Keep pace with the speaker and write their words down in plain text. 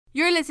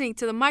You're listening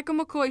to the Michael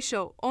McCoy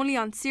Show, only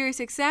on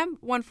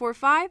SiriusXM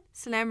 145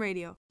 Slam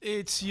Radio.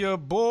 It's your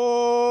boy.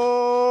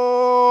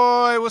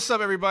 What's up,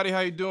 everybody?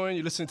 How you doing?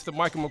 You're listening to the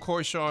Michael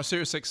McCoy Show on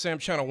SiriusXM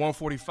channel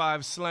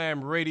 145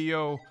 Slam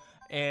Radio.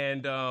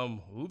 And,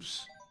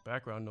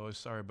 background noise.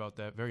 Sorry about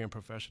that. Very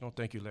unprofessional.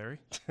 Thank you, Larry.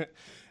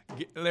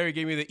 Larry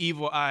gave me the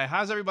evil eye.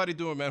 How's everybody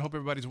doing, man? Hope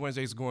everybody's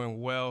Wednesday is going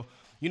well.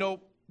 You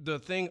know, the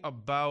thing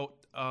about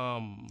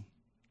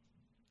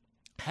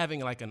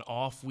having like an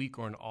off week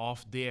or an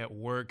off day at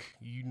work,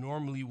 you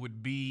normally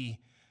would be,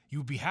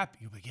 you'd be happy.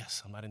 You'd be like,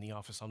 yes, I'm not in the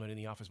office.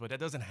 But that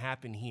doesn't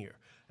happen here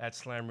at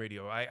Slam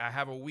Radio. I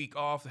have a week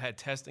off. I had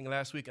testing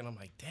last week, and I'm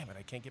like, damn it,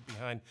 I can't get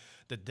behind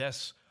the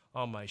desk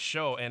on my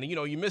show. And, you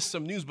know, you missed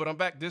some news, but I'm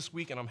back this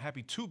week, and I'm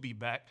happy to be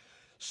back.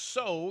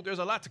 So there's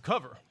a lot to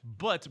cover.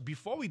 But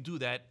before we do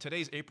that,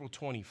 today's April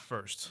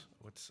 21st.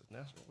 What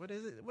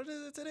is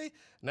it today?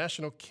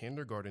 National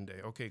Kindergarten Day.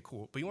 Okay,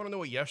 cool. But you want to know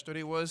what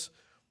yesterday was?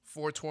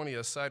 420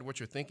 aside, what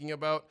you're thinking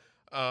about,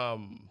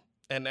 and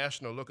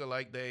National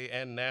Lookalike Day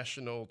and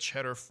National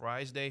Cheddar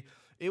Fries Day.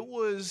 It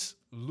was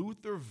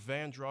Luther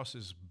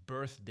Vandross's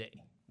birthday.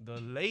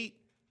 The late,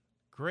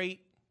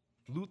 great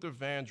Luther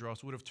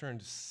Vandross would have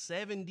turned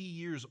 70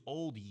 years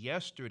old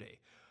yesterday.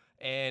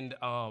 And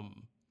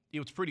it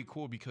was pretty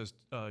cool because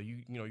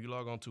you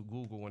log on to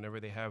Google whenever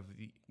they have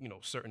the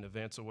certain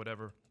events or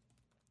whatever.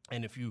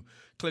 And if you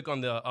click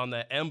on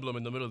the emblem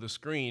in the middle of the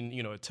screen,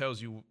 it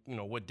tells you,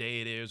 what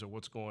day it is or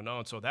what's going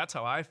on. So that's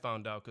how I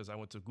found out, because I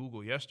went to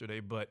Google yesterday.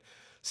 But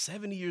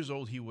 70 years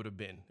old he would have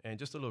been. And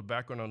just a little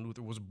background on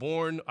Luther. Was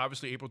born,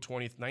 obviously, April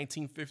 20th,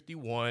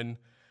 1951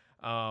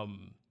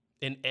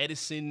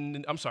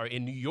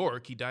 in New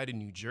York. He died in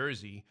New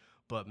Jersey.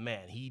 But,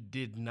 man, he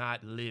did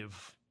not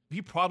live.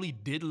 He probably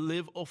did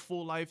live a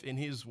full life in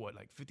his,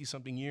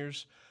 50-something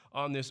years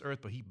on this earth,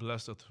 but he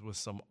blessed us with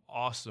some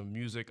awesome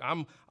music.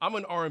 I'm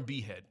an R&B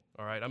head,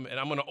 all right? I'm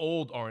an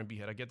old R&B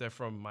head. I get that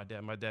from my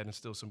dad. My dad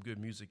instilled some good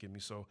music in me.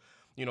 So,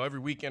 every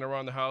weekend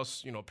around the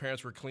house,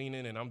 parents were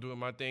cleaning and I'm doing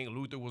my thing.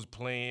 Luther was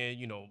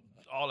playing,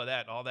 all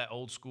that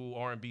old school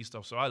R&B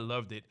stuff. So I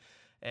loved it.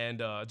 And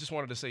just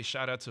wanted to say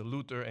shout out to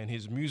Luther and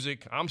his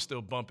music. I'm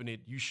still bumping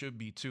it. You should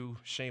be too.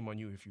 Shame on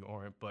you if you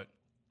aren't, but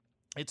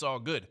it's all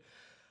good.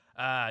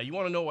 You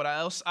want to know what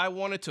else I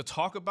wanted to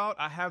talk about?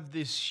 I have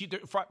this sheet.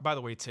 By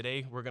the way,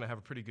 today we're going to have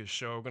a pretty good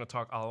show. We're going to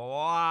talk a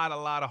lot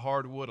of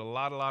hardwood, a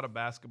lot of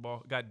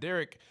basketball. Got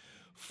Derek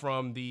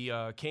from the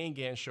Kane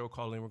Gann show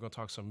calling. We're going to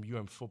talk some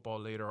football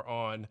later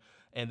on.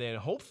 And then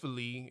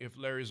hopefully, if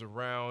Larry's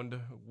around,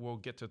 we'll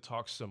get to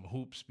talk some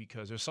hoops,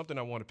 because there's something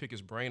I want to pick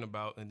his brain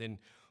about. And then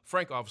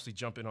Frank obviously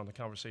jump in on the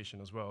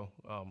conversation as well.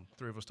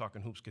 Three of us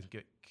talking hoops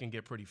can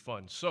get pretty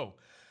fun. So,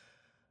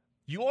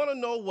 you want to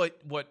know what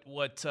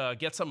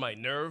gets on my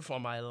nerve,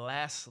 on my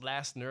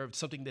last nerve,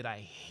 something that I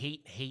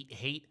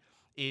hate,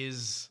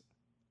 is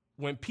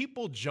when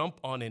people jump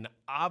on an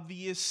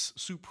obvious,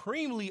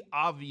 supremely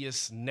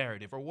obvious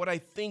narrative, or what I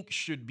think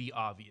should be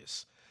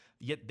obvious,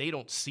 yet they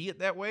don't see it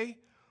that way.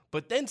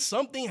 But then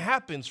something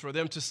happens for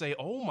them to say,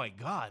 oh my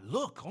God,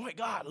 look.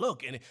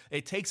 And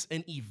it takes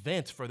an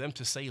event for them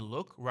to say,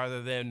 look,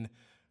 rather than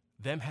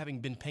them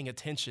having been paying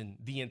attention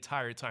the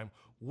entire time.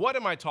 What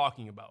am I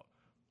talking about?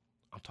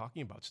 I'm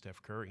talking about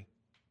Steph Curry.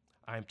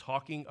 I'm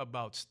talking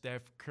about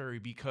Steph Curry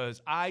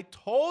because I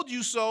told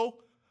you so.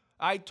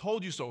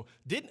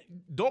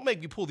 Don't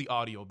make me pull the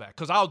audio back,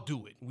 because I'll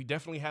do it. We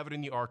definitely have it in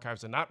the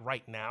archives, and not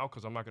right now,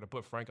 because I'm not going to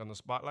put Frank on the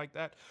spot like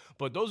that.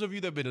 But those of you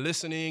that have been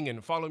listening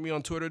and following me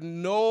on Twitter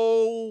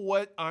know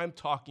what I'm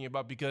talking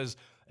about, because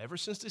ever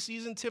since the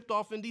season tipped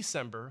off in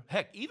December,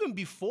 heck, even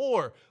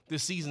before the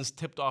season's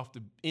tipped off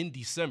in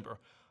December,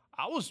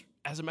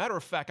 as a matter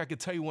of fact, I could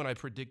tell you when I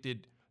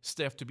predicted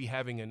Steph to be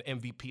having an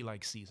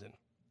MVP-like season.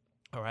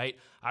 All right?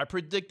 I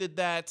predicted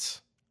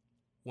that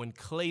when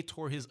Klay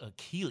tore his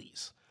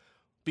Achilles.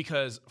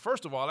 Because,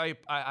 first of all,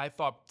 I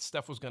thought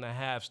Steph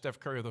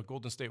Curry of the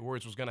Golden State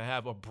Warriors was going to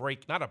have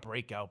not a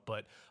breakout,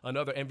 but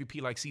another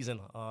MVP-like season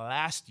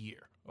last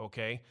year,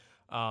 okay?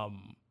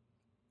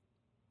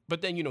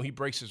 But then, he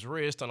breaks his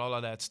wrist and all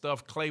of that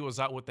stuff. Klay was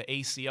out with the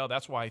ACL.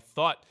 That's why I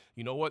thought,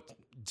 you know what?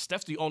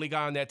 Steph's the only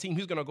guy on that team.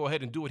 He's going to go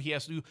ahead and do what he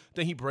has to do.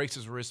 Then he breaks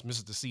his wrist,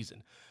 misses the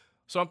season.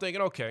 So I'm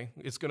thinking, okay,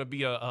 it's going to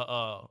be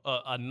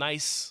a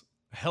nice,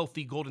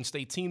 healthy Golden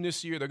State team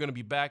this year. They're going to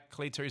be back.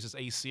 Klay tears his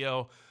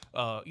ACL,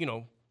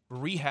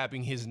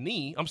 rehabbing his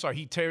knee. I'm sorry,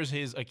 he tears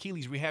his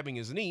Achilles, rehabbing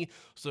his knee.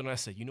 So then I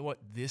said, you know what?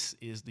 This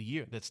is the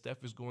year that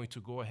Steph is going to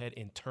go ahead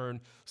and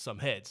turn some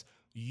heads.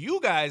 You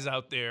guys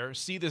out there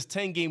see this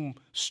 10-game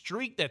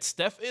streak that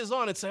Steph is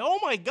on and say, oh,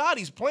 my God,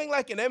 he's playing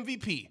like an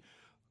MVP.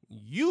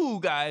 You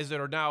guys that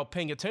are now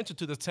paying attention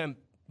to the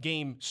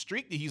 10-game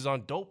streak that he's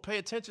on, don't pay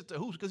attention to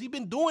hoops, because he's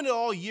been doing it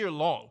all year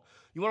long.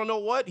 You want to know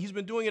what? He's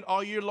been doing it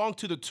all year long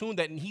to the tune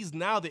that he's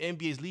now the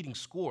NBA's leading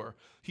scorer.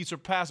 He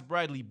surpassed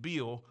Bradley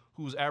Beal,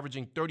 who's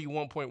averaging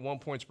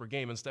 31.1 points per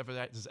game, and Steph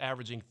is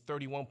averaging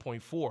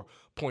 31.4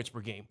 points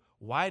per game.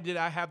 Why did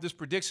I have this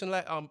prediction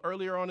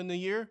earlier on in the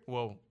year?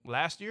 Well,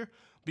 last year.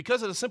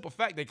 Because of the simple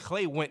fact that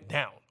Klay went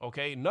down,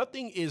 okay?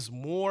 Nothing is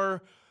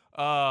more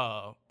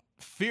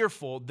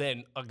fearful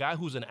than a guy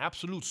who's an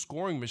absolute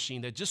scoring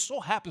machine that just so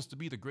happens to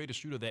be the greatest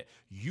shooter that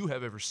you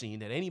have ever seen,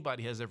 that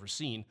anybody has ever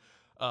seen,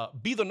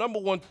 be the number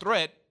one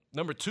threat,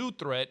 number two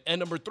threat, and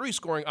number three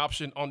scoring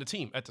option on the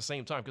team at the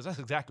same time, because that's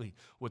exactly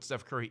what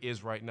Steph Curry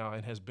is right now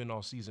and has been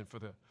all season for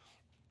the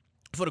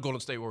Golden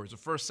State Warriors, the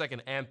first,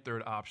 second, and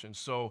third option.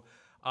 So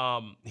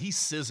he's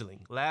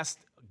sizzling. Last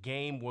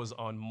game was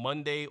on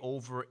Monday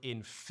over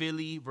in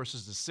Philly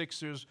versus the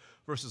Sixers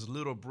versus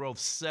little bro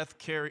Seth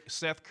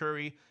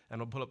Curry,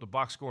 and I'll pull up the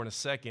box score in a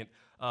second.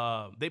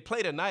 They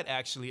played tonight,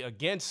 actually,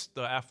 against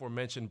the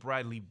aforementioned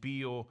Bradley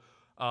Beal,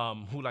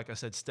 who, like I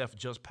said, Steph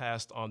just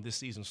passed on this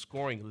season's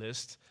scoring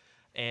list.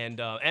 And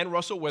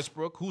Russell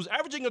Westbrook, who's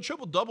averaging a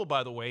triple-double,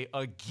 by the way,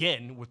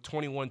 again with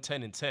 21,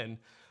 10, and 10.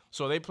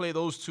 So they play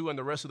those two and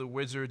the rest of the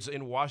Wizards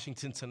in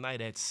Washington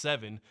tonight at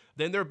 7.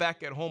 Then they're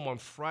back at home on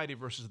Friday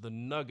versus the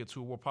Nuggets,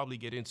 who we'll probably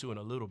get into in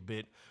a little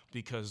bit,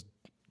 because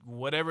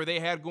whatever they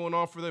had going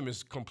on for them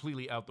is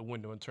completely out the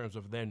window in terms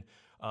of then,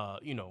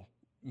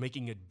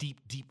 making a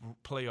deep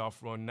playoff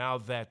run now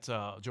that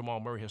Jamal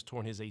Murray has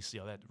torn his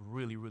ACL. That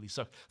really, really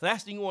sucks. The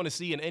last thing you want to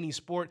see in any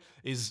sport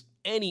is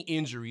any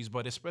injuries,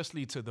 but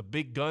especially to the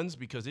big guns,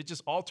 because it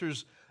just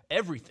alters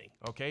everything,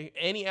 okay?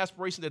 Any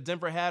aspiration that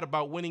Denver had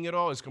about winning it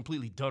all is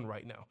completely done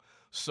right now.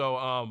 So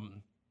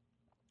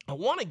I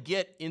want to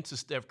get into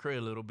Steph Curry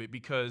a little bit,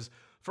 because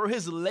for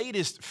his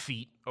latest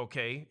feat,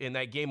 okay, in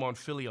that game on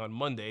Philly on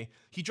Monday,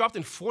 he dropped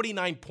in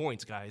 49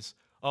 points, guys.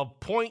 A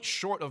point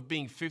short of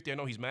being 50. I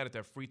know he's mad at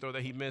that free throw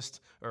that he missed,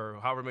 or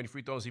however many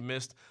free throws he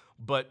missed,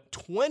 but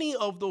 20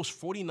 of those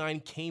 49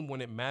 came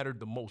when it mattered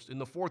the most, in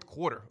the fourth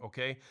quarter,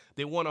 okay?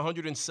 They won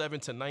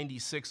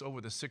 107-96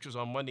 over the Sixers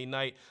on Monday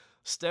night.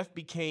 Steph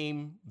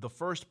became the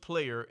first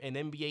player in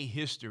NBA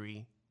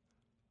history,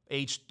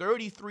 age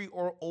 33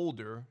 or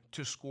older,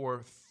 to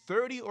score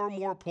 30 or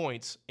more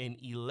points in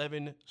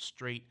 11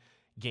 straight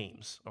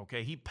games,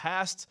 okay? He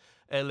passed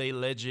LA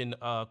legend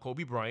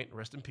Kobe Bryant,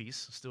 rest in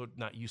peace, still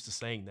not used to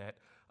saying that,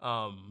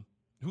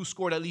 who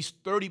scored at least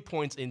 30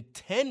 points in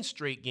 10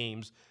 straight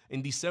games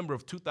in December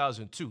of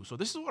 2002. So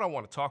this is what I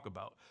want to talk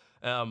about.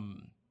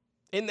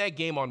 In that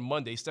game on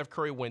Monday, Steph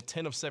Curry went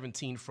 10 of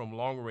 17 from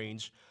long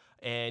range,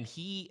 and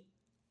he,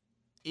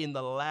 in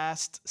the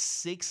last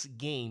 6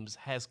 games,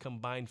 has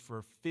combined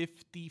for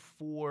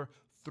 54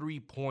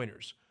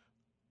 three-pointers.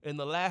 In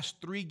the last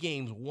 3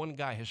 games, one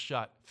guy has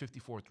shot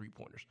 54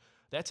 three-pointers.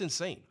 That's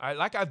insane.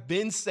 Like I've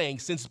been saying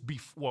since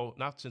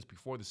not since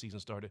before the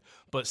season started,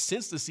 but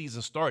since the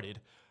season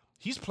started,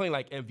 he's playing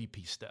like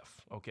MVP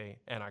Steph, okay?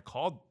 And I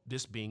called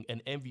this being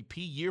an MVP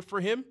year for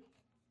him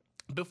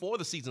before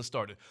the season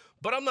started.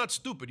 But I'm not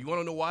stupid. You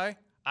want to know why?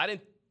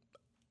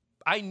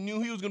 I knew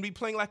he was going to be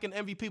playing like an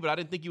MVP, but I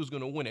didn't think he was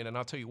going to win it, and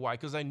I'll tell you why.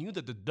 Because I knew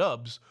that the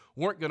Dubs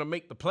weren't going to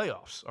make the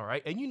playoffs, all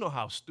right? And you know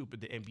how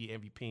stupid the NBA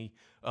MVP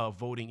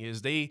voting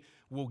is. They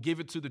will give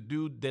it to the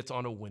dude that's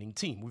on a winning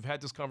team. We've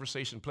had this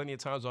conversation plenty of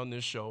times on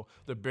this show.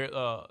 The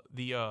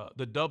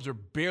Dubs are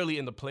barely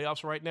in the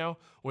playoffs right now.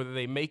 Whether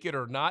they make it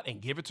or not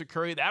and give it to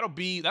Curry, that'll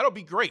be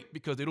great,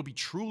 because it'll be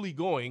truly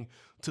going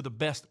to the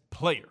best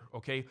player,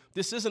 okay?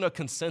 This isn't a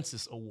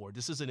consensus award.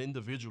 This is an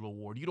individual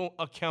award. You don't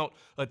account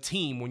a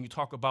team when you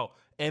talk about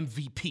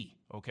MVP,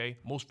 okay?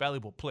 Most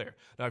valuable player.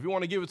 Now, if you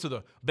want to give it to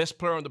the best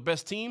player on the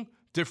best team,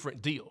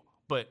 different deal.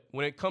 But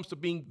when it comes to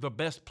being the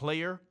best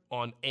player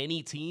on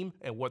any team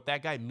and what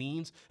that guy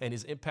means and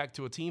his impact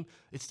to a team,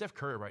 it's Steph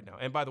Curry right now.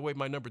 And by the way,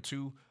 my number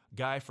 2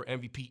 guy for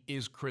MVP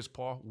is Chris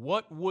Paul.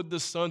 What would the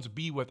Suns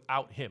be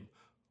without him?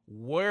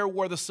 Where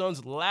were the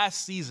Suns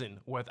last season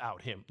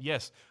without him?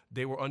 Yes,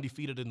 they were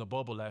undefeated in the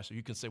bubble last year.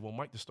 You can say, well,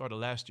 Mike, they started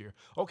last year.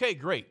 Okay,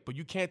 great. But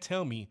you can't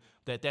tell me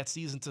that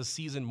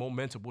season-to-season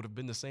momentum would have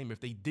been the same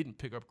if they didn't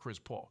pick up Chris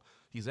Paul.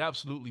 He's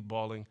absolutely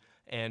balling.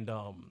 And,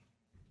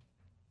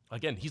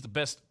 again, he's the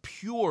best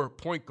pure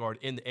point guard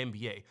in the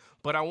NBA.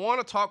 But I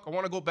want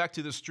to go back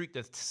to the streak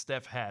that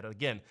Steph had.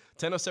 Again,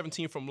 10 of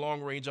 17 from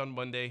long range on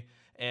Monday.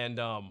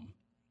 And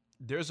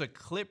there's a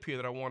clip here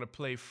that I want to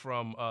play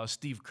from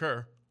Steve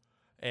Kerr,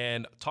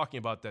 and talking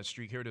about that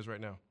streak. Here it is right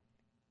now.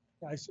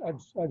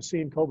 I've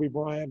seen Kobe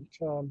Bryant,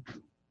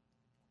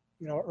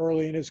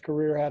 early in his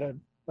career had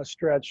a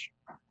stretch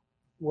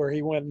where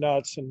he went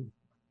nuts, and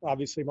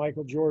obviously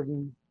Michael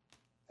Jordan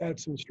had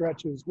some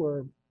stretches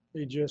where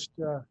he just,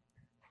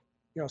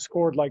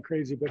 scored like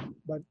crazy.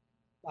 But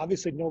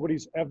obviously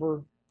nobody's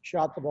ever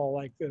shot the ball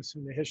like this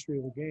in the history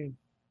of the game,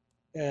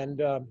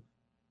 and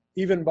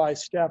even by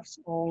Steph's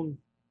own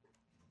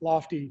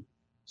lofty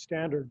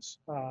standards.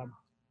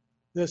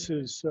 This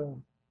is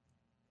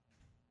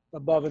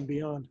above and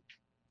beyond.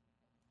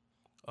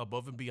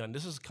 Above and beyond.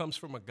 This comes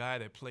from a guy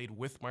that played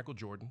with Michael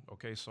Jordan,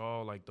 okay,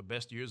 saw like the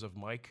best years of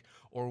Mike,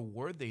 or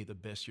were they the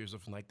best years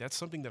of Mike? That's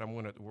something that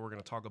we're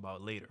gonna talk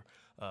about later.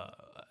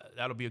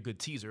 That'll be a good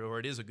teaser, or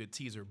it is a good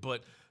teaser.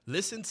 But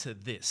listen to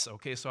this,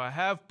 okay? So I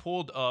have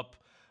pulled up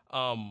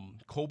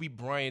Kobe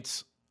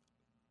Bryant's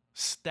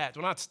stats,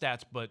 well, not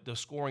stats, but the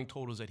scoring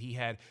totals that he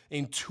had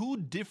in 2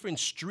 different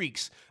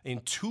streaks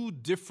in 2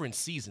 different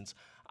seasons.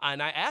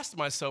 And I asked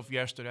myself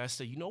yesterday, I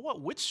said, you know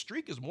what? Which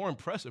streak is more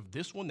impressive?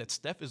 This one that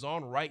Steph is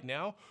on right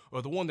now,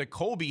 or the one that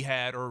Kobe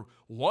had, or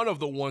one of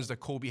the ones that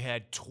Kobe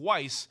had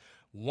twice,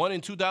 one in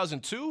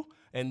 2002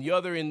 and the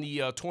other in the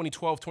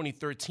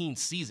 2012-2013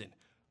 season.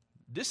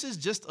 This is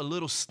just a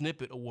little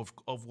snippet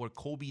of what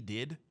Kobe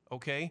did,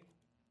 okay?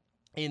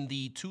 In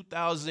the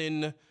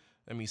 2000,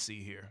 let me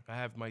see here. I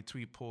have my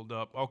tweet pulled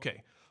up.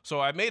 Okay, so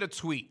I made a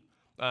tweet.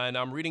 And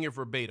I'm reading it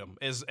verbatim.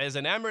 As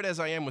enamored as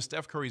I am with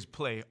Steph Curry's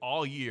play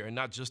all year, and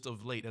not just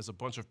of late, as a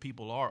bunch of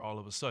people are all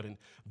of a sudden,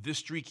 this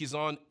streak he's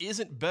on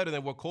isn't better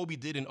than what Kobe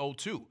did in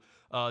 2002.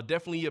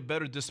 Definitely a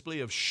better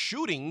display of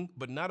shooting,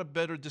 but not a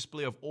better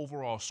display of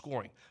overall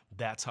scoring.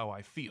 That's how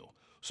I feel.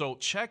 So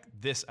check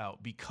this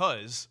out,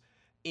 because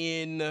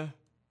let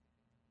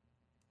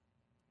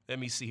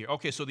me see here.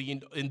 Okay, so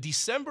in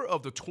December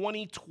of the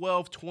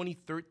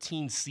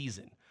 2012-2013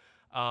 season,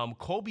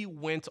 Kobe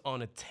went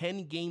on a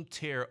 10-game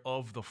tear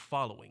of the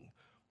following.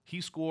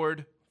 He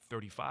scored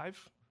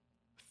 35,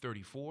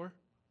 34,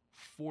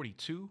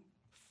 42,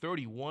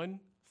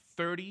 31,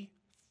 30,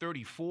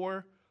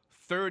 34,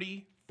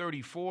 30,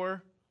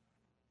 34.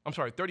 I'm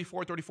sorry,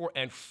 34, 34,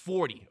 and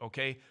 40,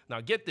 okay? Now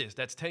get this,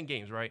 that's 10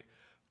 games, right?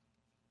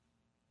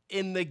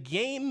 In the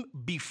game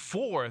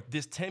before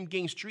this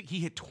 10-game streak,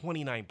 he hit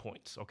 29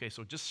 points, okay?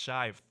 So just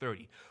shy of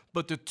 30.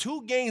 But the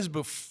 2 games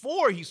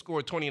before he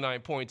scored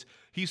 29 points,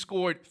 he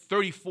scored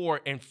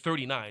 34 and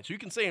 39. So you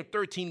can say in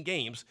 13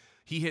 games,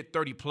 he hit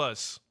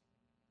 30-plus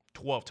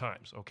 12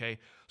 times, okay?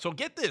 So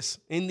get this.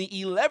 In the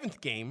 11th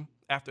game,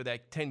 after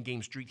that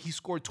 10-game streak, he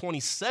scored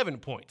 27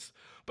 points.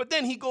 But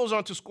then he goes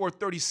on to score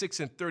 36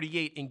 and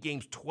 38 in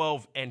games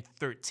 12 and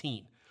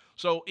 13.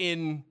 So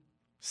in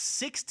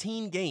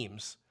 16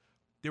 games,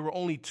 there were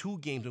only 2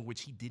 games in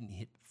which he didn't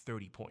hit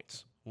 30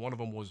 points. One of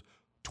them was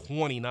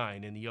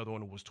 29, and the other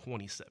one was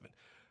 27.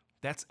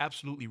 That's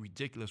absolutely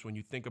ridiculous when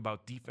you think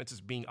about defenses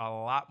being a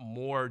lot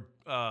more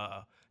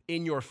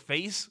in your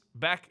face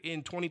back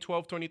in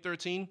 2012,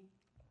 2013.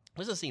 It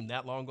doesn't seem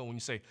that long ago when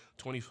you say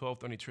 2012,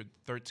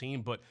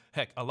 2013, but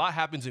heck, a lot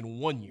happens in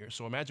 1 year.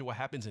 So imagine what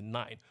happens in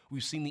 9.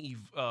 We've seen the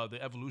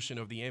evolution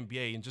of the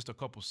NBA in just a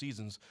couple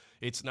seasons.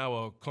 It's now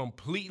a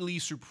completely,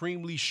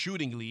 supremely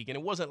shooting league, and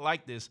it wasn't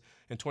like this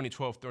in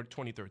 2012,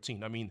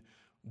 2013. I mean,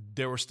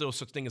 there was still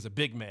such thing as a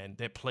big man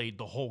that played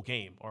the whole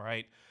game, all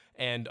right?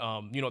 And,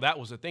 that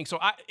was the thing. So,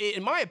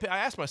 in my opinion, I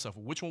asked myself,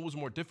 which one was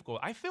more difficult?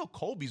 I feel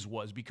Kobe's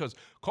was, because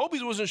Kobe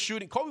wasn't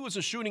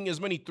shooting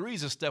as many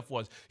threes as Steph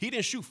was. He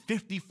didn't shoot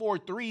 54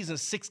 threes in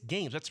 6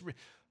 games.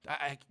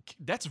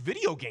 That's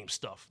video game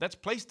stuff. That's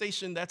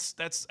PlayStation. That's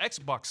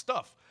Xbox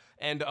stuff.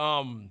 And,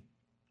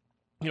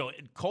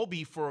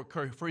 Kobe, for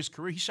his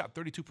career, he shot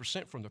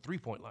 32% from the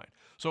three-point line.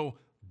 So,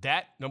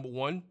 that, number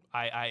one,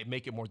 I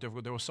make it more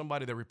difficult. There was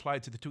somebody that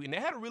replied to the tweet, and they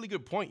had a really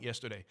good point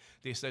yesterday.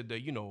 They said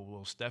that,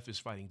 Steph is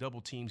fighting double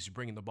teams, he's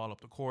bringing the ball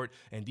up the court,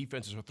 and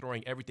defenses are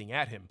throwing everything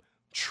at him.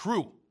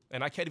 True,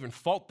 and I can't even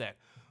fault that.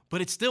 But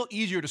it's still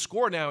easier to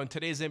score now in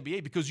today's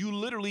NBA because you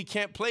literally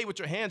can't play with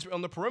your hands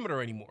on the perimeter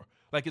anymore.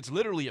 Like, it's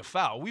literally a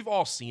foul. We've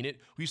all seen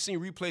it. We've seen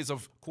replays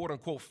of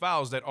quote-unquote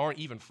fouls that aren't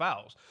even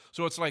fouls.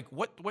 So it's like,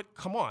 what?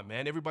 Come on,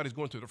 man. Everybody's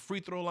going to the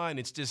free throw line.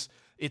 It's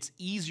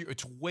easier.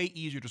 It's way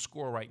easier to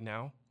score right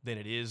now than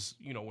it is,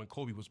 when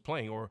Kobe was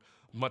playing, or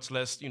much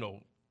less,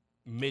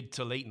 mid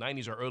to late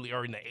 90s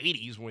or in the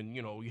 80s when,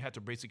 you had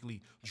to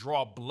basically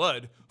draw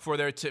blood for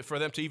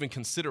them to even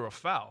consider a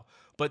foul.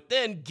 But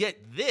then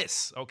get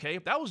this, okay?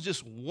 That was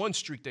just one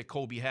streak that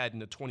Kobe had in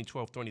the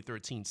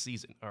 2012-2013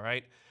 season, all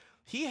right?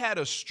 He had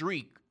a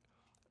streak,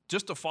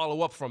 just to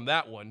follow up from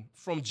that one,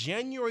 from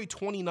January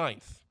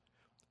 29th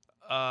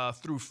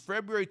through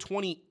February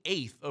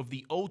 28th of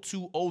the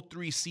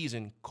 02-03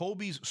 season.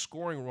 Kobe's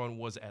scoring run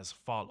was as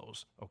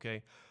follows,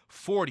 okay?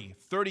 40,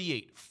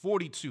 38,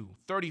 42,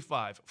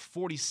 35,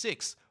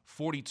 46,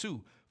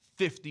 42,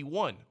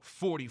 51,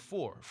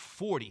 44,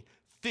 40,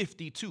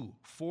 52,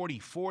 40,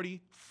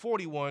 40,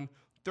 41,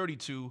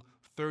 32,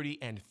 30,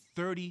 and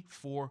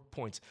 34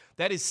 points.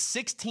 That is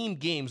 16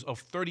 games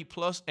of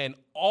 30-plus and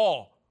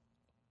all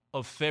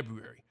of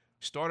February.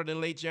 Started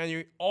in late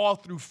January, all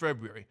through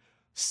February.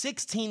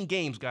 16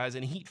 games, guys,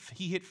 and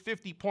he hit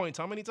 50 points.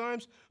 How many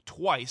times?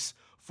 Twice.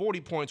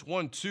 40 points,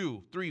 1,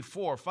 2, 3,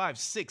 4, 5,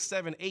 6,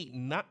 7, 8,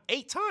 9,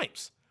 8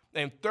 times.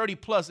 And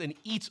 30-plus in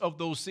each of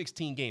those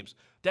 16 games.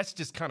 That's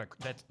just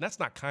that's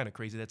not kind of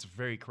crazy. That's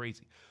very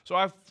crazy. So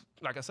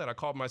like I said, I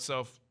called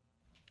myself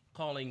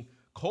calling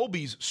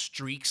Kobe's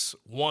streaks,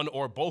 one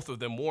or both of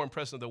them, more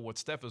impressive than what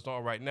Steph is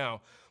on right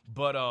now.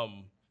 But,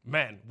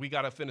 man, we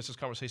got to finish this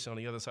conversation on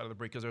the other side of the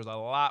break because there's a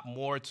lot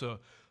more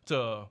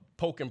to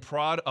poke and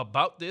prod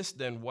about this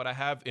than what I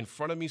have in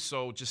front of me.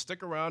 So just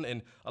stick around,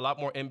 and a lot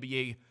more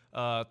NBA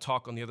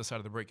talk on the other side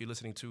of the break. You're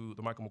listening to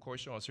The Michael McCoy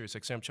Show on Sirius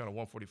XM, channel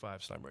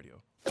 145, Slam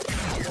Radio.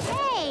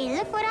 Hey,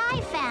 look what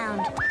I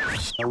found.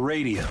 A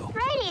radio.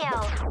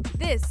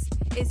 This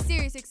is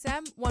Sirius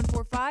XM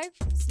 145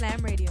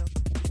 Slam Radio.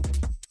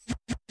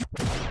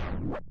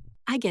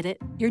 I get it.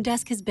 Your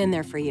desk has been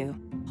there for you,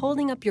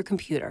 holding up your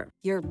computer,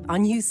 your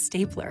unused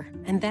stapler,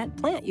 and that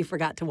plant you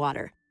forgot to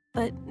water.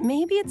 But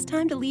maybe it's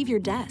time to leave your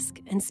desk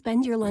and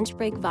spend your lunch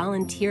break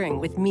volunteering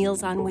with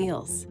Meals on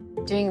Wheels.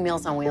 Doing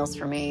Meals on Wheels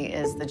for me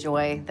is the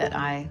joy that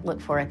I look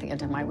for at the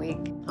end of my week.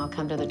 I'll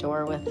come to the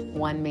door with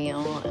one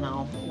meal and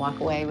I'll walk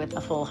away with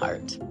a full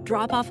heart.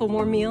 Drop off a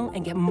warm meal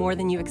and get more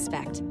than you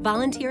expect.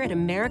 Volunteer at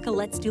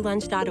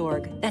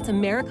americaletsdolunch.org. That's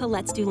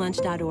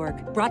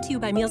americaletsdolunch.org. Brought to you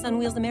by Meals on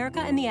Wheels America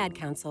and the Ad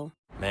Council.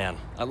 Man,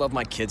 I love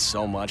my kids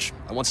so much.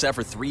 I once sat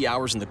for 3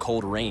 hours in the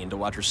cold rain to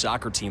watch her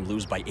soccer team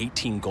lose by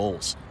 18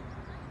 goals.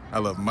 I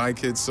love my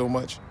kids so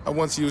much, I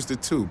once used a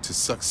tube to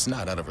suck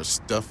snot out of her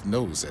stuffed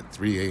nose at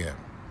 3 a.m.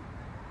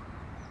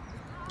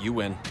 You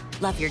win.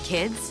 Love your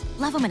kids?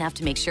 Love them enough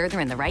to make sure they're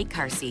in the right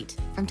car seat.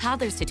 From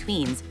toddlers to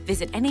tweens,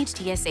 visit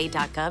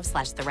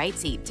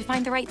nhtsa.gov/the-right-seat to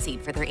find the right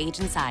seat for their age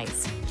and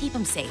size. Keep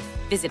them safe.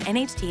 Visit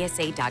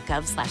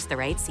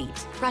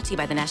nhtsa.gov/the-right-seat. Brought to you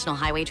by the National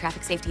Highway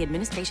Traffic Safety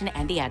Administration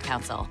and the Ad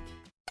Council.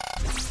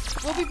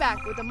 We'll be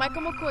back with the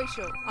Michael McCoy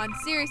Show on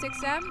Sirius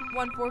XM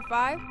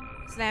 145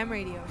 Slam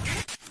Radio.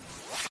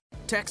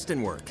 Text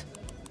and work.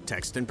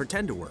 Text and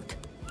pretend to work.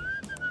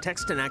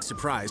 Text and act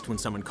surprised when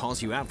someone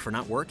calls you out for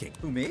not working.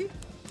 Who, me?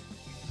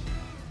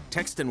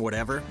 Text and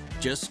whatever,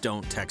 just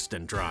don't text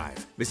and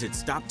drive. Visit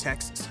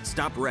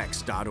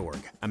StopTextsStopWrecks.org.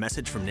 A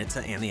message from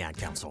NHTSA and the Ad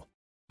Council.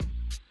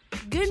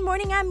 Good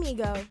morning,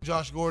 amigo.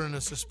 Josh Gordon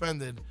is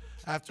suspended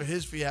after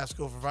his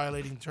fiasco for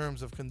violating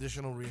terms of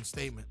conditional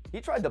reinstatement.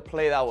 He tried to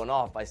play that one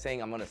off by saying,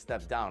 I'm going to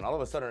step down. All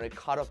of a sudden, it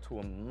caught up to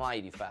him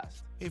mighty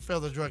fast. He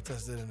failed the drug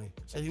test, didn't he?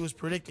 Said he was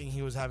predicting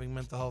he was having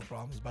mental health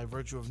problems by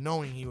virtue of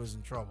knowing he was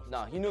in trouble.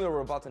 No, he knew they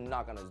were about to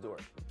knock on his door,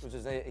 which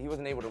is he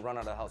wasn't able to run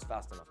out of the house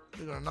fast enough.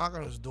 They're going to knock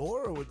on his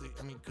door? Or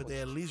could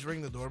they at least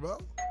ring the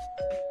doorbell?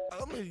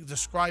 Let me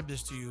describe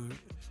this to you.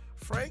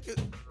 Frank is...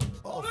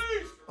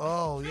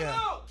 Oh, yeah.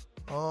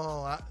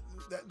 Oh,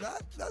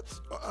 that's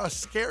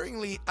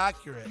scaringly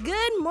accurate.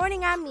 Good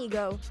morning,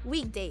 amigo.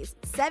 Weekdays,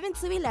 7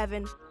 to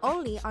 11,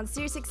 only on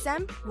Sirius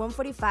XM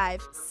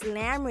 145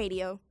 Slam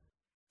Radio.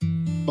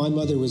 My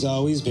mother was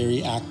always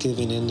very active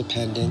and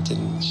independent,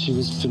 and she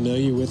was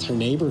familiar with her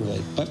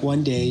neighborhood. But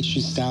one day,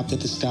 she stopped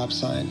at the stop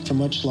sign for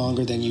much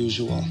longer than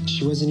usual.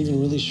 She wasn't even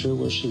really sure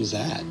where she was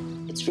at.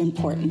 It's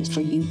important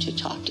for you to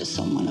talk to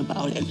someone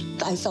about it.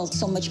 I felt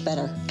so much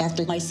better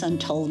after my son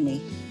told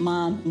me,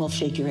 Mom, we'll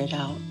figure it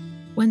out.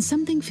 When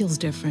something feels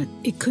different,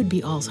 it could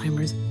be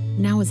Alzheimer's.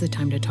 Now is the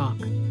time to talk.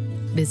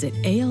 Visit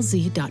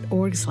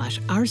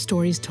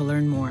alz.org/ourstories to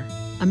learn more.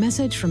 A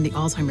message from the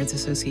Alzheimer's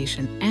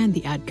Association and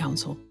the Ad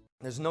Council.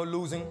 There's no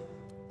losing,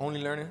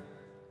 only learning.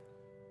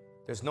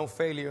 There's no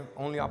failure,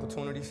 only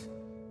opportunities.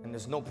 And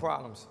there's no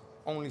problems,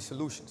 only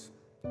solutions.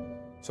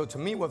 So to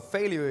me, what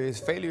failure is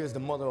the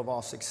mother of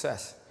all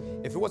success.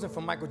 If it wasn't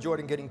for Michael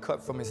Jordan getting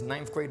cut from his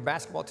 9th grade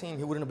basketball team,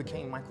 he wouldn't have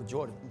became Michael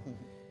Jordan.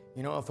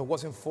 You know, if it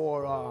wasn't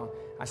for,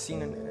 I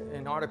seen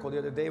an article the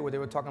other day where they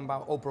were talking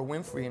about Oprah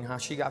Winfrey and how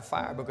she got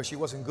fired because she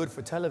wasn't good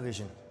for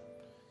television.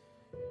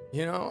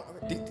 You know,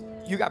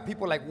 you got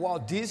people like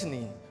Walt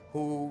Disney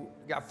who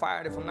got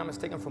fired, if I'm not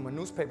mistaken, from a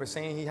newspaper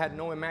saying he had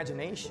no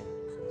imagination.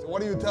 So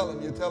what do you tell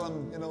him? You tell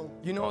him,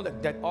 You know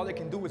that all they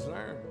can do is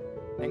learn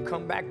and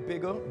come back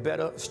bigger,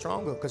 better,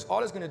 stronger, because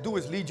all it's gonna do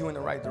is lead you in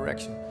the right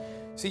direction.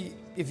 See,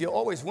 if you're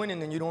always winning,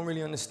 then you don't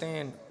really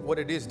understand what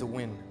it is to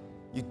win.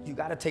 You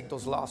gotta take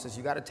those losses,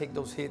 you gotta take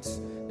those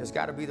hits. There's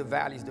gotta be the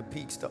valleys, the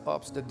peaks, the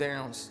ups, the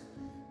downs.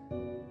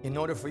 In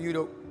order for you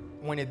to,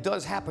 when it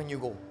does happen, you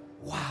go,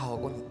 wow,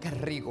 qué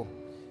rico.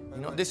 You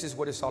know, this is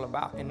what it's all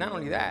about. And not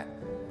only that,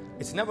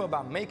 it's never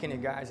about making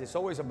it, guys. It's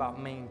always about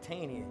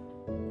maintaining it.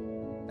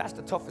 That's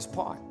the toughest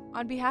part.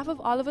 On behalf of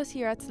all of us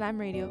here at Slam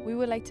Radio, we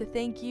would like to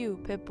thank you,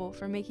 Pitbull,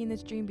 for making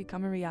this dream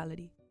become a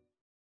reality.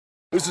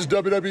 This is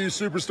WWE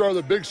Superstar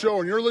The Big Show,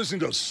 and you're listening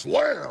to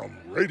Slam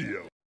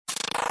Radio.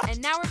 And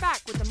now we're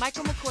back with the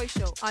Michael McCoy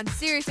Show on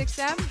Sirius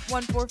XM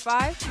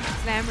 145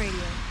 Slam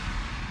Radio.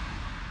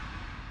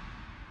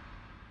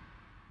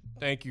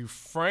 Thank you,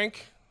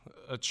 Frank.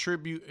 A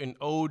tribute and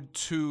ode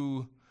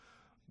to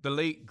the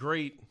late,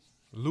 great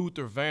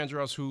Luther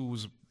Vandross,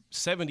 whose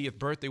 70th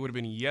birthday would have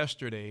been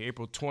yesterday.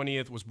 April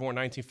 20th, was born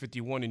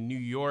 1951 in New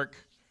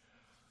York.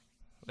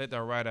 Let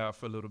that ride out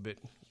for a little bit.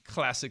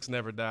 Classics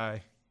never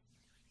die.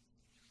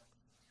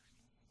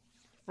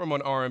 From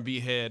an R&B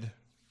head,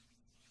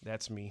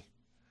 that's me.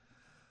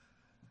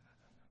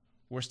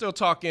 We're still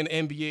talking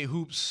NBA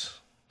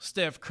hoops,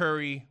 Steph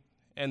Curry,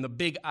 and the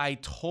big I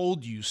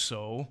told you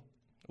so.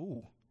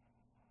 Ooh.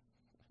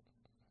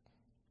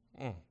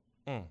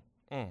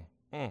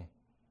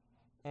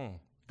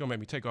 Gonna make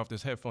me take off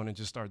this headphone and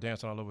just start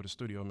dancing all over the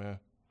studio, man.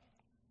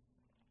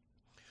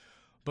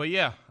 But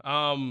yeah,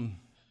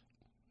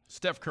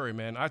 Steph Curry,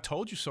 man, I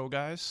told you so,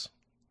 guys.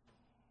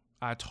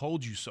 I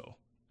told you so.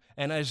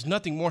 And there's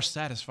nothing more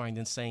satisfying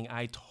than saying,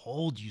 I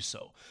told you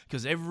so.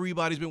 Because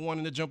everybody's been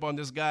wanting to jump on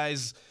this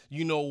guy's,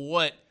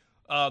 the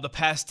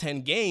past 10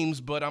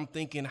 games. But I'm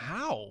thinking,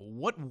 how?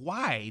 What?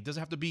 Why? Does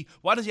it have to be?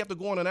 Why does he have to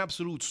go on an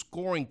absolute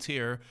scoring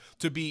tear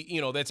to be,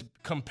 that's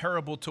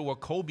comparable to what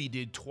Kobe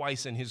did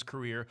twice in his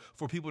career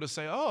for people to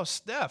say, oh,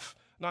 Steph,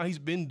 No, he's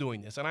been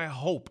doing this. And I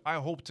hope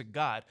to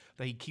God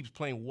that he keeps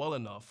playing well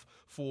enough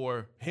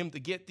for him to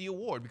get the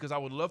award, because I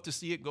would love to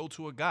see it go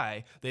to a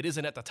guy that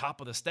isn't at the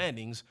top of the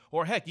standings,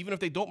 or heck, even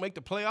if they don't make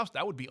the playoffs,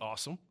 that would be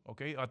awesome.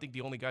 Okay. I think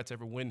the only guy to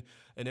ever win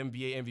an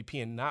NBA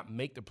MVP and not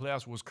make the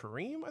playoffs was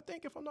Kareem, I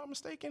think, if I'm not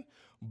mistaken.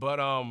 But,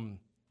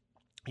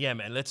 yeah,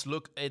 man, let's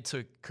look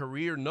into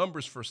career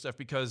numbers for Steph,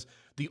 because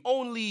the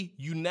only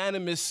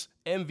unanimous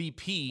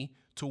MVP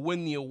to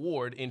win the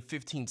award in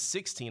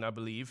 15-16, I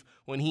believe,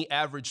 when he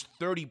averaged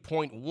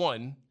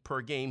 30.1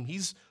 per game.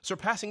 He's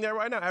surpassing that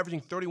right now,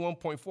 averaging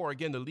 31.4.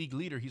 Again, the league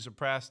leader, he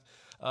surpassed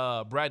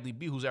Bradley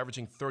Beal, who's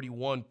averaging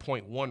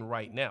 31.1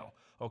 right now.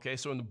 Okay,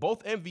 so in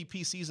both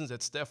MVP seasons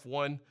that Steph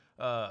won,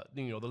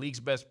 the league's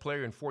best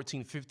player in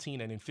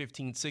 14-15 and in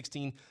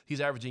 15-16,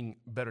 he's averaging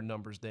better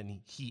numbers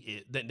than he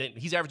is.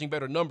 He's averaging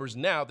better numbers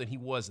now than he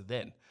was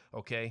then.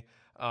 Okay.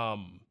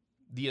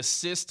 The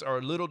assists are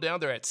a little down.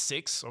 They're at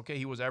 6. Okay,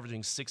 he was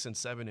averaging 6 and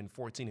 7 in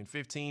 14 and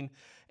 15,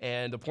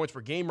 and the points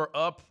per game are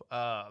up.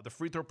 The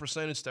free throw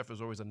percentage, Steph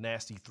is always a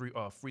nasty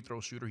free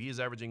throw shooter. He is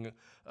averaging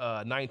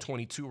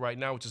 9.22 right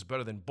now, which is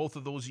better than both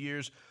of those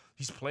years.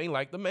 He's playing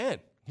like the man.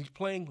 He's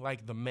playing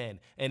like the man.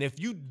 And if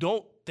you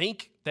don't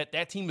think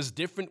that team is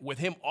different with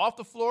him off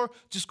the floor,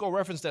 just go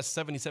reference that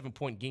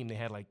 77-point game they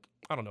had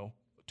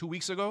 2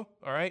 weeks ago.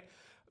 All right.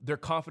 Their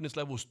confidence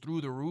level is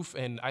through the roof,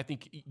 and I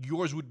think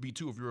yours would be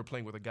too if you were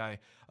playing with a guy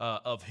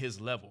of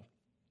his level.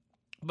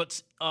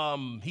 But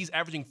he's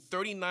averaging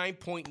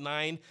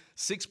 39.9,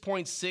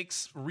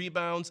 6.6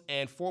 rebounds,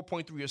 and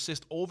 4.3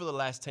 assists over the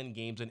last 10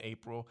 games in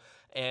April.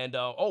 And,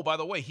 by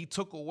the way, he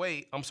took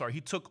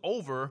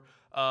over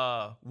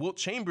Wilt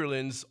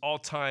Chamberlain's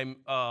all-time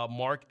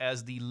mark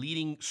as the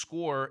leading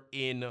scorer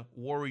in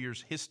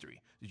Warriors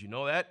history. Did you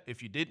know that?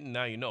 If you didn't,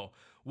 now you know.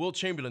 Wilt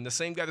Chamberlain, the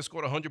same guy that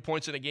scored 100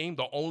 points in a game,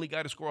 the only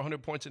guy to score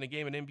 100 points in a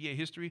game in NBA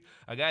history,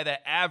 a guy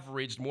that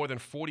averaged more than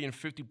 40 and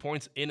 50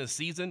 points in a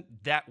season,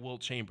 that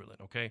Wilt Chamberlain,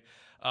 okay?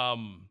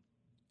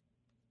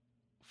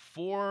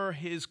 For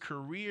his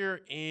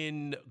career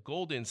in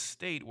Golden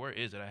State, where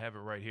is it? I have it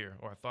right here,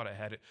 or I thought I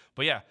had it.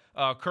 But yeah,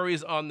 Curry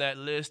is on that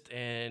list,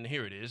 and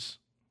here it is.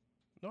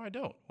 No, I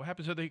don't. What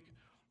happened to the...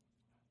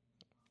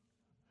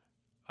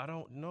 I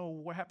don't know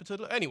what happened to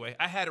the... Anyway,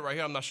 I had it right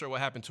here. I'm not sure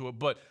what happened to it,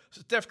 but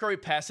Steph Curry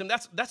passed him.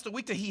 That's the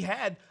week that he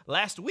had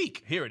last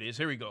week. Here it is.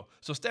 Here we go.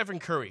 So Stephen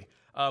Curry,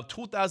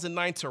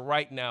 2009 to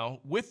right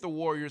now, with the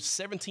Warriors,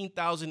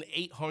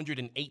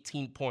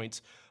 17,818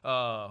 points.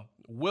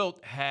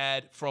 Wilt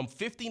had from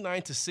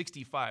 59 to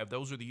 65.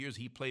 Those are the years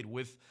he played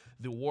with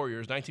the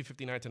Warriors,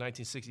 1959 to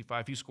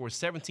 1965. He scored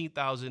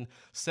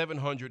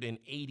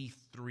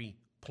 17,783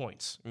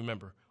 points.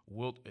 Remember,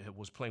 Wilt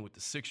was playing with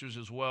the Sixers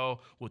as well,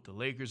 with the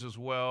Lakers as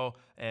well,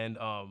 and,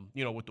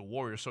 with the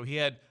Warriors. So he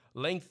had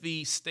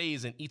lengthy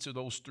stays in each of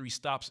those 3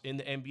 stops in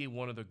the NBA,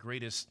 one of the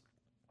greatest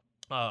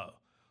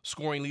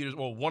scoring leaders,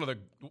 or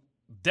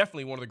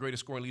definitely one of the greatest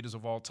scoring leaders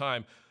of all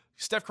time.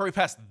 Steph Curry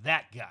passed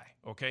that guy,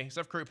 okay?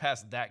 Steph Curry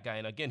passed that guy.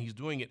 And, again, he's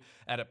doing it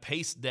at a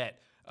pace that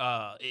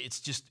it's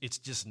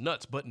just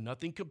nuts, but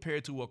nothing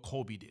compared to what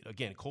Kobe did.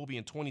 Again, Kobe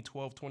in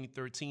 2012,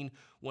 2013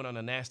 went on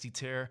a nasty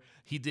tear.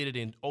 He did it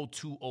in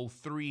 02,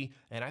 03,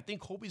 and I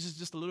think Kobe's is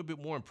just a little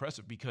bit more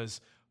impressive because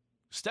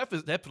Steph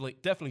is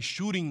definitely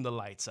shooting the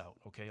lights out,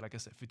 okay? Like I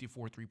said,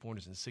 54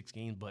 three-pointers in 6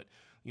 games, but,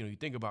 you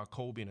think about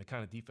Kobe and the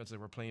kind of defense that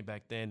we're playing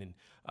back then, and,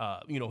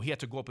 he had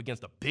to go up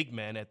against a big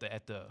man at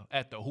the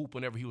hoop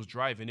whenever he was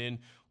driving in.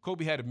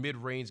 Kobe had a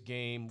mid-range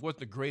game, wasn't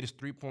the greatest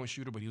three-point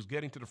shooter, but he was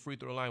getting to the free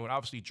throw line when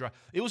obviously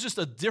it was just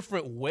a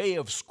different way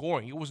of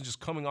scoring. It wasn't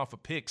just coming off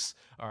of picks,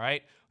 all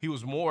right? He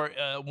was more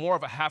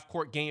of a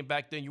half-court game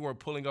back then. You weren't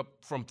pulling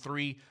up from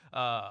 3,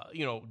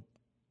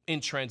 in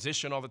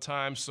transition all the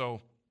time, so...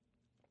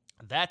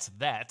 That's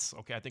that.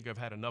 Okay, I think I've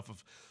had enough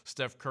of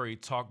Steph Curry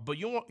talk. But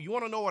you want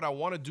to know what I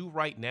want to do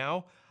right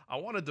now? I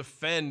want to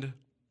defend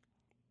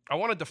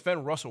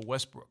Russell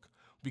Westbrook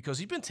because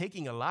he's been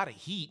taking a lot of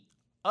heat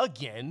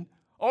again,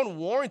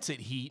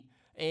 unwarranted heat.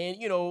 And,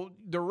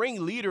 the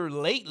ringleader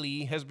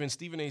lately has been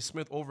Stephen A.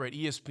 Smith over at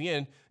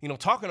ESPN,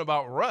 talking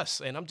about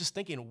Russ. And I'm just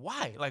thinking,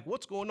 why? Like,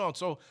 what's going on?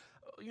 So,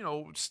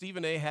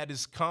 Stephen A. had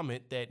his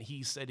comment that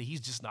he said that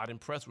he's just not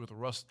impressed with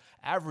Russ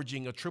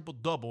averaging a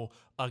triple-double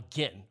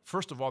again.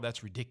 First of all,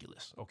 that's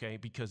ridiculous, okay?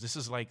 Because this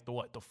is like the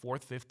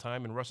 4th, 5th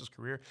time in Russ's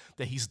career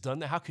that he's done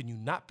that. How can you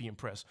not be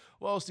impressed?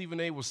 Well, Stephen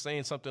A. was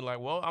saying something like,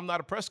 well, I'm not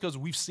impressed because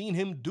we've seen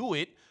him do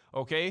it,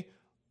 okay?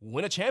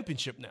 Win a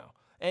championship now.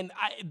 And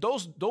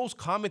those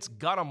comments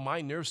got on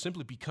my nerves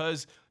simply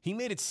because he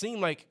made it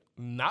seem like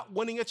not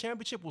winning a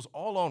championship was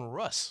all on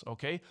Russ,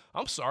 okay?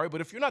 I'm sorry,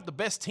 but if you're not the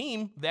best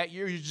team that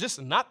year, you're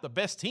just not the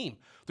best team.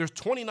 There's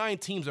 29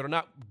 teams that are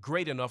not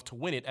great enough to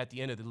win it at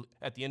the end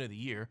of the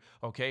year,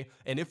 okay?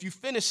 And if you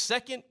finish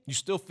second, you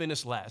still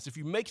finish last. If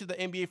you make it to the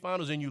NBA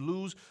Finals and you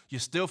lose, you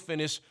still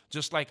finish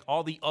just like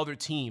all the other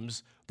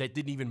teams that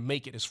didn't even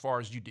make it as far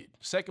as you did.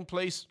 Second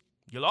place,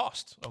 you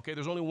lost. Okay,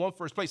 there's only one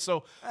first place.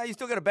 So you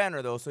still get a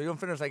banner, though, so you don't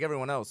finish like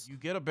everyone else. You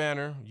get a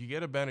banner. You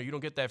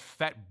don't get that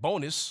fat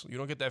bonus. You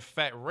don't get that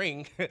fat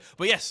ring.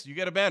 But yes, you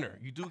get a banner.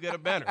 You do get a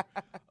banner.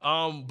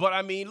 But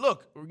I mean,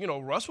 look,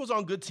 Russ was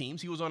on good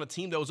teams. He was on a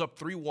team that was up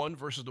 3-1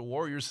 versus the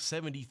Warriors'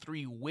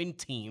 73-win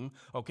team.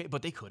 Okay,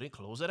 but they couldn't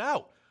close it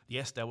out.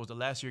 Yes, that was the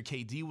last year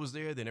KD was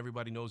there. Then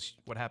everybody knows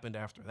what happened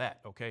after that,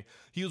 okay?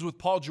 He was with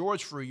Paul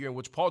George for a year, in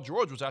which Paul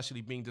George was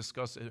actually being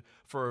discussed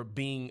for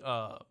being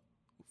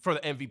for the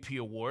MVP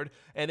award.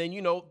 And then,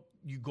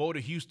 you go to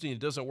Houston, it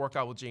doesn't work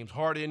out with James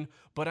Harden.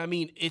 But, I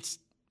mean, it's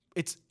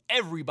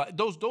everybody.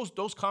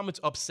 Those comments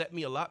upset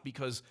me a lot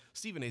because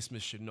Stephen A.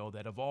 Smith should know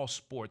that of all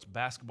sports,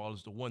 basketball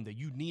is the one that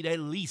you need at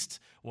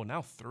least, well,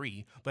 now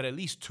 3, but at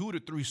least 2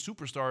 to 3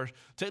 superstars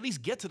to at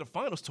least get to the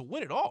finals to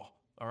win it all.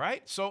 All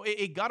right? So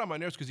it got on my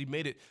nerves because he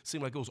made it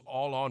seem like it was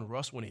all on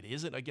Russ when it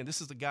isn't. Again,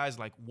 this is the guy's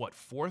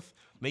 4th,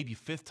 maybe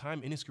 5th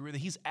time in his career that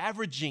he's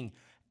averaging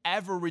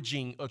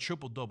a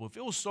triple-double. If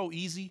it was so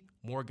easy,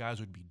 more guys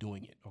would be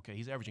doing it, okay?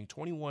 He's averaging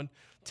 21,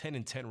 10,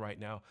 and 10 right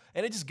now.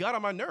 And it just got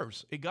on my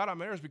nerves. It got on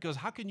my nerves because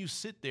how can you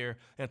sit there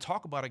and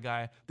talk about a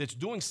guy that's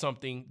doing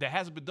something that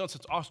hasn't been done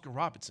since Oscar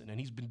Robertson, and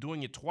he's been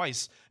doing it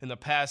twice in the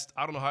past,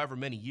 I don't know, however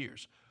many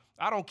years.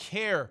 I don't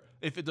care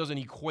if it doesn't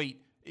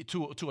equate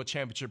to a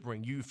championship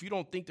ring. If you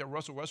don't think that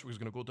Russell Westbrook is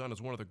going to go down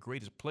as one of the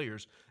greatest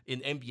players in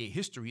NBA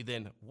history,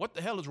 then what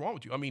the hell is wrong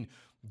with you? I mean,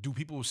 do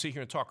people sit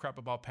here and talk crap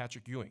about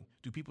Patrick Ewing?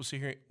 Do people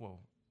sit here? Well,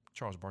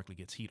 Charles Barkley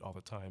gets heat all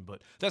the time,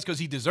 but that's because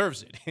he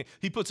deserves it.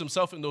 He puts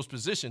himself in those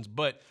positions.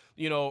 But,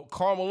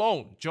 Karl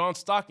Malone, John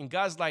Stockton,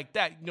 guys like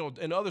that,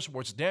 in other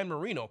sports, Dan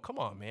Marino, come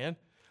on, man.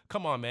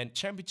 Come on, man.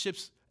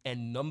 Championships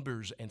and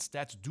numbers and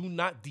stats do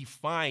not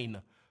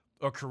define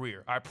a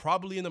career. I'm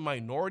probably in the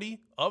minority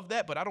of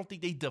that, but I don't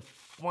think they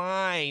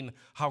define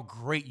how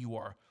great you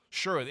are.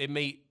 Sure, it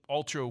may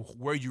alter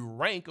where you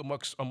rank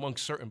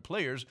amongst certain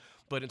players,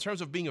 but in terms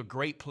of being a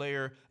great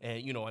player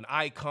and, an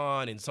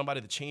icon and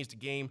somebody that changed the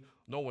game,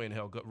 no way in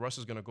hell. Russ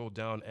is going to go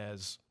down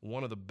as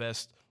one of the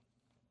best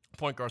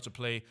point guards to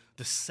play,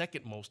 the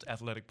second most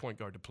athletic point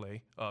guard to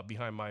play,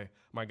 behind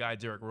my guy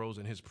Derrick Rose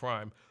in his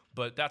prime.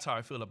 But that's how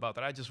I feel about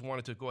that. I just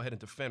wanted to go ahead and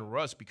defend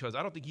Russ because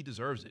I don't think he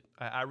deserves it.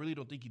 I really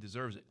don't think he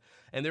deserves it.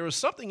 And there was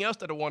something else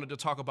that I wanted to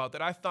talk about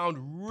that I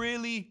found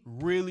really,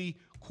 really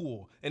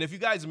cool. And if you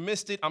guys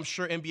missed it, I'm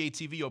sure NBA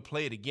TV will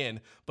play it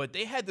again. But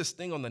they had this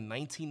thing on the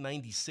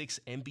 1996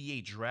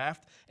 NBA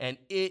draft, and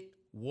it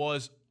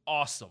was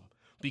awesome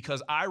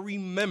because I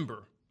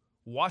remember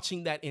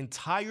watching that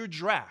entire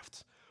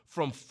draft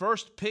from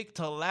first pick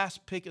to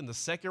last pick in the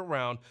second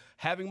round,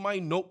 having my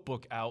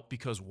notebook out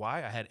because why?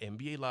 I had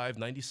NBA Live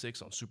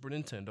 96 on Super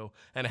Nintendo,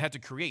 and I had to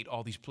create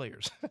all these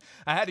players.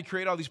 I had to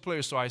create all these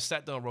players, so I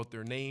sat down, wrote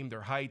their name, their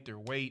height, their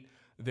weight,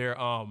 their,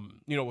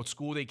 what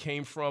school they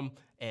came from.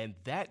 And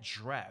that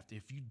draft,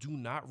 if you do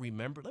not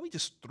remember, let me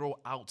just throw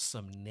out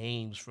some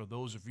names for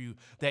those of you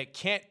that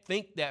can't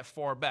think that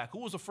far back. Who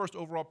was the first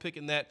overall pick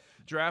in that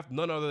draft?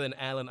 None other than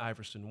Allen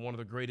Iverson, one of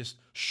the greatest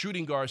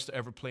shooting guards to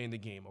ever play in the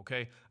game,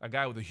 okay? A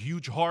guy with a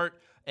huge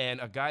heart and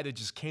a guy that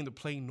just came to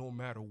play no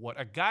matter what.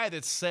 A guy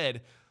that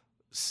said,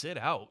 sit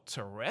out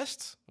to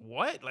rest?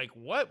 What? Like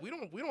what? We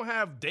don't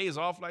have days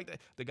off like that.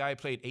 The guy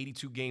played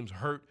 82 games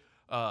hurt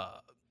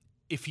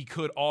if he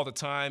could all the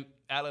time.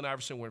 Allen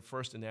Iverson went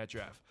first in that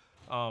draft.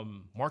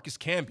 Marcus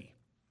Camby,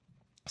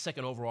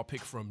 second overall pick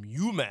from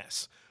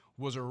UMass,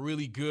 was a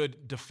really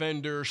good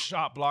defender,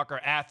 shot blocker,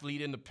 athlete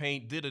in the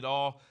paint, did it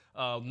all.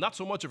 Not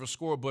so much of a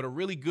scorer, but a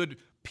really good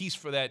piece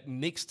for that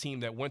Knicks team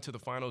that went to the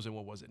finals in,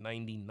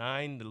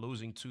 99,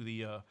 losing to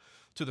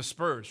the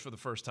Spurs for the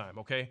first time,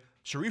 okay?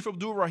 Sharif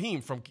Abdul-Rahim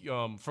from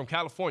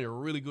California, a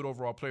really good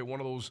overall player, one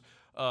of those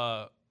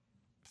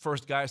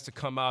first guys to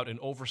come out, an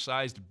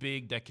oversized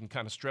big that can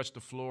kind of stretch the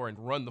floor and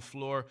run the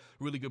floor.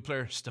 Really good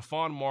player,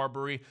 Stephon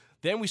Marbury.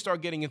 Then we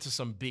start getting into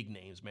some big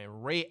names,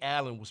 man. Ray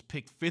Allen was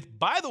picked 5th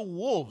by the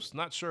Wolves.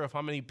 Not sure if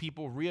how many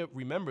people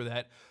remember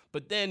that.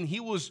 But then he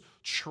was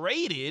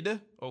traded,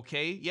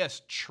 okay?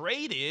 Yes,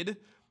 traded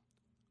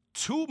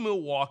to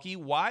Milwaukee.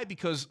 Why?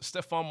 Because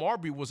Stephon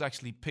Marbury was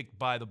actually picked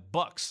by the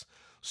Bucks.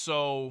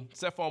 So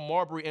Stephon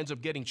Marbury ends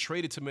up getting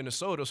traded to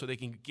Minnesota so they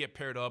can get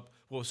paired up.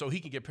 Well, so he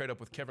can get paired up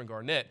with Kevin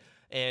Garnett.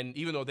 And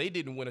even though they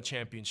didn't win a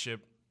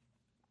championship,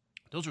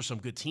 those were some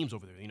good teams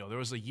over there. There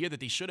was a year that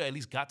they should have at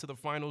least got to the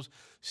finals.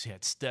 You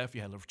had Steph,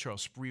 you had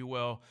Charles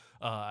Sprewell.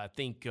 I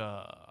think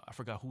I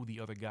forgot who the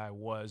other guy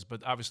was,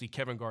 but obviously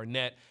Kevin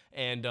Garnett.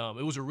 And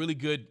it was a really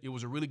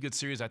good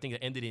series. I think it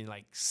ended in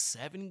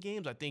 7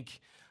 games. I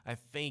think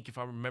if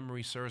my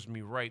memory serves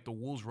me right, the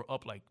Wolves were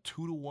up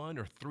 2-1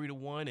 or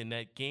 3-1 in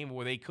that game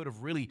where they could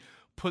have really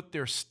put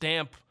their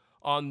stamp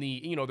on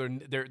the,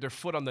 their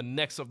foot on the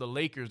necks of the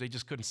Lakers. They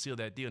just couldn't seal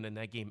that deal, and then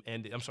that game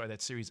ended. I'm sorry, that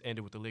series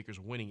ended with the Lakers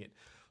winning it.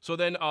 So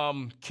then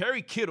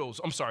Antoine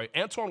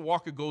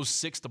Walker goes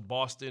 6 to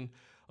Boston.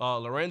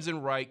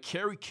 Lorenzen Wright.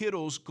 Kerry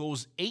Kittles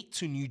goes 8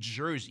 to New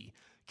Jersey.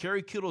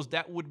 Kerry Kittles,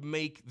 that would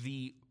make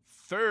the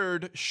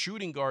 3rd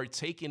shooting guard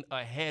taken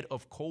ahead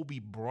of Kobe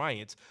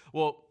Bryant.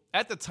 Well,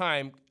 at the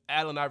time,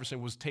 Allen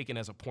Iverson was taken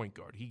as a point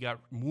guard. He got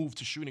moved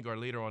to shooting guard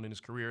later on in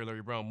his career.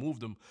 Larry Brown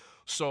moved him.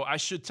 So I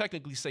should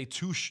technically say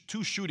two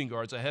shooting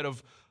guards ahead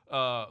of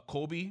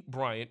Kobe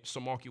Bryant,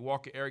 Samarki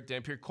Walker, Eric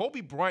Dampier.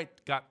 Kobe Bryant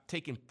got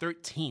taken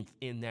 13th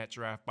in that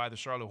draft by the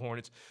Charlotte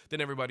Hornets.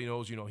 Then everybody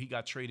knows, he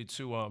got traded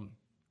to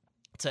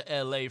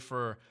LA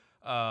for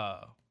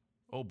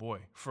Vlade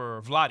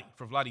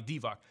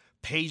Divac.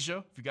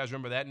 Peja, if you guys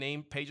remember that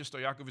name, Peja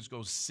Stojakovic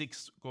goes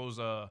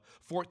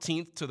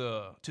 14th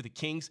to the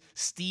Kings.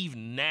 Steve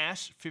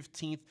Nash,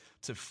 15th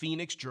to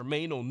Phoenix.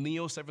 Jermaine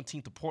O'Neal,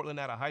 17th to Portland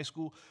out of high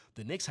school.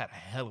 The Knicks had a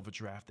hell of a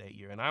draft that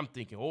year, and I'm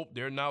thinking,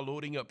 they're now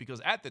loading up,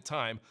 because at the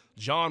time,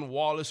 John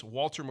Wallace,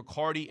 Walter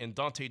McCarty, and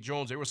Dante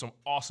Jones, they were some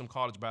awesome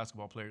college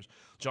basketball players.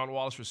 John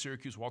Wallace for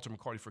Syracuse, Walter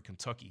McCarty for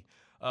Kentucky.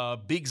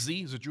 Big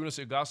Z, Zydrunas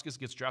Ilgauskas,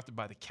 gets drafted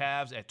by the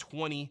Cavs at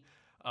 20.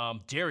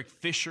 Derek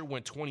Fisher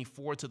went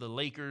 24 to the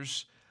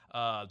Lakers.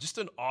 Just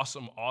an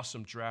awesome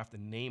draft, the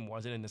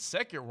name-wise. And in the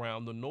second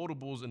round, the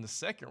notables in the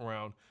second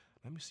round,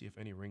 let me see if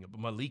any ring up, but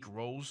Malik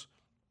Rose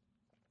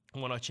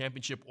won a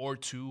championship or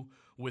two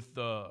with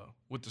the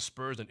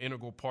Spurs, an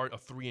integral part, a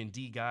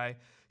 3-and-D guy.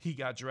 He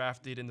got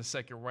drafted in the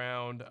second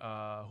round.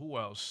 Who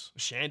else?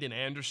 Shandon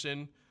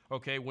Anderson,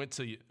 went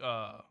to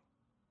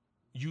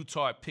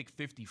Utah at pick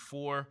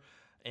 54.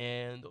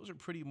 And those are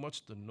pretty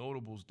much the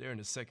notables there in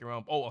the second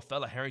round.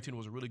 Othella Harrington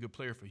was a really good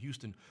player for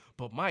Houston.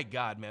 But my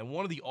God, man,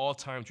 one of the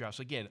all-time drafts.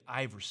 Again,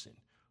 Iverson,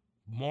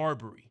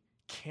 Marbury,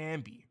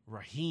 Camby,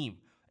 Raheem,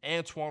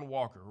 Antoine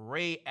Walker,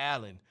 Ray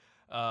Allen,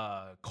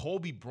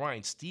 Kobe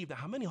Bryant, Steve. Now,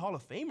 how many Hall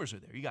of Famers are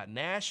there? You got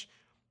Nash,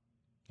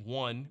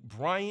 1,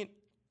 Bryant,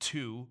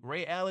 2,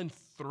 Ray Allen,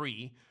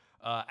 3,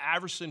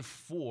 Iverson,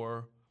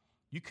 4.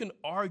 You can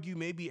argue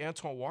maybe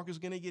Antoine Walker's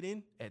going to get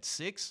in at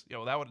 6.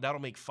 That'll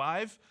make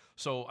 5.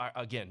 So,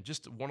 again,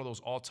 just one of those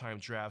all-time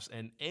drafts.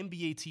 And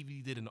NBA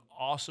TV did an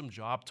awesome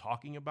job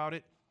talking about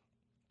it.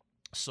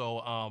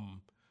 So,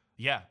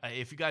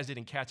 if you guys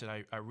didn't catch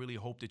it, I really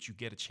hope that you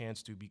get a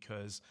chance to,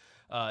 because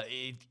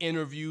it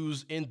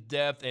interviews in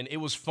depth, and it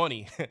was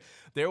funny.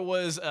 There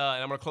was, and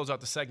I'm going to close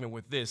out the segment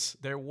with this.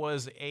 There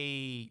was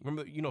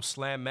remember,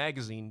 Slam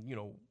Magazine,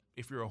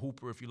 if you're a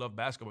hooper, if you love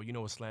basketball, you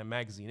know what Slam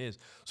Magazine is.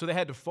 So they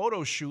had the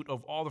photo shoot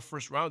of all the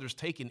first rounders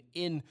taken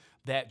in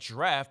that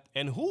draft.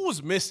 And who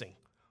was missing?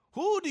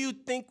 Who do you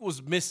think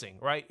was missing,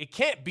 right? It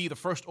can't be the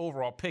first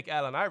overall pick,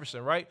 Allen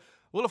Iverson, right?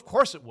 Well, of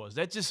course it was.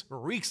 That just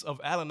reeks of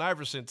Allen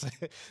Iverson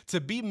to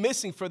be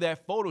missing for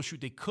that photo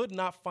shoot. They could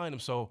not find him.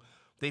 So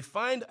they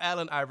find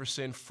Allen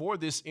Iverson for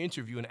this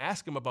interview and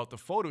ask him about the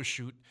photo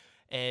shoot.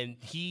 And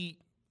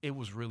it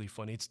was really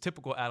funny. It's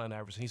typical Allen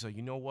Iverson. He's like,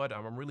 you know what?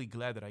 I'm really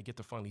glad that I get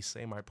to finally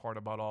say my part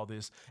about all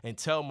this and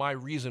tell my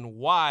reason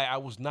why I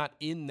was not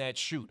in that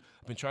shoot.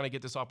 I've been trying to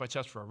get this off my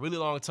chest for a really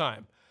long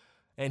time.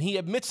 And he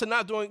admits to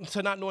not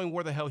knowing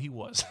where the hell he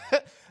was.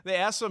 They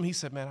asked him, he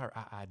said, man,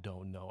 I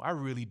don't know. I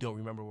really don't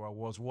remember where I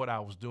was, what I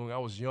was doing. I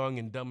was young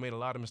and dumb, made a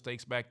lot of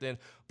mistakes back then.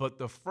 But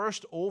the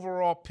first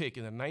overall pick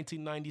in the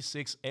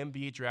 1996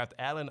 NBA draft,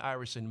 Allen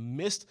Iverson,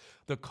 missed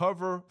the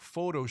cover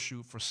photo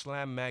shoot for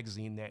Slam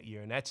Magazine that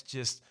year. And that's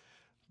just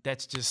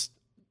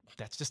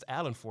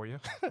Allen for you.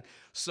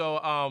 So,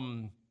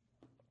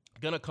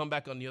 gonna come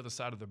back on the other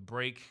side of the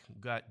break.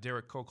 Got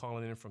Derek Coe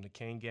calling in from the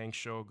Kane Gang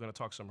Show. Gonna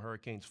talk some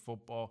Hurricanes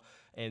football,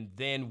 and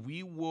then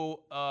we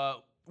will.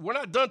 We're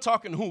not done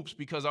talking hoops,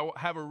 because I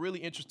have a really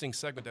interesting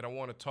segment that I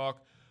want to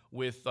talk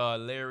with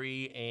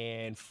Larry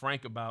and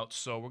Frank about.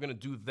 So we're gonna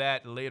do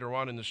that later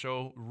on in the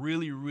show.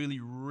 Really, really,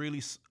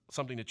 really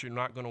something that you're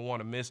not gonna want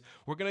to miss.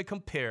 We're gonna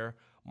compare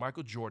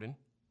Michael Jordan,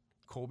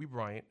 Kobe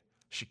Bryant,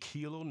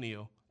 Shaquille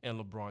O'Neal, and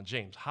LeBron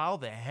James. How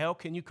the hell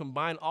can you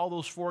combine all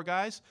those 4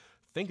 guys?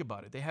 Think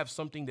about it. They have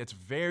something that's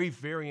very,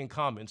 very in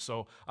common.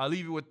 So I'll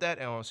leave you with that,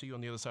 and I'll see you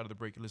on the other side of the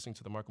break. You're listening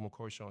to the Michael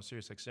McCoy Show on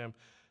Sirius XM,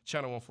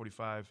 Channel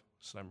 145,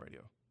 Slam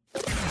Radio.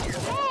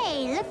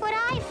 Hey, look what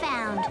I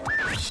found.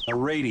 A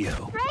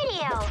radio.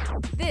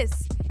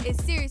 This is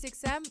Sirius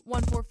XM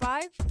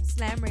 145,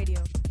 Slam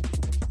Radio.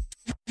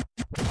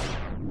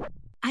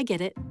 I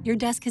get it. Your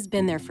desk has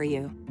been there for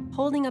you,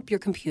 holding up your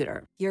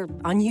computer, your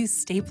unused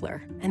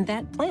stapler, and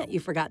that plant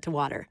you forgot to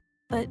water.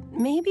 But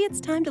maybe it's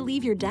time to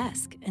leave your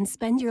desk and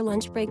spend your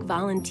lunch break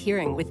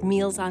volunteering with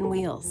Meals on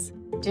Wheels.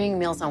 Doing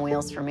Meals on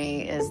Wheels for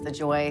me is the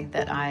joy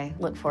that I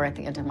look for at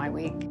the end of my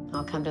week.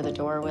 I'll come to the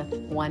door with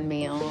one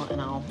meal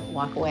and I'll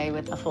walk away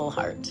with a full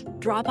heart.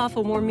 Drop off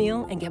a warm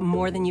meal and get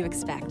more than you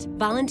expect.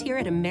 Volunteer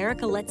at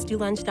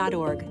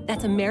americaletsdolunch.org.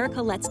 That's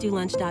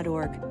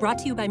americaletsdolunch.org. Brought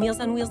to you by Meals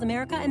on Wheels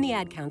America and the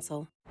Ad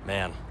Council.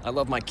 Man, I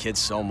love my kids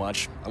so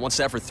much. I once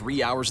sat for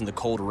 3 hours in the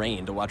cold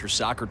rain to watch her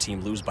soccer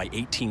team lose by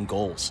 18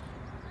 goals.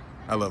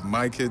 I love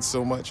my kids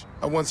so much,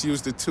 I once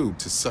used a tube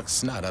to suck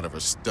snot out of her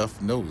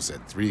stuffed nose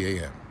at 3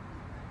 a.m.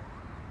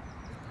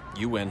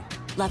 You win.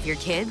 Love your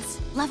kids?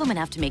 Love them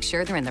enough to make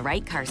sure they're in the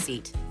right car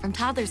seat. From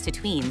toddlers to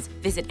tweens,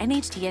 visit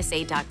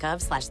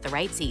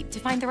nhtsa.gov/the-right-seat to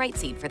find the right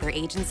seat for their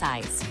age and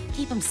size.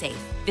 Keep them safe.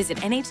 Visit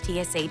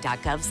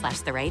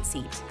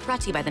nhtsa.gov/the-right-seat.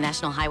 Brought to you by the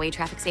National Highway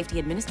Traffic Safety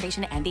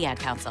Administration and the Ad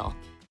Council.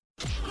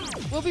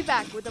 We'll be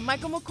back with the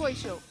Michael McCoy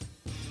Show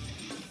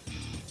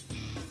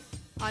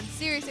on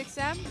Sirius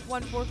XM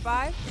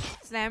 145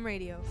 Slam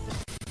Radio.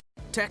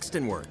 Text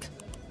and work.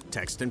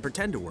 Text and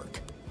pretend to work.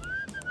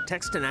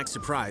 Text and act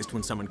surprised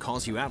when someone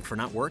calls you out for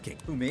not working.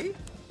 Who, me?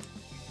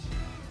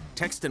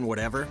 Text and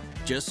whatever,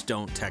 just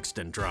don't text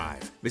and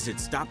drive. Visit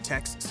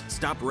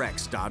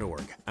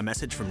StopTextsStopWrecks.org. A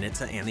message from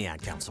NHTSA and the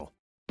Ad Council.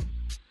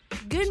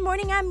 Good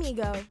morning,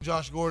 amigo.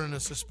 Josh Gordon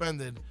is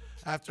suspended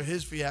after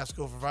his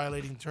fiasco for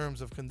violating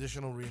terms of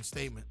conditional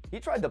reinstatement.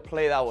 He tried to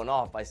play that one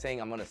off by saying,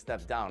 I'm going to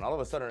step down. All of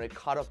a sudden, it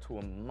caught up to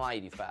him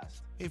mighty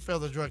fast. He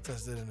failed the drug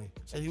test, didn't he?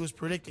 Said he was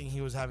predicting he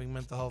was having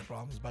mental health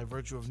problems by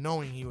virtue of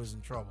knowing he was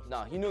in trouble.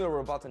 No, he knew they were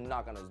about to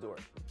knock on his door,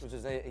 which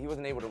is he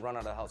wasn't able to run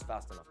out of the house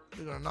fast enough.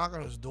 They're going to knock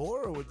on his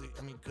door? Or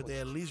could they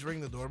at least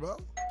ring the doorbell?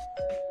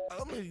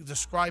 Let me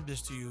describe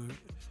this to you.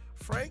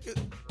 Frank is...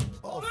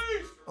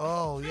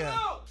 Oh, yeah.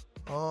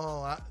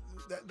 Oh,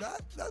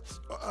 that's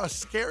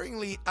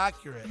scaringly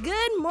accurate.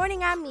 Good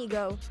morning,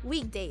 amigo.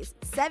 Weekdays,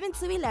 7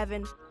 to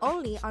 11,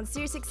 only on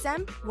Sirius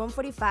XM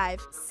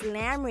 145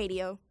 Slam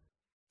Radio.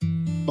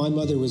 My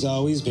mother was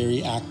always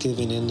very active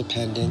and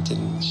independent,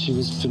 and she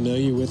was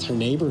familiar with her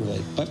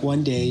neighborhood. But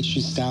one day,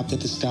 she stopped at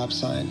the stop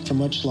sign for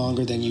much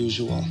longer than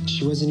usual.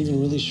 She wasn't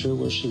even really sure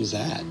where she was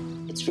at.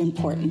 It's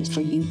important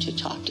for you to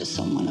talk to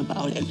someone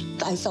about it.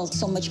 I felt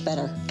so much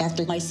better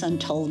after my son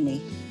told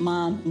me,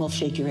 Mom, we'll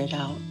figure it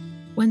out.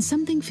 When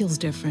something feels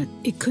different,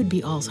 it could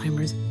be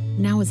Alzheimer's.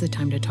 Now is the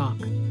time to talk.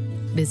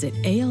 Visit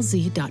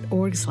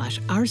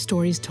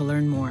alz.org/ourstories to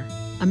learn more.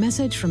 A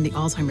message from the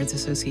Alzheimer's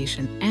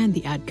Association and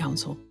the Ad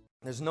Council.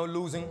 There's no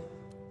losing,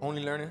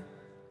 only learning.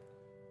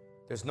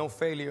 There's no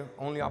failure,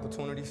 only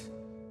opportunities.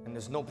 And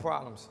there's no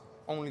problems,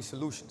 only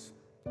solutions.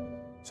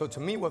 So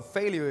to me, what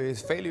failure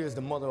is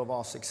the mother of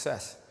all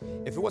success.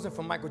 If it wasn't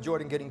for Michael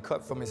Jordan getting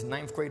cut from his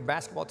 9th grade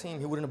basketball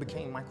team, he wouldn't have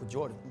became Michael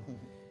Jordan.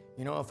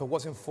 You know, if it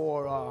wasn't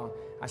for,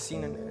 I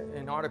seen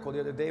an article the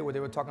other day where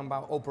they were talking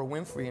about Oprah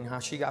Winfrey and how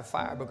she got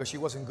fired because she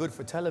wasn't good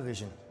for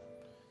television.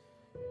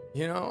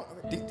 You know,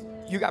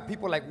 you got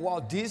people like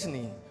Walt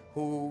Disney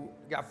who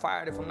got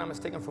fired, if I'm not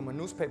mistaken, from a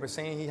newspaper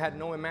saying he had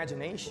no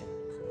imagination.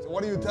 So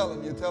what do you tell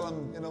him? You tell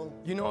him,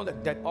 You know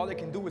that all they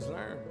can do is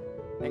learn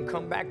and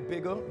come back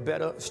bigger,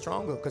 better,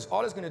 stronger, because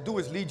all it's going to do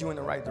is lead you in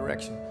the right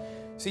direction.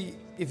 See,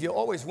 if you're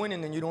always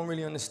winning, then you don't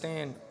really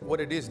understand what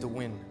it is to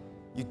win.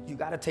 You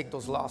got to take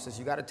those losses.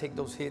 You got to take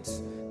those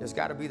hits. There's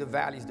got to be the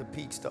valleys, the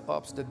peaks, the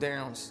ups, the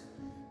downs.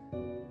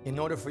 In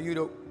order for you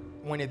to,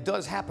 when it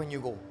does happen,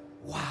 you go,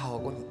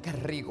 wow, qué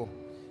rico.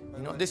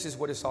 You know, this is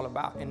what it's all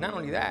about. And not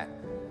only that,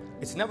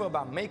 it's never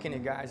about making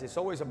it, guys. It's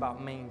always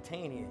about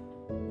maintaining it.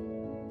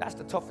 That's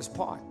the toughest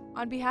part.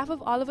 On behalf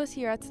of all of us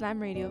here at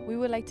Slam Radio, we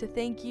would like to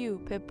thank you,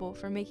 Pitbull,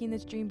 for making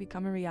this dream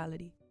become a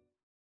reality.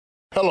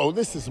 Hello,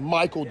 this is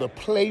Michael, the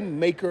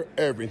playmaker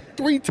Irvin,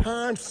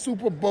 3-time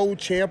Super Bowl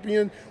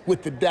champion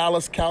with the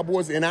Dallas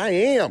Cowboys, and I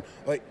am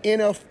an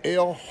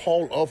NFL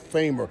Hall of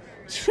Famer.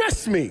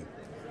 Trust me,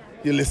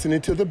 you're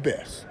listening to the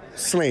best,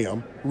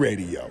 Slam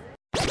Radio.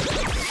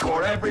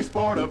 For every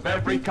sport of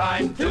every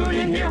kind, tune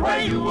in here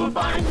where you will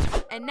find.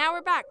 And now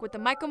we're back with the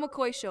Michael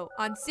McCoy Show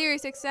on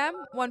Sirius XM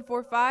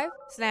 145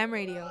 Slam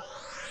Radio.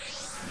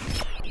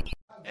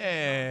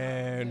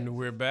 And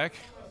we're back.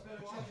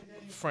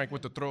 Frank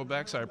with the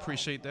throwbacks. I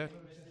appreciate that.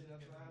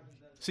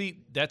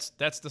 See, that's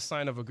the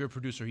sign of a good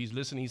producer. He's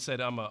listening. He said,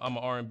 I'm a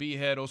R&B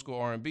head, old school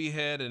R&B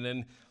head, and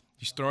then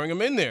he's throwing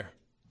them in there.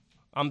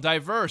 I'm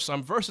diverse.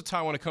 I'm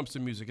versatile when it comes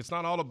to music. It's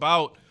not all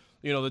about,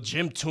 the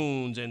gym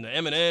tunes and the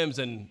Eminems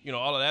and,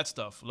 all of that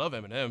stuff. Love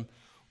Eminem.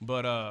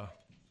 But,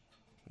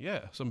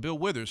 yeah, some Bill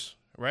Withers,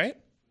 right?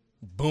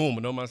 Boom,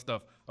 know my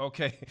stuff.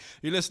 Okay,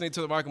 you're listening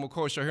to the Michael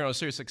McCoy Show here on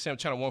Sirius XM,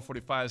 channel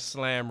 145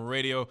 Slam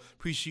Radio.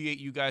 Appreciate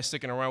you guys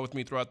sticking around with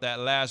me throughout that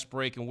last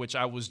break in which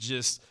I was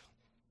just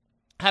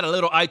had a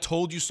little I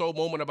told you so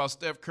moment about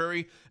Steph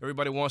Curry.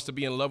 Everybody wants to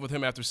be in love with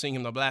him after seeing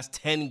him the last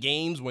 10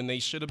 games when they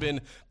should have been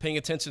paying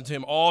attention to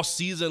him all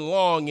season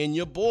long. And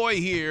your boy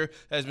here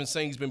has been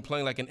saying he's been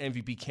playing like an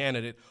MVP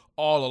candidate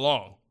all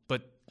along.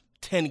 But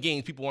 10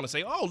 games, people want to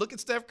say, oh, look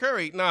at Steph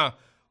Curry. Nah,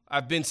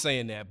 I've been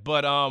saying that.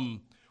 But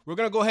we're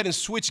going to go ahead and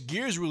switch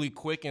gears really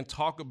quick and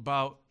talk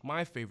about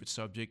my favorite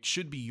subject,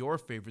 should be your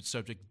favorite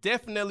subject,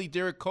 definitely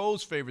Derek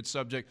Cole's favorite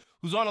subject,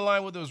 who's on the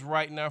line with us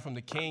right now from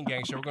the Kane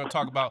Gang Show. We're going to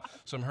talk about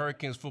some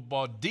Hurricanes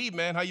football. D,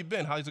 man, how you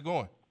been? How's it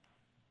going?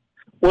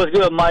 What's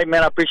good, Mike,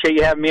 man? I appreciate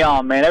you having me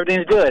on, man.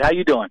 Everything's good. How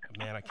you doing?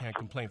 Man, I can't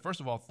complain.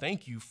 First of all,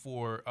 thank you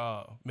for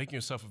making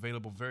yourself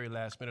available very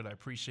last minute. I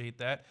appreciate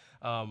that.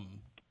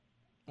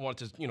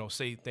 Wanted to,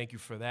 say thank you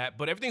for that.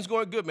 But everything's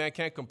going good, man.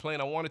 Can't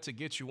complain. I wanted to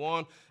get you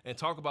on and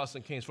talk about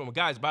some Canes football.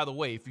 Guys, by the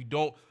way, if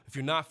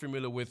you're not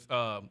familiar with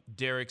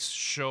Derek's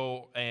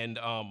show and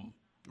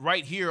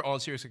right here on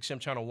Sirius XM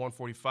channel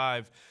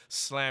 145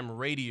 Slam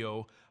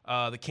Radio,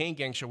 the Kane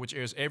Gang Show, which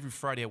airs every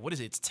Friday at, what is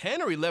it? It's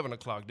 10 or 11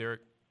 o'clock,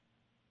 Derek?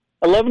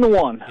 11 to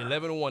 1.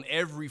 11 to 1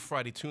 every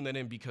Friday. Tune that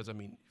in because,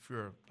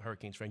 you're a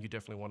Hurricanes fan, you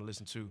definitely want to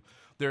listen to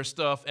their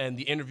stuff and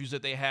the interviews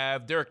that they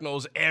have. Derek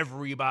knows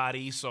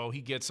everybody, so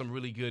he gets some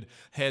really good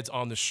heads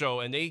on the show,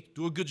 and they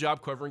do a good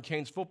job covering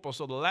Canes football.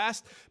 So the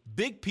last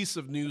big piece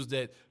of news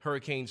that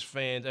Hurricanes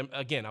fans, and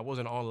again, I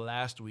wasn't on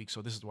last week,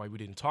 so this is why we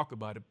didn't talk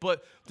about it,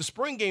 but the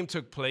spring game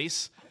took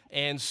place,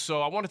 and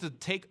so I wanted to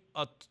take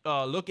a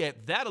look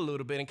at that a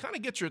little bit and kind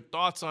of get your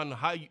thoughts on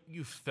how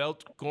you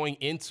felt going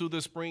into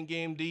the spring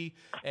game, D,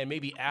 and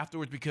maybe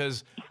afterwards,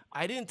 because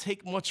I didn't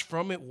take much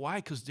from it. Why?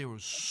 Because there were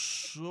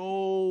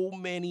so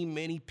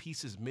many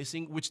pieces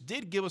missing, which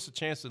did give us a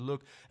chance to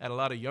look at a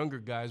lot of younger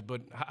guys.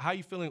 But how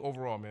you feeling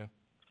overall, man?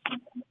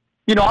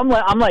 You know,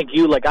 I'm like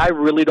you. Like, I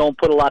really don't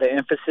put a lot of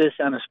emphasis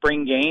on a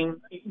spring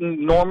game.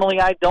 Normally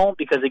I don't,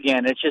 because,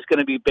 again, it's just going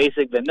to be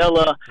basic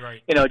vanilla.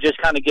 Right. You know, just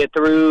kind of get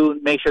through,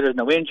 make sure there's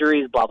no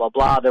injuries, blah, blah,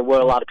 blah. There were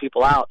a lot of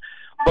people out.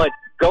 But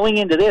going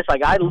into this,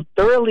 like, I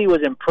thoroughly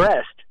was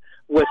impressed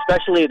with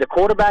especially the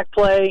quarterback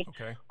play.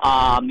 Okay.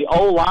 The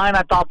O-line,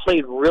 I thought,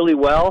 played really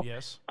well.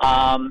 Yes.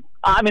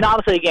 I mean,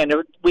 obviously, again,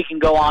 we can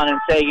go on and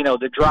say, you know,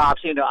 the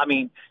drops. You know, I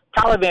mean,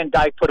 Tyler Van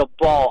Dyke put a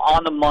ball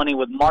on the money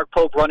with Mark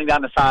Pope running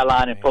down the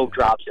sideline, and Pope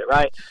drops it,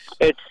 right?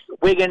 It's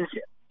Wiggins.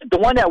 The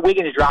one that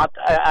Wiggins dropped,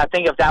 I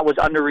think if that was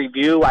under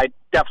review, I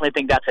definitely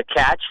think that's a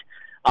catch.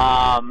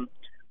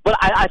 But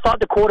I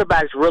thought the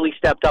quarterbacks really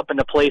stepped up in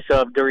the place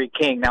of Derek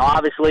King. Now,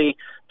 obviously,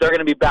 they're going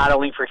to be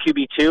battling for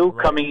QB2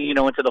 coming, you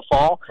know, into the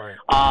fall.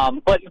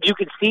 Right. But you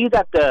can see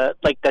that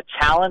the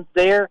talent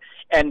there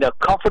and the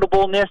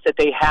comfortableness that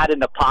they had in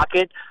the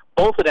pocket,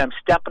 both of them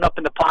stepping up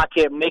in the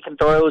pocket, making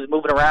throws,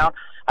 moving around.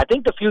 I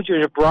think the future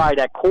is bright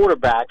at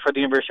quarterback for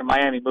the University of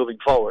Miami moving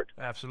forward.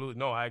 Absolutely.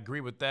 No, I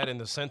agree with that, and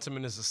the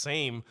sentiment is the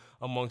same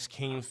amongst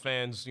Canes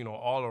fans, you know,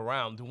 all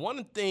around. The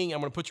one thing, I'm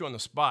going to put you on the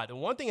spot, the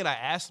one thing that I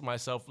asked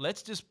myself,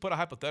 let's just put a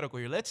hypothetical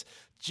here. Let's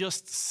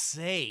just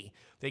say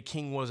that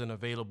King wasn't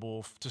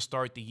available to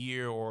start the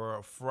year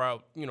or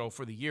throughout, you know,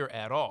 for the year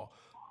at all.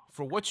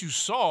 For what you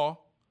saw,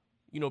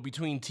 you know,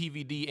 between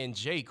TVD and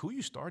Jake, who are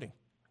you starting?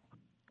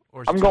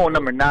 I'm going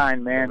number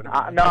 9, man.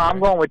 I'm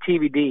going with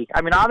TVD.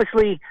 I mean,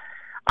 obviously,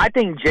 I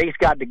think Jake's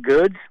got the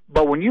goods,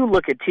 but when you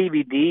look at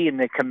TVD and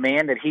the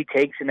command that he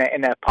takes in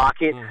that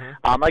pocket,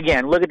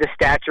 again, look at the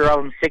stature of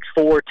him, 6'4",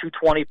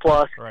 220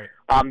 plus. Right.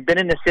 Been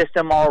in the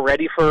system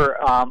already for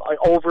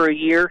over a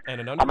year.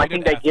 And I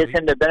think that gives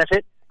him the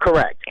benefit.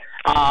 Correct.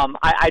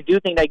 I do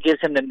think that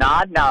gives him the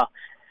nod. Now,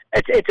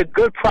 it's a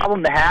good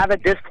problem to have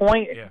at this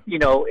point, you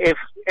know,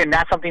 and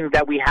that's something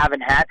that we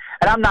haven't had.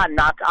 And I'm not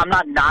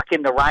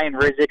knocking the Ryan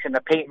Rizicks and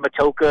the Peyton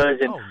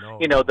Matokas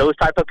and you know, those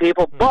type of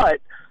people,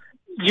 but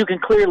you can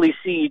clearly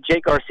see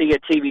Jake Garcia,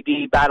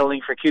 TVD battling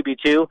for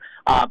QB2,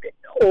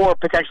 or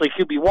potentially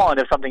QB1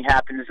 if something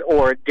happens,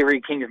 or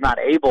Derek King is not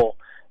able,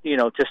 you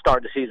know, to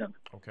start the season.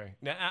 Okay.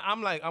 Now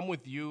I'm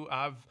with you.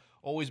 I've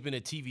always been a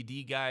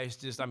TVD guy. It's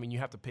just, I mean, you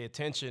have to pay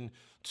attention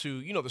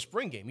to, you know, the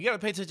spring game. You got to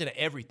pay attention to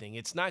everything.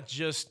 It's not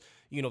just,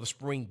 you know, the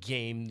spring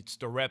game. It's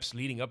the reps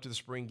leading up to the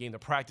spring game, the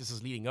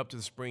practices leading up to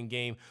the spring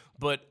game.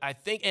 But I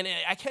think, and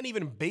I can't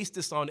even base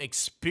this on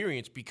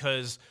experience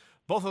because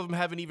both of them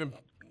haven't even,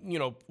 you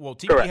know, well,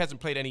 TVD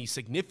hasn't played any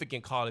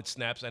significant college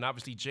snaps, and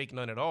obviously Jake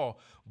none at all.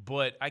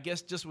 But I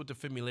guess just with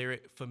the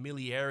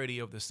familiarity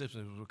of the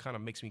systems, it kind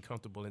of makes me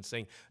comfortable in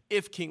saying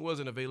if King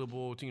wasn't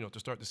available to, you know, to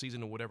start the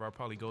season or whatever, I'd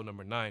probably go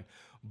number 9.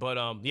 But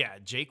yeah,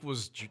 Jay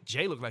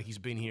looked like he's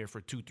been here for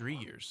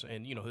 2-3 years,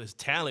 and you know his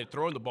talent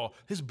throwing the ball,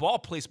 his ball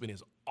placement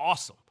is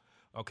awesome.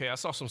 Okay, I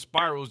saw some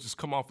spirals just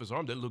come off his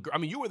arm that look. I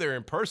mean, you were there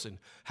in person.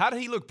 How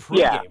did he look pregame?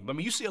 Yeah. I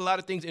mean, you see a lot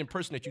of things in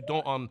person that you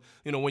don't on,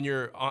 you know, when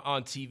you're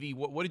on TV.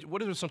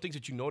 What are some things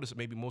that you noticed that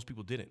maybe most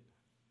people didn't?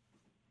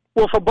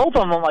 Well, for both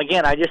of them,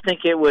 again, I just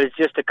think it was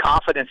just the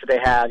confidence that they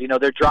have. You know,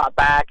 they're drop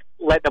back,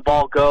 letting the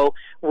ball go,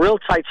 real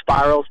tight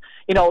spirals.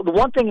 You know, the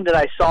one thing that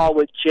I saw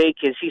with Jake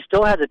is he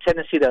still has a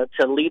tendency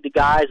to lead the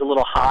guys a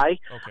little high.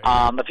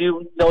 Okay. If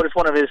you notice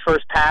one of his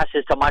first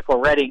passes to Michael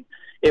Redding,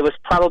 it was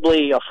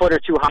probably a foot or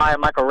two high, and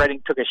Michael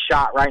Redding took a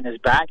shot right in his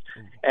back.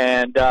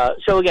 And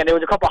so, again, there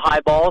was a couple of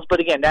high balls,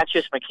 but, again, that's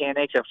just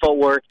mechanics and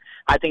footwork.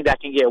 I think that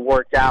can get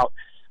worked out.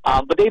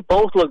 But they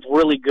both looked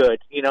really good,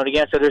 you know,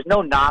 again, so there's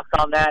no knock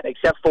on that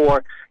except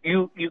for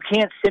you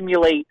can't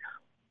simulate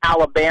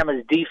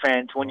Alabama's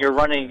defense when you're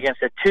running against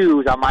the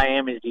twos on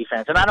Miami's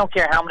defense. And I don't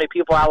care how many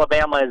people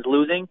Alabama is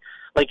losing.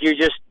 Like,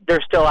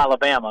 they're still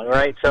Alabama,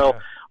 right? So,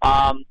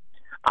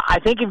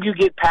 I think if you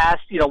get past,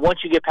 you know,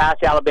 once you get past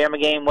the Alabama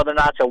game, whether or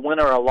not it's a win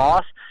or a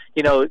loss,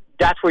 you know,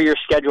 that's where your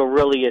schedule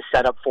really is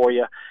set up for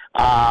you.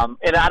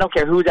 And I don't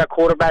care who's at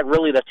quarterback,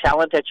 really the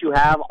talent that you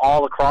have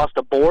all across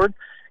the board,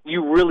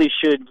 you really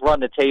should run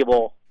the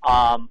table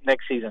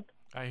next season.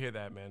 I hear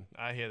that, man.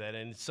 I hear that.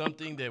 And it's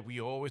something that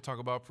we always talk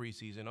about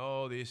preseason.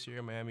 Oh, this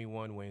year Miami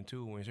 1 win,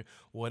 2 wins,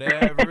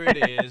 whatever it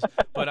is.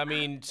 But, I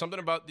mean, something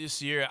about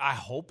this year, I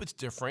hope it's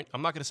different.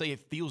 I'm not going to say it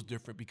feels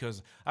different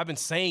because I've been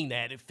saying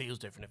that it feels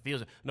different.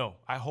 No,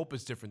 I hope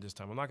it's different this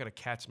time. I'm not going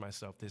to catch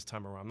myself this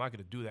time around. I'm not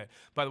going to do that.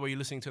 By the way, you're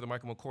listening to the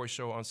Michael McCoy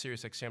Show on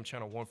Sirius XM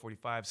Channel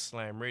 145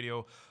 Slam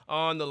Radio.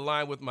 On the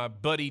line with my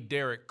buddy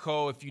Derek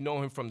Coe. If you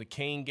know him from the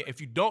Kane Gang,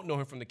 if you don't know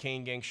him from the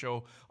Kane Gang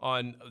Show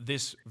on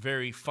this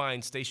very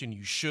fine station,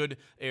 you should.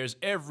 Airs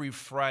every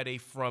Friday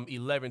from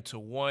 11 to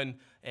 1,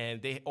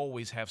 and they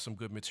always have some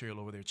good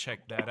material over there.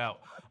 Check that out.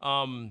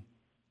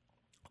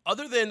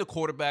 Other than the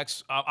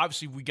quarterbacks,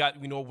 obviously we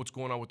know what's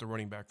going on with the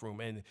running back room,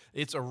 and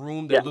it's a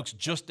room that looks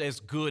just as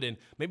good. And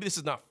maybe this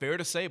is not fair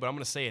to say, but I'm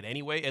going to say it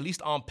anyway. At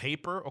least on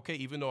paper, okay.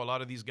 Even though a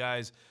lot of these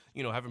guys,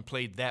 haven't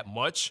played that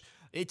much,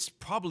 it's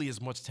probably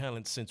as much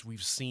talent since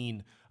we've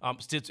seen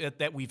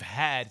that we've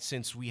had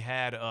since we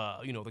had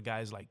the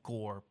guys like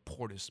Gore,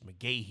 Portis,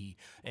 McGahee,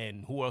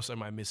 and who else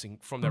am I missing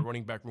from that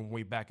running back room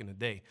way back in the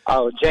day?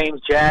 Oh,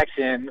 James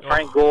Jackson,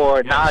 Frank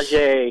Gore, yes.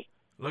 Najee.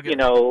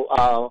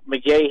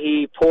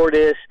 McGahee,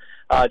 Portis,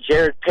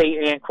 Jared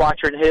Payton,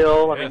 Quatrin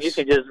Hill. I mean, you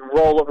can just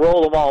roll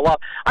them all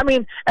up. I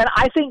mean, and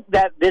I think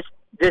that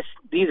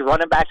these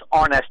running backs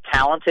aren't as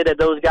talented as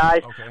those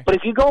guys. Okay. But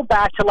if you go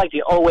back to like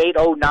the 08,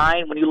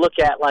 09, when you look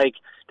at like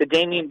the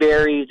Damian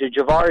Berries, the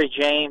Javaris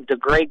James, the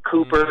Greg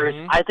Coopers,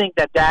 I think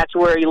that's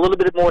where a little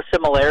bit more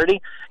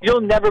similarity.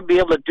 You'll never be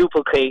able to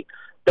duplicate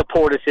the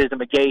Portises, the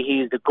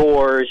McGahees, the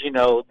Gores,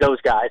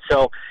 those guys.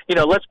 So,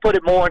 let's put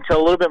it more into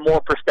a little bit more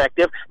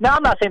perspective. Now,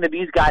 I'm not saying that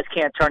these guys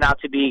can't turn out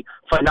to be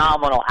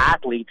phenomenal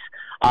athletes,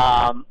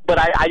 but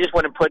I just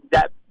wouldn't put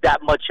that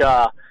much,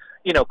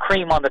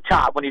 cream on the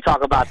top when you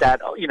talk about that,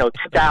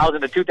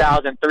 2000 to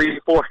 2003,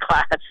 4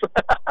 class.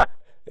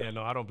 Yeah,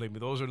 no, I don't blame you.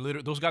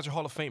 Those guys are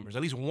Hall of Famers,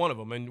 at least one of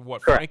them. And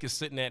Correct. Frank is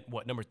sitting at,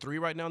 number 3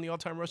 right now on the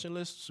all-time rushing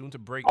list? Soon to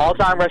break.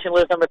 All-time rushing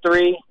list, number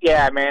 3.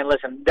 Yeah, man,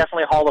 listen,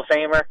 definitely Hall of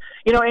Famer.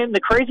 And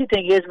the crazy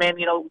thing is, man,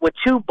 with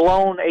 2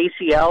 blown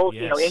ACLs,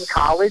 in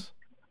college,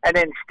 and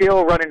then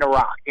still running the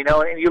rock, and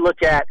you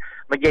look at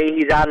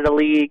McGahee's out of the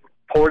league,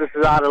 Portis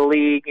is out of the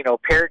league,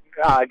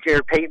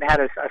 Jared Payton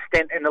had a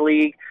stint in the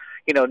league.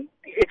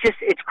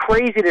 It's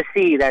crazy to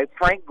see that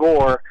Frank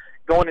Gore,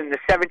 going into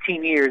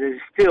 17 years,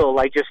 is still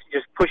like just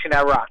pushing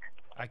that rock.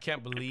 I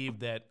can't believe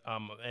that,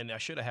 and I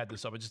should have had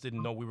this up. I just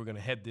didn't know we were going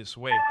to head this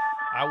way.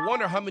 I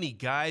wonder how many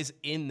guys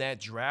in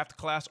that draft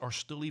class are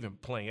still even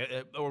playing,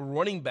 or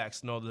running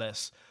backs, no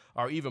less,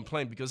 are even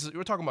playing, because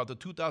we're talking about the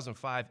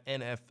 2005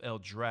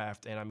 NFL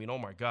draft, and I mean, oh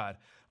my God.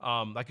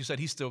 Like you said,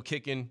 he's still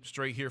kicking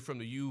straight here from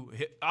the U.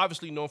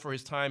 Obviously known for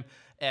his time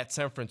at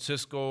San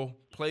Francisco,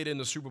 played in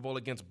the Super Bowl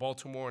against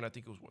Baltimore, and I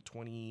think it was,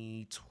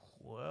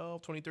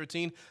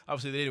 2013.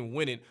 Obviously, they didn't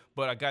win it,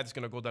 but a guy that's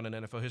going to go down in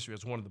NFL history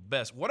as one of the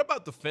best. What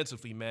about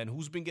defensively, man?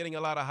 Who's been getting a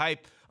lot of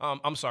hype?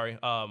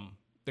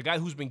 The guy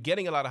who's been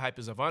getting a lot of hype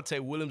is Avante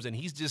Williams, and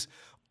he's just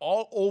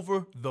all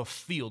over the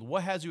field.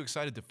 What has you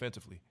excited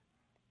defensively?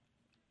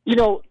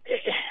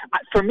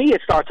 For me,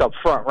 it starts up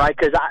front, right?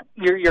 Because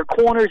your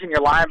corners and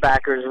your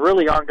linebackers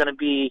really aren't going to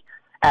be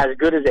as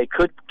good as they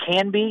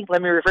can be.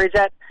 Let me rephrase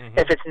that.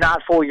 If it's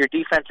not for your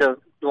defensive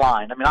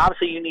line. I mean,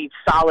 obviously, you need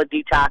solid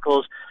D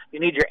tackles. You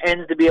need your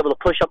ends to be able to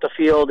push up the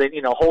field and,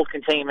 hold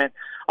containment.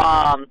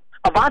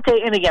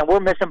 Avante, and again, we're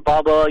missing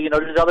Bubba.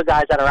 There's other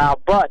guys that are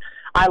out. But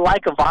I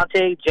like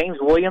Avante. James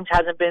Williams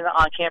hasn't been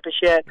on campus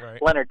yet. Right.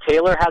 Leonard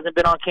Taylor hasn't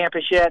been on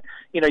campus yet.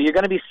 You're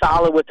going to be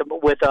solid with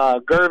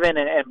Gervin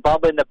and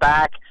Bubba in the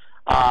back.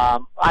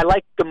 I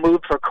like the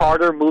move for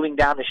Carter moving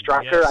down the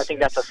stretcher. I think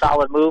that's a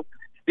solid move.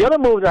 The other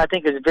move that I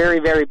think is very,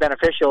 very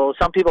beneficial,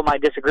 some people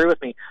might disagree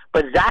with me,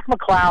 but Zach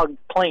McCloud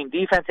playing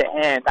defensive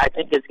end I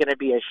think is going to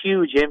be a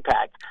huge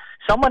impact.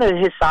 Someone at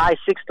his size,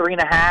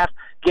 6'3.5",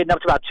 getting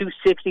up to about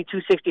 260,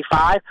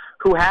 265,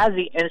 who has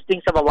the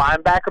instincts of a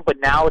linebacker, but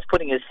now is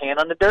putting his hand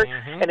on the dirt.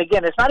 And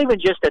again, it's not even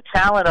just the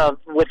talent of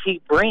what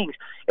he brings,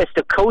 it's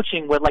the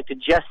coaching with like the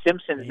Jess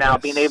Simpsons now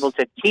being able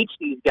to teach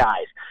these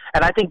guys.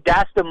 And I think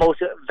that's the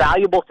most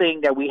valuable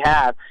thing that we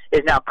have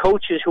is now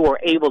coaches who are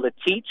able to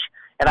teach.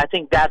 And I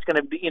think that's going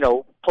to be,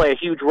 play a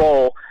huge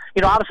role.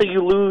 Obviously you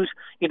lose,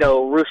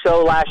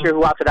 Rousseau last year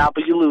who opted out,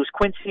 but you lose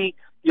Quincy,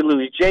 you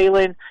lose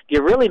Jalen.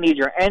 You really need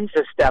your ends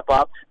to step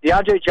up.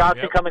 DeAndre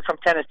Johnson coming from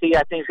Tennessee,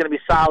 I think is going to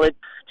be solid.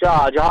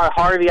 Jahar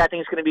Harvey, I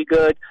think is going to be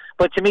good.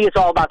 But to me, it's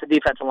all about the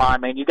defensive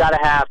line, man. You got to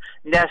have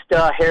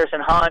Nesta,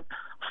 Harrison Hunt,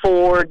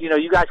 Ford.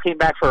 You guys came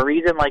back for a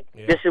reason.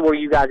 This is where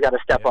you guys got to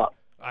step up.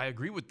 I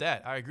agree with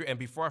that. I agree. And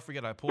before I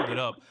forget, I pulled it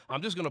up.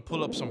 I'm just going to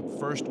pull up some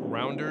first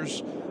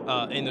rounders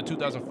in the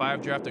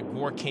 2005 draft that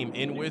Gore came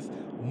in with.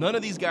 None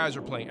of these guys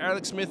are playing.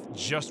 Alex Smith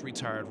just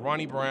retired.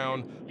 Ronnie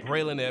Brown,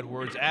 Braylon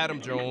Edwards,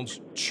 Adam Jones,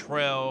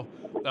 Trell,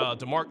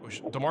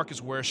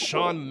 DeMarcus Ware,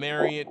 Sean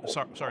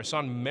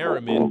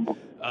Merriman.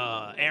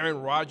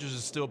 Aaron Rodgers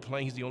is still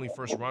playing. He's the only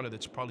first rounder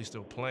that's probably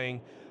still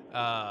playing.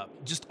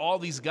 just all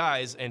these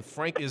guys, and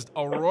Frank is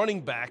a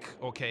running back,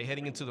 okay,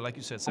 heading into the, like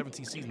you said,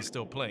 17th season,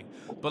 still playing.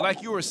 But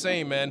like you were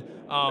saying, man,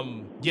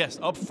 yes,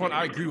 up front,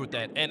 I agree with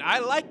that. And I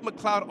like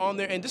McLeod on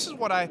there, and this is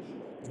what I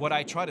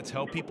try to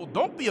tell people.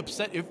 Don't be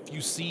upset if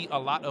you see a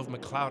lot of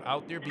McLeod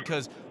out there,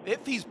 because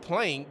if he's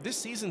playing, this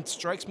season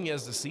strikes me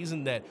as the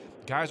season that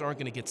guys aren't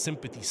going to get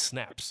sympathy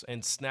snaps,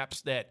 and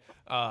snaps that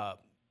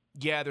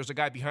yeah, there's a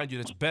guy behind you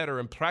that's better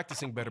and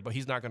practicing better, but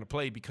he's not going to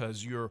play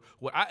because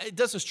it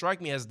doesn't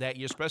strike me as that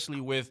year, especially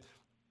with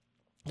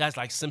guys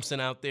like Simpson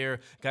out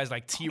there, guys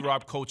like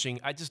T-Rob coaching.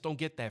 I just don't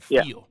get that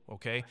feel,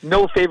 okay?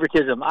 No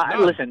favoritism.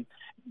 Listen,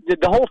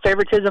 the whole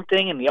favoritism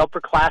thing and the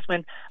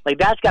upperclassmen, like,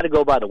 that's got to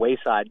go by the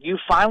wayside. You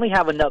finally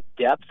have enough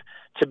depth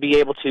to be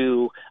able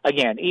to,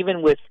 again,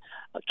 even with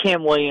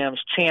Cam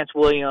Williams, Chance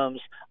Williams,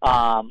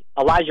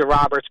 Elijah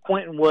Roberts,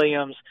 Quentin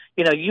Williams,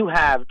 you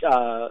have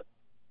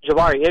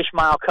Jabari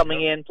Ishmael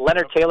coming in,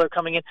 Leonard Taylor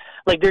coming in.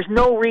 Like, there's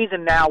no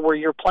reason now where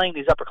you're playing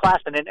these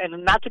upperclassmen.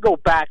 And not to go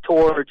back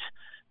towards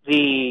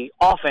the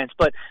offense,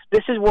 but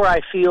this is where I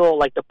feel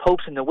like the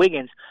Popes and the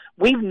Wiggins,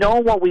 we've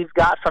known what we've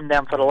got from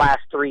them for the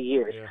last 3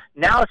 years. Yeah.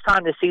 Now it's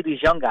time to see these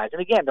young guys.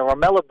 And again, the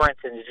Romello Brentons,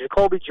 the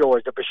Jacoby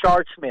George, the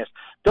Bashard Smiths,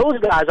 those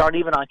guys aren't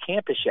even on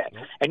campus yet.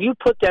 Nope. And you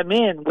put them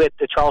in with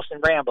the Charleston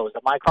Rambos,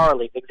 the Mike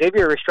Harley,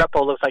 Xavier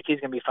Restrepo looks like he's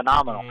going to be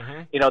phenomenal.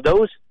 Mm-hmm.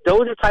 Those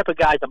are the type of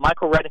guys that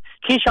Michael Redden,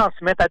 Keyshawn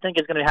Smith, I think,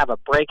 is going to have a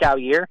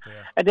breakout year. Yeah.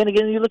 And then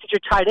again, you look at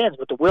your tight ends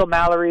with the Will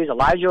Mallory's,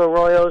 Elijah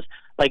Arroyos.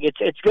 Like,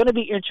 it's going to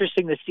be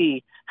interesting to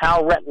see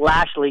how Rhett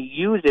Lashley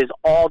uses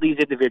all these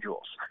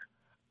individuals.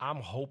 I'm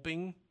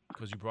hoping,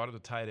 because you brought up the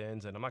tight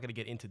ends, and I'm not going to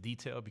get into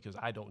detail because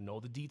I don't know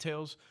the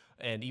details.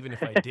 And even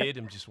if I did,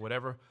 I'm just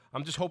whatever.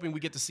 I'm just hoping we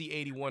get to see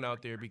 81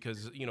 out there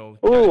because,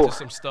 just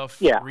some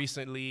stuff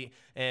recently.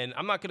 And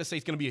I'm not going to say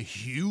it's going to be a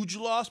huge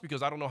loss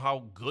because I don't know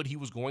how good he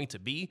was going to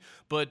be.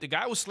 But the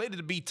guy was slated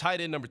to be tight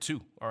end number 2,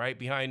 all right,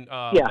 behind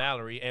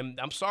Mallory. And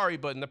I'm sorry,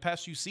 but in the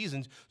past few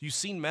seasons, you've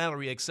seen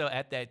Mallory excel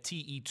at that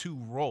TE2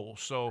 role.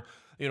 So,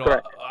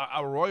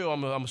 Arroyo,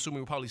 I'm assuming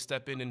will probably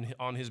step in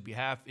on his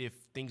behalf if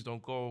things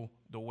don't go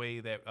the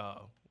way that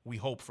we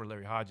hope for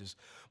Larry Hodges.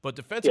 But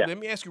defensively, let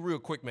me ask you real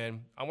quick,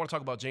 man. I want to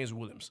talk about James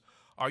Williams.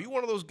 Are you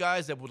one of those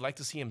guys that would like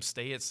to see him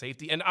stay at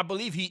safety? And I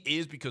believe he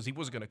is because he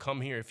wasn't going to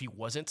come here if he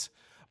wasn't.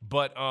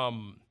 But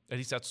at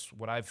least that's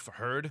what I've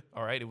heard.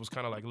 All right, it was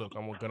kind of like, look,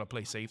 I'm going to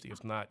play safety.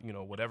 If not,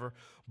 whatever.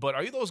 But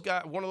are you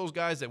one of those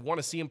guys that want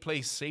to see him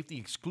play safety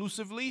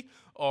exclusively,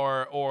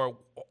 or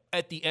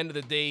at the end of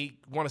the day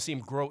want to see him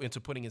grow into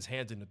putting his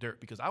hands in the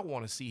dirt? Because I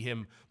want to see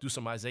him do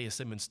some Isaiah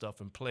Simmons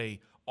stuff and play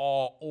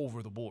all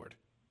over the board.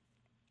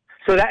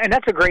 So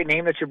that's a great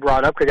name that you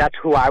brought up because that's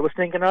who I was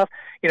thinking of.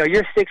 You're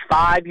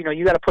 6'5",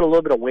 you got to put a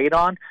little bit of weight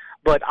on.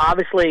 But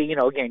obviously,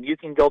 again, you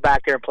can go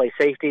back there and play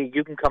safety.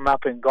 You can come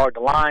up and guard the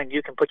line.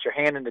 You can put your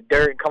hand in the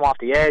dirt and come off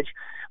the edge.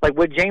 Like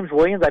with James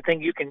Williams, I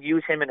think you can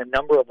use him in a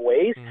number of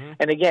ways. Mm-hmm.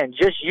 And again,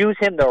 just use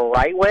him the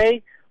right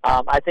way,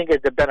 I think is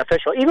the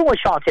beneficial. Even with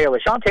Sean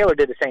Taylor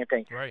did the same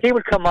thing. Right. He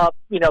would come up,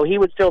 he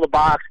would fill the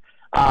box.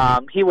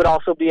 He would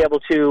also be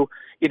able to,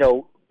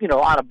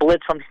 on a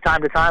blitz from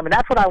time to time, and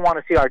that's what I want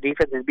to see our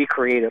defense is be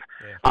creative,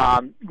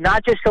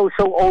 not just so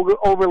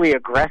overly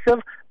aggressive,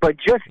 but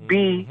just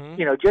be,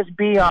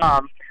 be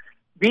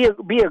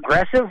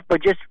aggressive,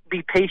 but just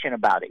be patient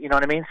about it. You know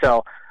what I mean?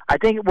 So I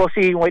think we'll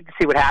wait to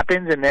see what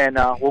happens, and then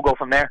we'll go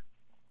from there.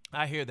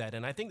 I hear that,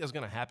 and I think that's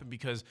going to happen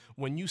because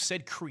when you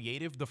said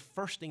creative, the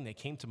first thing that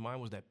came to mind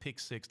was that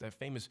pick six, that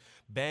famous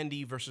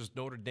Bandy versus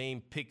Notre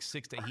Dame pick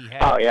six that he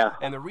had. Oh, yeah.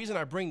 And the reason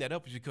I bring that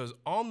up is because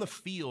on the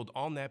field,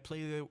 on that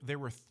play, there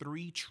were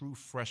 3 true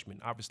freshmen.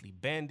 Obviously,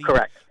 Bandy.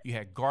 Correct. You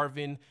had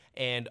Garvin,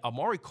 and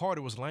Amari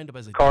Carter was lined up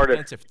as a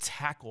defensive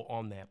tackle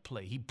on that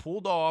play. He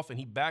pulled off, and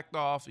he backed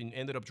off and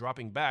ended up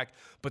dropping back,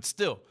 but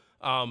still –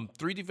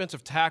 3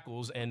 defensive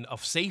tackles and a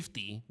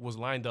safety was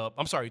lined up.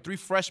 3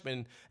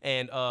 freshmen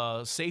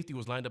and safety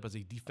was lined up as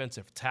a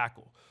defensive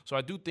tackle. So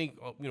I do think,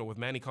 with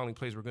Manny calling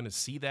plays, we're going to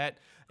see that.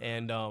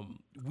 And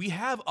we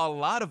have a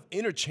lot of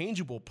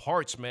interchangeable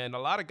parts, man. A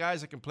lot of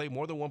guys that can play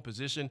more than one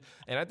position.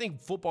 And I think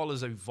football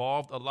has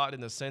evolved a lot in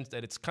the sense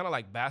that it's kind of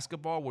like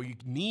basketball where you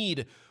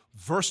need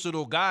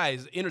versatile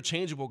guys,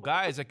 interchangeable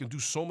guys that can do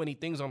so many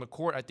things on the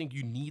court. I think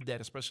you need that,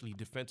 especially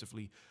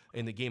defensively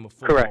in the game of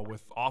football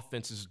with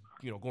offenses,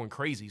 going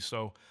crazy.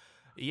 So,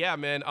 yeah,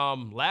 man,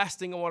 last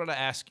thing I wanted to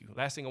ask you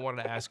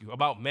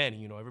about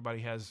Manny. Everybody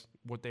has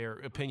what their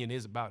opinion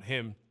is about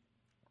him.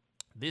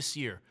 This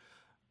year,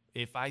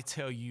 if I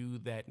tell you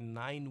that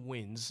 9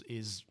 wins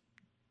is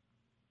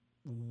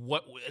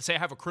say I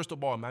have a crystal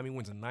ball and Miami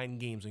wins in 9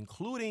 games,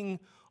 including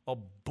a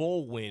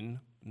bowl win,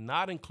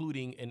 not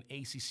including an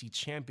ACC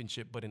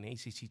championship, but an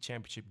ACC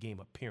championship game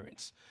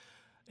appearance.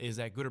 Is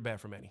that good or bad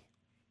for Manny?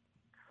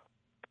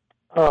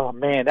 Oh,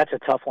 man, that's a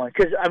tough one.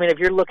 Because, if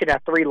you're looking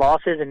at 3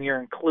 losses and you're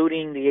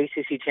including the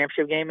ACC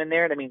championship game in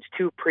there, that means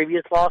 2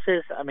 previous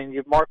losses.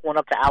 You mark one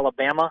up to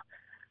Alabama.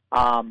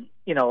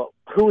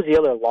 Who was the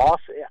other loss?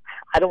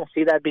 I don't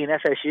see that being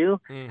FSU.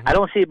 Mm-hmm. I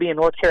don't see it being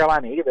North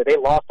Carolina either. They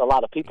lost a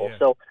lot of people. Yeah.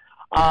 So,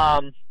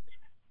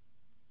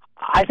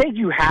 I think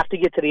you have to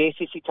get to the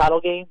ACC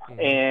title game.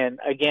 And,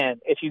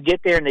 again, if you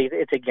get there and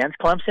it's against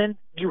Clemson,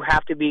 you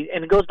have to be –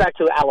 and it goes back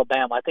to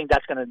Alabama. I think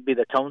that's going to be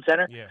the tone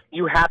center. Yeah.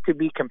 You have to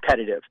be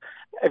competitive.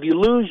 If you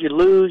lose, you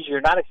lose.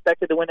 You're not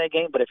expected to win that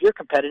game. But if you're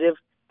competitive,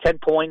 10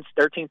 points,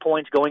 13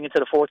 points going into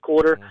the fourth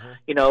quarter,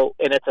 you know,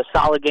 and it's a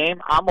solid game,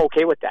 I'm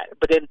okay with that.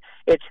 But then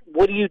it's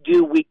what do you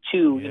do week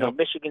 2, you know,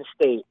 Michigan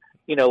State,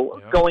 you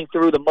know, going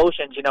through the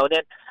motions, you know, and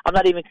then I'm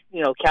not even,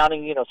 you know,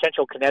 counting, you know,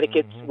 Central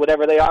Connecticut,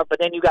 whatever they are, but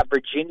then you got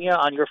Virginia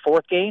on your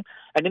fourth game,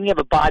 and then you have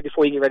a bye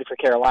before you get ready for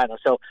Carolina.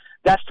 So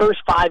that first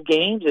 5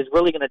 games is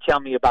really going to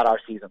tell me about our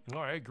season. No,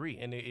 I agree.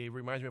 And it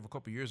reminds me of a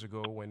couple years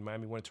ago when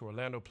Miami went to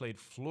Orlando, played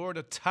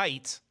Florida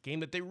tight,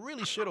 game that they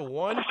really should have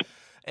won.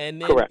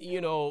 And then,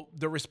 you know,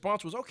 the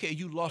response was, okay,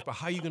 you lost, but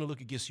how are you going to look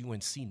against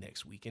UNC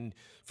next week? And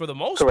for the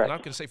most part, I'm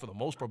not going to say for the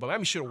most part, but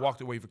Miami should have walked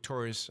away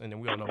victorious, and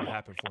then we all know what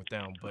happened fourth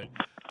down. But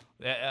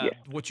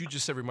what you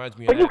just said reminds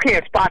me of that. But you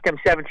can't spot them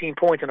 17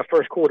 points in the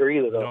first quarter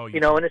either, though. No, you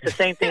know, and it's the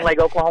same thing like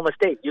Oklahoma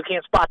State. You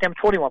can't spot them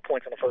 21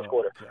 points in the first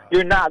quarter. God.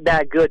 You're not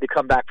that good to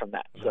come back from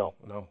that. So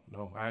No.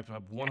 I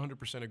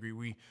 100%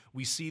 agree.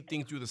 We see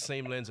things through the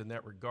same lens in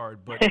that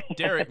regard. But,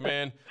 Derek,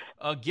 man,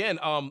 again,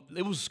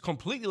 it was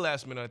completely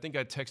last minute. I think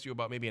I texted you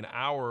about maybe an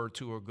hour or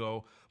two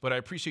ago, but I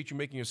appreciate you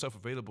making yourself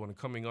available and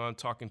coming on,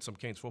 talking some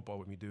Canes football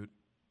with me, dude.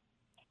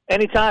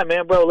 Anytime,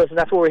 man, bro. Listen,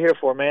 that's what we're here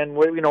for, man.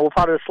 We're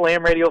part of the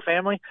Slam Radio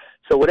family.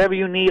 So whatever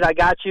you need, I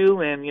got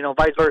you, and you know,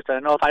 vice versa. I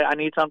know if I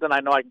need something, I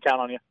know I can count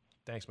on you.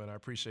 Thanks, man. I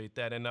appreciate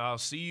that, and I'll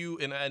see you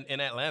in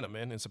Atlanta,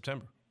 man, in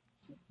September.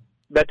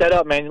 Bet that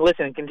up, man.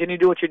 Listen, continue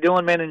to do what you're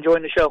doing, man.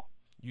 Enjoying the show.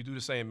 You do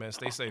the same, man.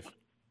 Stay safe.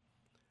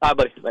 All right,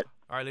 buddy. Bye.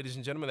 All right, ladies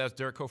and gentlemen, that's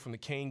Derek Coe from the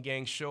Cane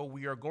Gang Show.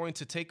 We are going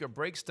to take a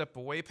break, step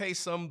away, pay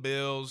some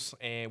bills,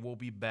 and we'll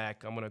be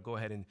back. I'm going to go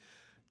ahead and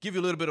give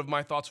you a little bit of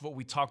my thoughts of what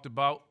we talked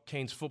about,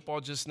 Canes football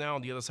just now.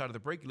 On the other side of the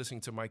break, you're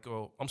listening to the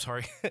Michael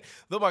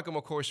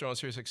McCoy Show on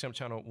Sirius XM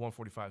Channel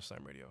 145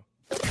 Slam Radio.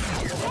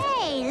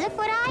 Hey, look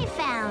what I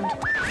found.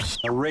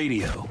 A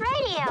radio.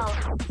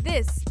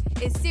 This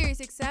is Sirius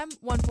XM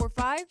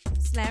 145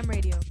 Slam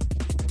Radio.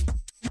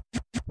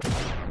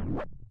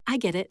 I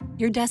get it.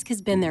 Your desk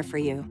has been there for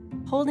you,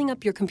 holding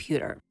up your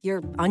computer,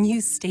 your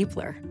unused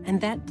stapler,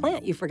 and that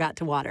plant you forgot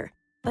to water.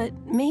 But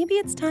maybe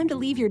it's time to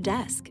leave your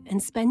desk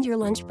and spend your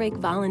lunch break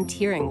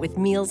volunteering with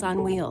Meals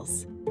on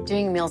Wheels.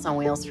 Doing Meals on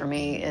Wheels for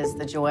me is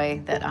the joy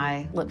that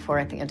I look for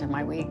at the end of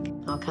my week.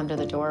 I'll come to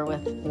the door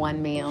with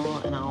one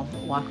meal and I'll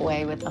walk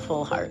away with a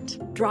full heart.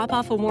 Drop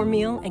off a warm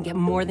meal and get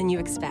more than you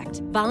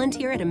expect.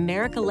 Volunteer at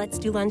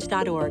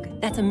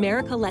americaletsdolunch.org. That's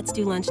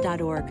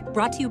americaletsdolunch.org.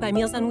 Brought to you by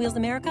Meals on Wheels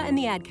America and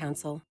the Ad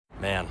Council.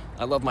 Man,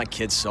 I love my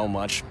kids so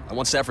much. I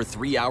once sat for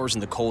 3 hours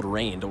in the cold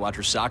rain to watch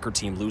her soccer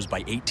team lose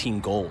by 18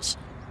 goals.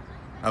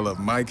 I love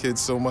my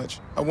kids so much,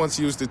 I once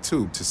used a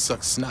tube to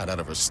suck snot out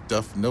of her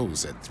stuffed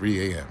nose at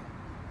 3 a.m.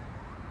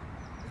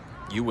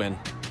 You win.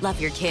 Love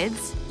your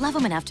kids? Love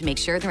them enough to make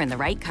sure they're in the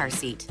right car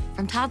seat.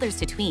 From toddlers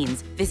to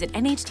tweens, visit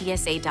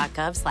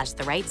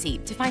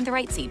nhtsa.gov/the-right-seat to find the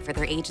right seat for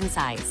their age and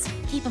size.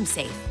 Keep them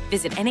safe.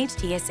 Visit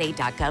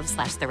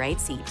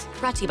nhtsa.gov/the-right-seat.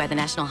 Brought to you by the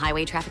National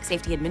Highway Traffic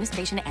Safety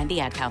Administration and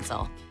the Ad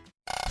Council.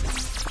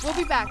 We'll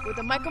be back with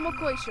the Michael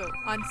McCoy Show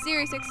on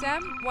Sirius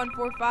XM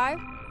 145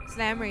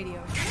 Slam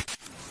Radio.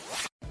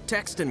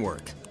 Text and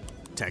work.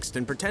 Text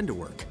and pretend to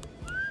work.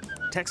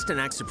 Text and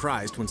act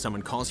surprised when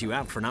someone calls you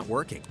out for not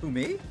working. Who,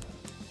 me?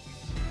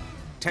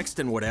 Text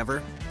and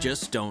whatever,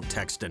 just don't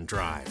text and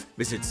drive.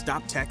 Visit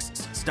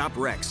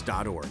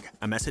StopTextsStopWrecks.org.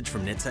 A message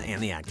from NHTSA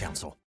and the Ad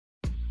Council.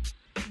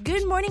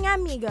 Good morning,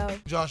 amigo.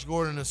 Josh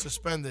Gordon is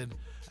suspended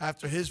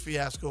after his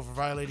fiasco for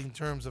violating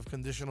terms of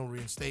conditional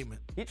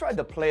reinstatement. He tried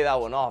to play that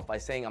one off by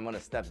saying, I'm going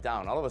to step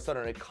down. All of a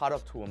sudden, it caught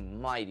up to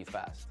him mighty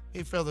fast.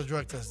 He failed the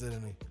drug test,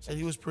 didn't he? Said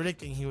he was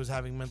predicting he was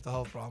having mental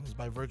health problems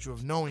by virtue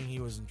of knowing he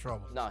was in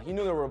trouble. No, he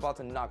knew they were about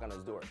to knock on his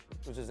door.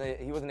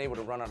 He wasn't able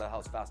to run out of the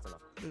house fast enough.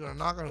 They're going to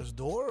knock on his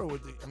door? Or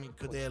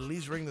could they at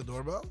least ring the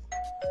doorbell?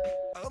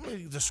 Let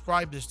me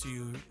describe this to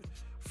you.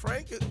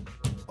 Frank...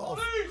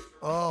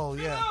 Oh,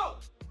 yeah.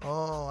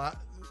 Oh,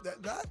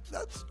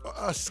 that's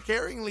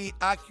scaringly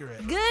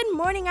accurate. Good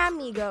morning,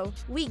 amigo.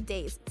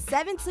 Weekdays,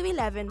 7 to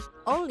 11,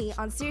 only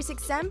on Sirius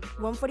XM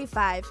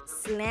 145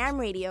 Slam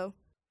Radio.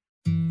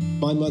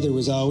 My mother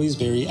was always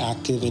very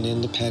active and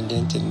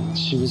independent, and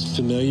she was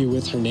familiar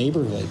with her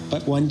neighborhood.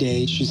 But one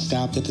day, she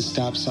stopped at the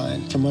stop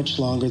sign for much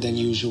longer than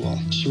usual.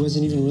 She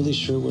wasn't even really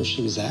sure where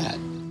she was at.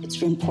 It's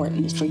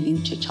important for you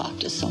to talk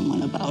to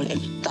someone about it.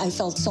 I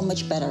felt so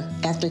much better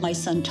after my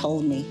son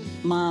told me,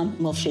 Mom,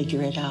 we'll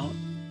figure it out.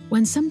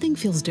 When something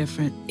feels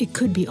different, it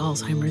could be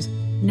Alzheimer's.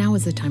 Now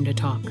is the time to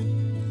talk.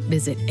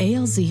 Visit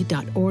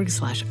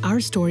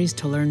alz.org/ourstories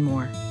to learn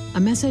more. A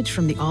message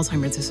from the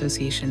Alzheimer's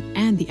Association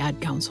and the Ad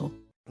Council.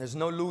 There's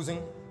no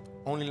losing,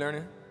 only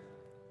learning.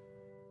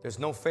 There's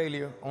no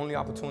failure, only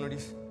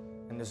opportunities.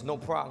 And there's no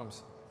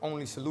problems,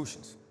 only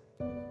solutions.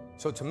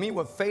 So to me,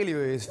 what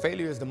failure is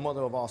the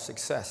mother of all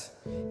success.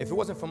 If it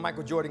wasn't for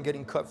Michael Jordan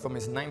getting cut from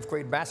his 9th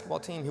grade basketball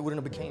team, he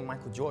wouldn't have became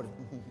Michael Jordan.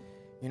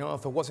 You know,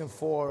 if it wasn't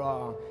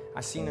for,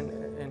 I seen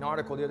an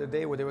article the other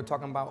day where they were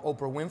talking about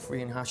Oprah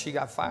Winfrey and how she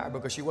got fired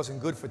because she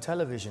wasn't good for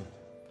television.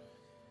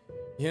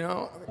 You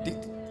know,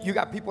 you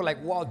got people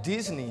like Walt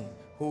Disney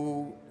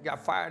who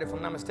got fired, if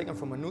I'm not mistaken,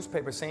 from a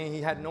newspaper saying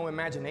he had no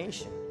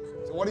imagination.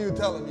 So what do you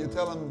tell him? You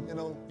tell him, you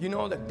know? You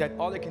know that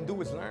all they can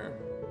do is learn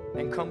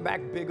and come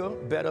back bigger,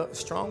 better,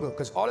 stronger,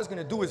 because all it's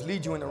gonna do is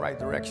lead you in the right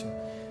direction.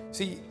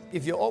 See,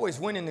 if you're always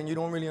winning, then you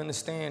don't really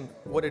understand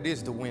what it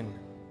is to win.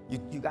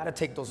 You gotta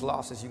take those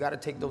losses, you gotta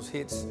take those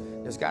hits.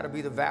 There's gotta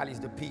be the valleys,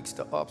 the peaks,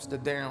 the ups, the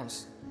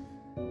downs.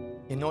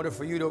 In order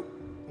for you to,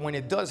 when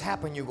it does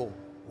happen, you go,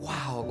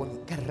 wow,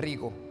 qué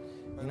rico.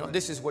 You know,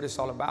 this is what it's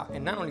all about.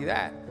 And not only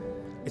that,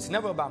 it's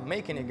never about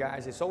making it,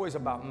 guys. It's always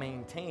about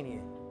maintaining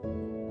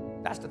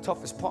it. That's the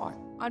toughest part.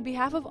 On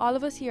behalf of all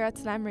of us here at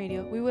Slam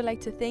Radio, we would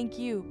like to thank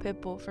you,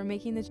 Pitbull, for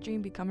making this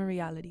dream become a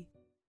reality.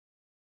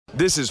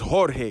 This is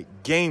Jorge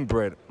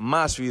Gamebred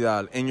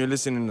Masvidal, and you're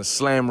listening to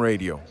Slam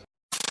Radio.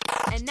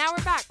 And now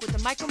we're back with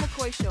the Michael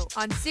McCoy Show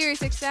on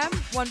SiriusXM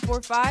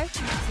 145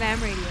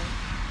 Slam Radio.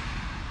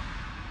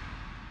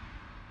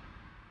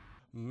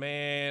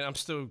 Man, I'm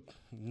still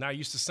not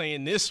used to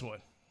saying this one.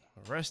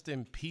 Rest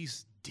in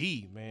peace,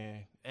 D,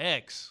 man.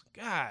 X.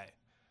 God.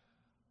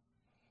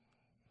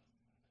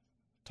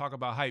 Talk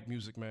about hype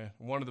music, man.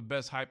 One of the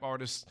best hype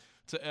artists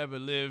to ever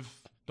live.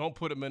 Don't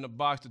put him in a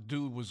box. The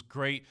dude was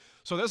great.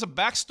 So there's a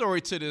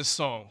backstory to this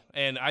song,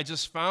 and I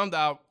just found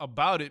out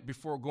about it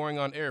before going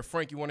on air.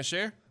 Frank, you want to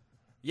share?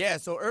 Yeah,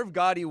 so Irv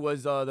Gotti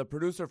was the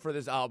producer for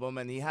this album,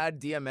 and he had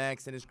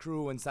DMX and his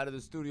crew inside of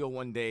the studio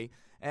one day.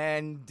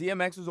 And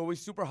DMX was always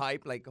super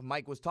hyped, like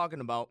Mike was talking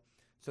about,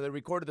 so they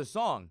recorded the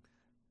song.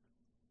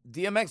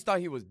 DMX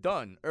thought he was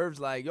done. Irv's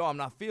like, yo, I'm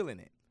not feeling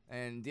it.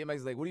 And DMX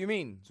is like, what do you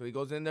mean? So he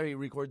goes in there, he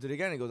records it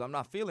again. He goes, I'm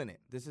not feeling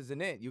it. This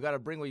isn't it. You got to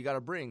bring what you got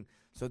to bring.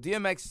 So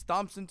DMX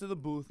stomps into the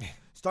booth,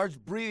 starts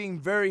breathing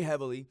very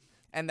heavily,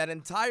 and that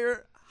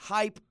entire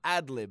hype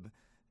ad-lib,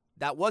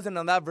 that wasn't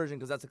on that version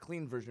because that's a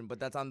clean version, but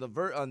that's on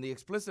the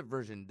explicit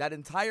version. That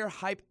entire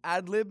hype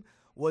ad-lib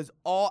was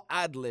all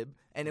ad-lib,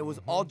 and it was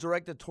all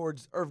directed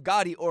towards Irv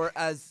Gotti, or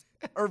as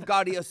Irv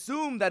Gotti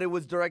assumed that it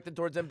was directed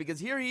towards him, because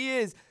here he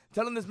is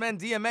telling this man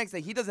DMX that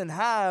he doesn't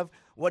have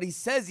what he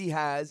says he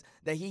has,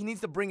 that he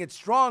needs to bring it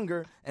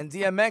stronger, and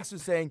DMX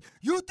was saying,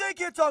 you think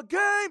it's a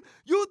game?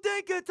 You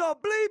think it's a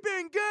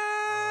bleeping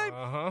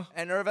game?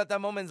 And Irv at that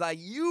moment is like,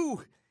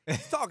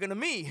 he's talking to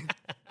me.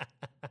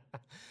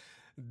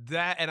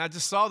 That, and I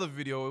just saw the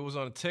video. It was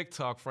on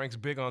TikTok. Frank's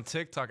big on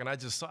TikTok, and I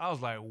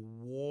was like,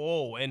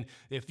 whoa. And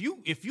if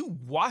you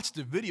watch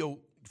the video,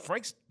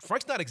 Frank's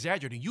not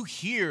exaggerating. You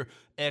hear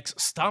X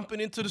stomping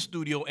into the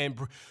studio and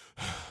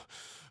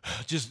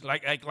just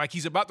like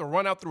he's about to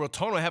run out through a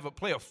tunnel and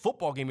play a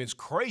football game. It's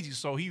crazy.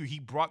 So he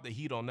brought the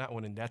heat on that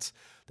one, and that's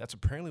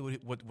apparently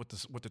what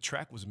the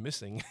track was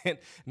missing. And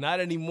not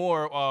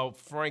anymore.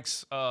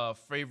 Frank's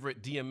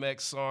favorite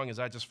DMX song, as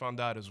I just found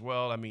out as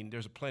well. I mean,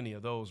 there's plenty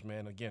of those,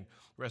 man. Again,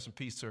 rest in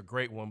peace to a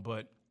great one,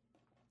 but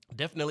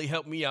definitely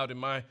helped me out in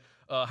my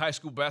high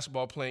school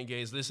basketball playing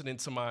days, listening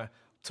to my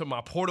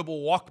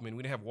portable Walkman.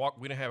 We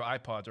didn't have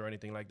iPods or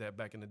anything like that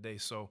back in the day.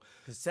 So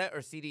cassette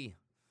or CD?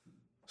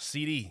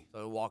 CD.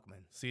 So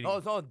Walkman. CD. Oh,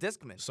 it's all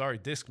Discman. Sorry,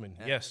 Discman.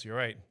 Yeah. Yes, you're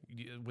right.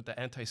 With the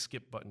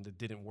anti-skip button that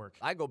didn't work.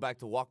 I go back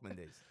to Walkman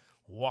days.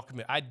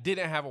 Walkman. I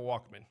didn't have a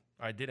Walkman,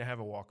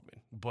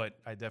 but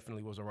I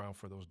definitely was around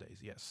for those days,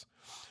 yes.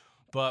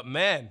 But,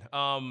 man,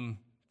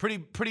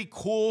 pretty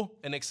cool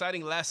and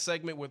exciting last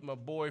segment with my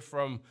boy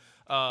from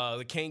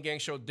the Kane Gang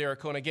Show, Derek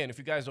Cohn. Again, if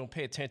you guys don't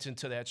pay attention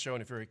to that show,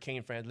 and if you're a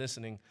Kane fan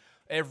listening,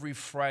 every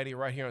Friday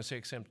right here on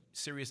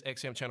Sirius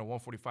XM channel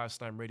 145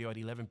 Slam Radio at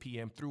 11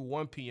 p.m. through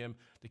 1 p.m.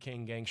 The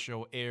Kane Gang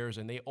Show airs,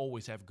 and they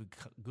always have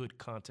good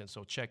content,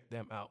 so check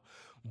them out.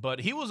 But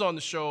he was on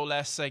the show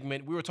last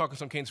segment. We were talking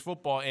some Canes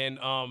football, and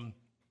I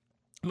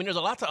mean, there's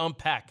a lot to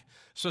unpack,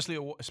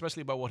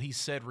 especially about what he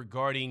said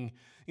regarding,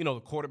 the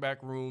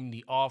quarterback room,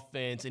 the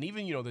offense, and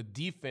even, the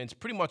defense,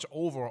 pretty much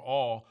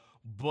overall.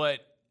 But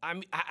I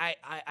mean,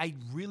 I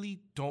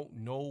really don't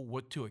know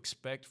what to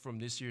expect from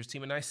this year's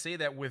team, and I say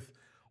that with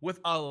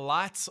a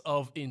lot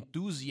of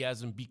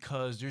enthusiasm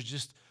because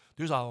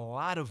there's a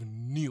lot of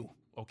new,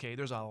 okay?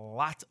 There's a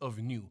lot of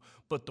new.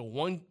 But the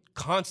one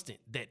constant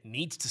that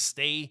needs to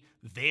stay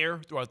there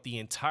throughout the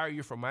entire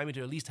year for Miami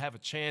to at least have a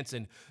chance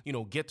and,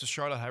 get to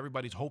Charlotte how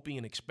everybody's hoping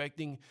and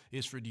expecting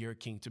is for D'Eriq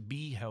King to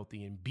be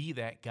healthy and be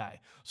that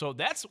guy. So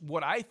that's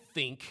what I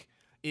think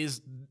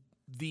is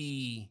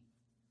the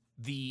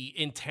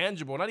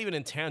intangible, not even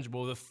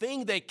intangible, the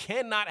thing that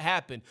cannot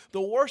happen.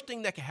 The worst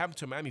thing that can happen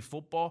to Miami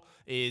football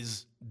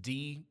is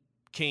D.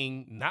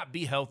 King not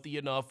be healthy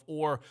enough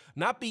or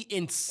not be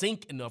in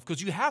sync enough,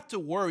 because you have to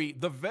worry.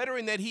 The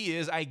veteran that he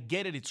is, I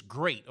get it, it's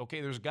great,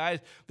 okay? There's guys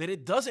that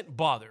it doesn't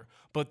bother,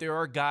 but there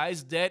are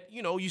guys that,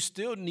 you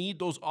still need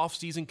those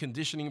off-season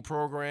conditioning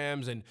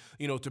programs and,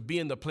 to be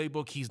in the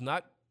playbook. He's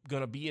not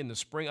going to be in the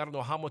spring. I don't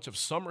know how much of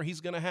summer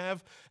he's going to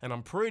have, and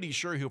I'm pretty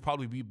sure he'll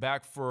probably be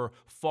back for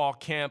fall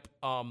camp.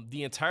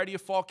 The entirety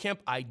of fall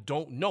camp, I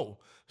don't know.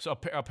 So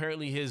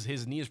apparently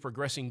his knee is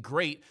progressing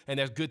great, and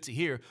that's good to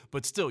hear.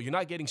 But still, you're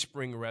not getting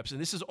spring reps, and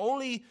this is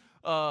only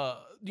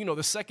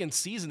the second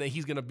season that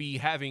he's going to be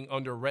having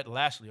under Rhett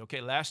Lashlee.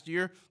 Okay, last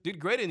year did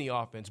great in the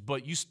offense,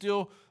 but you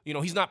still,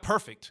 he's not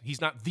perfect.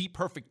 He's not the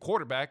perfect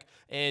quarterback,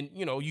 and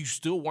you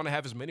still want to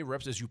have as many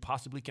reps as you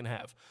possibly can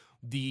have.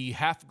 The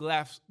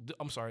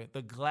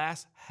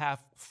glass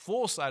half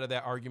full side of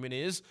that argument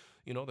is,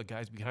 the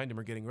guys behind him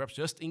are getting reps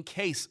just in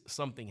case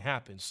something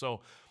happens. So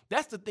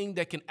that's the thing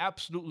that can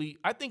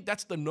I think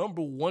that's the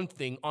number one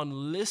thing on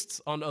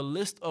a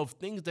list of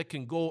things that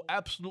can go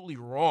absolutely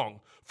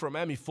wrong for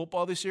Miami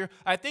football this year.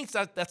 I think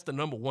that's the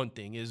number one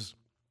thing is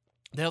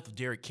the health of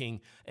Derek King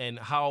and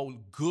how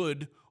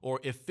good or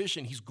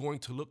efficient he's going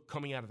to look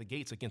coming out of the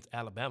gates against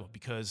Alabama,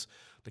 because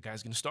the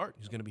guy's going to start.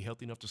 He's going to be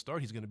healthy enough to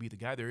start. He's going to be the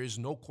guy. There is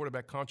no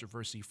quarterback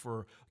controversy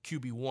for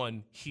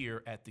QB1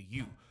 here at the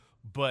U.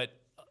 But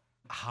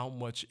how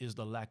much is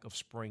the lack of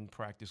spring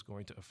practice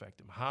going to affect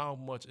him? How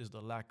much is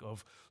the lack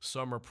of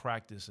summer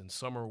practice and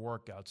summer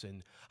workouts?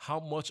 And how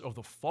much of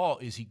the fall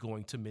is he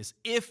going to miss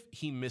if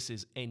he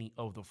misses any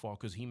of the fall?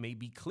 Because he may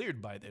be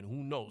cleared by then.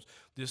 Who knows?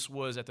 This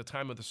was at the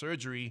time of the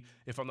surgery,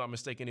 if I'm not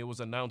mistaken, it was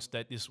announced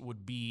that this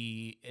would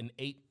be an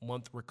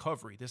 8-month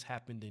recovery. This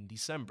happened in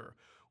December.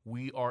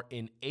 We are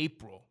in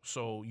April.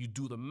 So you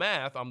do the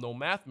math. I'm no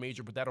math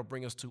major, but that'll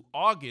bring us to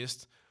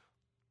August.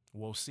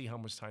 We'll see how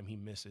much time he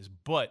misses.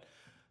 But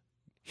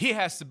he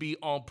has to be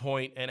on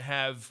point and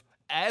have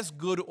as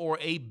good or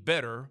a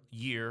better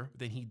year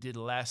than he did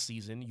last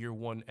season, year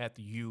one at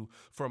the U,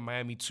 for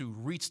Miami to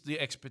reach the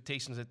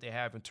expectations that they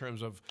have in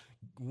terms of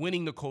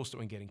winning the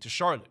Coastal and getting to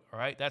Charlotte. All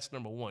right, that's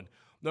number one.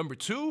 Number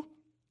two,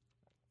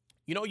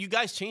 you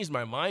guys changed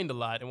my mind a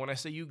lot. And when I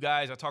say you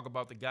guys, I talk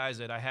about the guys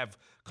that I have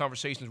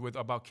conversations with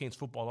about Canes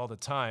football all the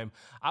time.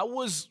 I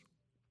was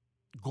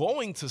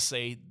going to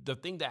say the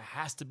thing that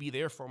has to be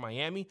there for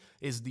Miami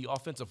is the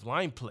offensive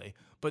line play.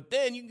 But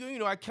then,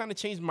 I kind of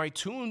changed my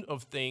tune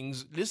of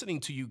things listening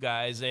to you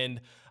guys,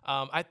 and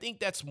I think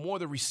that's more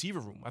the receiver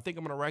room. I think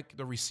I'm going to rank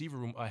the receiver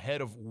room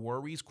ahead of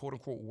worries,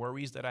 quote-unquote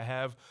worries, that I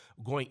have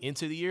going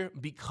into the year,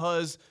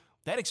 because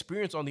that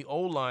experience on the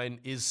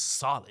O-line is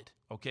solid,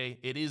 okay?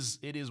 It is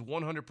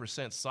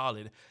 100%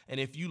 solid. And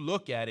if you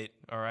look at it,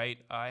 all right,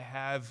 I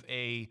have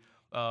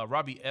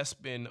Robbie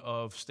Espin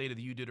of State of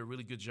the U did a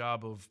really good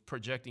job of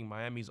projecting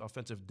Miami's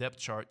offensive depth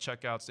chart.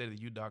 Check out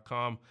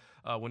stateoftheu.com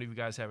whenever you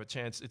guys have a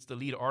chance. It's the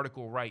lead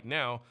article right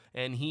now,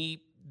 and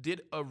he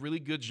did a really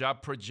good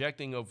job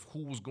projecting of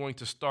who was going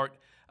to start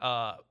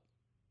at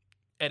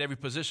every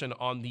position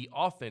on the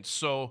offense.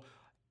 So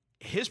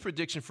his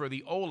prediction for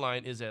the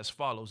O-line is as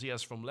follows. He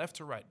has from left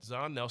to right,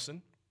 Zon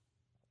Nelson.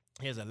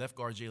 He has at left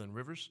guard, Jalen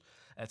Rivers.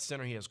 At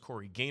center, he has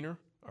Corey Gaynor,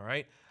 all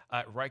right?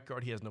 At right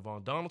guard, he has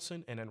Navon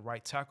Donaldson, and at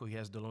right tackle, he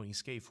has Deloney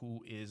Scaife,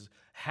 who is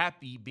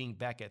happy being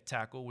back at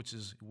tackle, which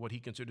is what he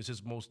considers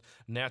his most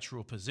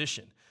natural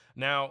position.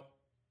 Now,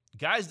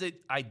 guys that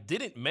I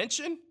didn't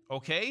mention,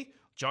 okay,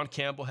 John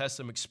Campbell has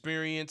some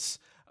experience.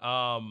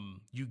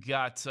 You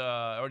got,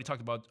 I already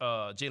talked about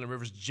Jalen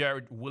Rivers,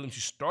 Jared Williams,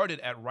 who started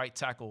at right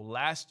tackle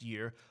last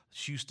year,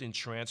 Houston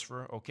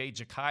transfer, okay?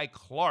 Ja'Kai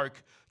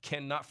Clark,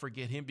 cannot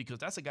forget him, because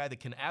that's a guy that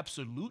can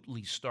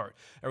absolutely start.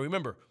 And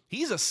remember,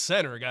 he's a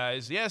center,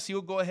 guys. Yes,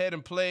 he'll go ahead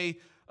and play,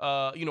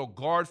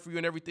 guard for you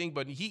and everything,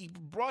 but he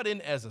brought in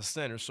as a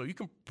center. So you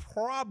can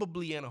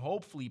probably and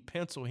hopefully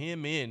pencil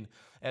him in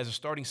as a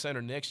starting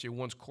center next year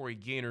once Corey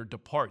Gaynor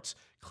departs.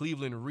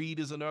 Cleveland Reed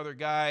is another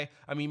guy.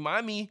 I mean,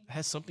 Miami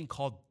has something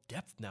called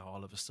depth now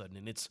all of a sudden,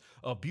 and it's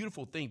a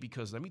beautiful thing,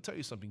 because let me tell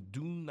you something.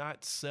 Do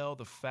not sell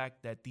the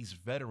fact that these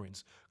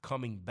veterans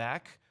coming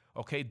back,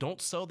 okay, don't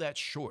sell that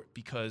short,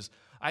 because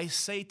I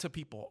say to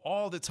people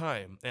all the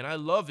time, and I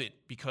love it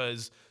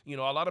because, a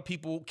lot of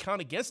people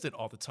count against it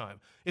all the time.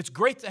 It's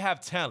great to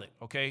have talent,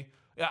 okay?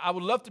 I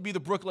would love to be the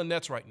Brooklyn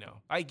Nets right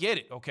now. I get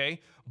it,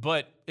 okay?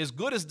 But as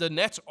good as the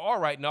Nets are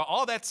right now,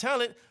 all that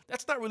talent,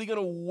 that's not really going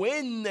to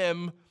win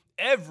them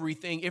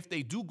everything if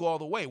they do go all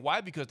the way.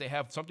 Why? Because they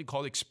have something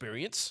called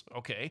experience,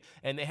 okay,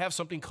 and they have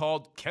something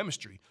called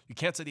chemistry. You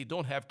can't say they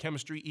don't have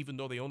chemistry, even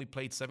though they only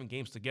played 7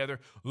 games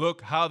together.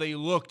 Look how they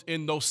looked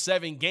in those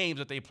 7 games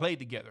that they played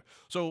together.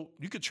 So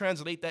you could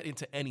translate that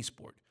into any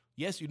sport.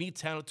 Yes, you need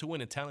talent to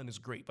win, and talent is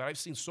great. But I've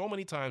seen so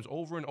many times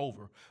over and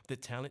over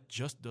that talent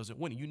just doesn't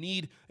win. You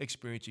need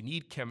experience. You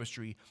need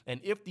chemistry.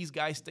 And if these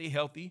guys stay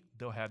healthy,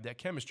 they'll have that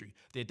chemistry.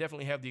 They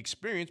definitely have the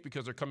experience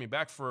because they're coming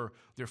back for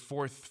their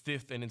 4th,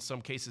 5th, and in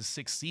some cases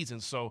 6th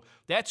season. So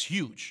that's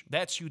huge.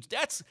 That's huge.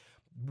 That's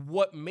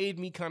what made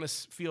me kind of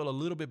feel a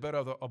little bit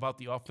better about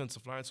the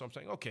offensive line. So I'm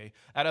saying, okay,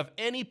 out of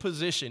any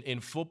position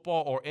in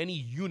football or any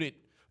unit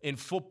in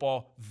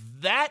football,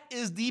 that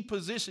is the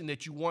position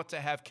that you want to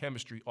have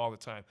chemistry all the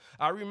time.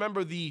 I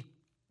remember the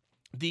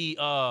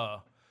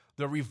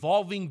the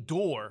revolving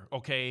door,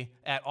 okay,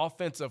 at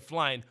offensive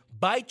line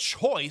by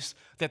choice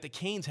that the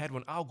Canes had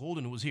when Al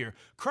Golden was here.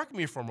 Correct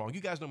me if I'm wrong.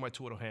 You guys know my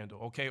Twitter handle,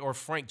 okay? Or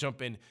Frank,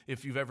 jump in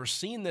if you've ever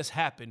seen this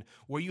happen,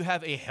 where you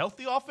have a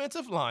healthy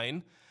offensive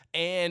line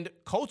and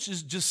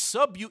coaches just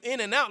sub you in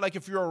and out like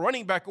if you're a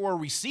running back or a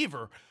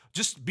receiver,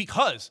 just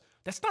because.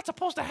 That's not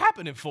supposed to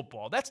happen in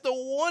football. That's the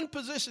one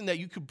position that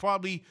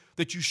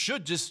you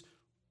should just,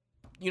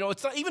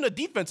 it's not even a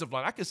defensive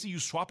line. I can see you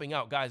swapping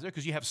out guys there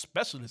because you have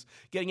specialists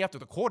getting after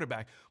the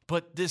quarterback.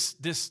 But this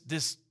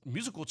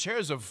musical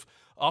chairs of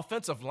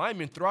offensive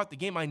linemen throughout the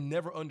game, I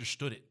never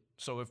understood it.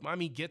 So if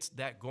Miami gets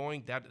that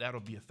going, that'll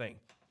be a thing.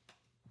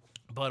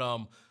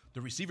 But the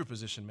receiver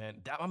position,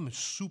 man, I'm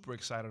super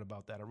excited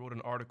about that. I wrote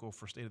an article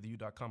for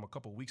stateoftheu.com a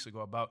couple weeks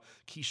ago about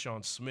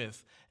Keyshawn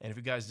Smith. And if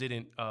you guys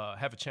didn't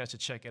have a chance to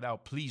check it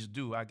out, please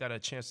do. I got a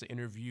chance to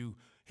interview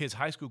his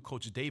high school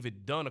coach,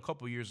 David Dunn, a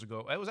couple years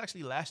ago. It was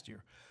actually last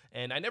year.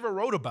 And I never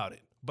wrote about it,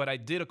 but I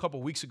did a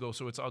couple weeks ago.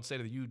 So it's on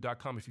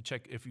stateoftheu.com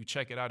if you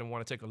check it out and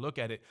want to take a look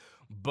at it.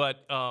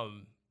 But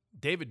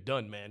David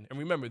Dunn, man. And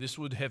remember, this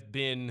would have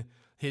been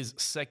his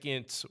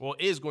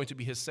is going to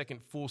be his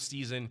second full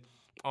season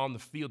on the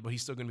field, but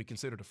he's still going to be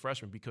considered a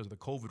freshman because of the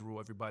COVID rule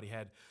everybody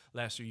had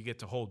last year. You get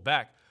to hold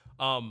back.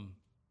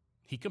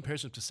 He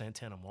compares him to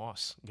Santana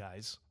Moss,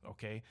 guys,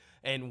 okay?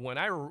 And when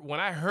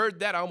I heard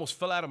that, I almost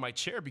fell out of my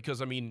chair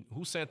because,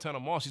 who's Santana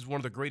Moss? He's one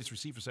of the greatest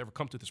receivers to ever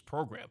come to this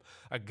program.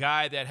 A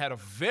guy that had a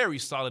very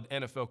solid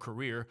NFL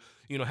career,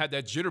 had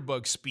that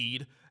jitterbug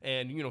speed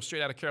and,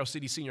 straight out of Carroll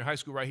City Senior High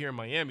School right here in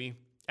Miami.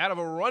 Out of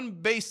a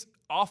run-based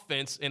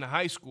offense in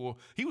high school,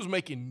 he was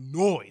making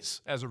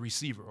noise as a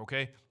receiver,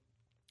 okay?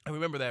 I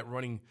remember that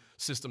running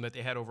system that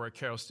they had over at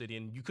Carroll City,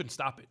 and you couldn't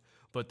stop it.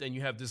 But then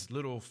you have this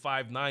little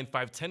 5'9",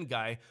 5'10"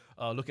 guy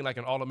looking like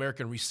an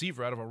All-American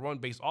receiver out of a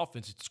run-based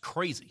offense. It's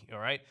crazy, all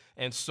right?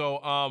 And so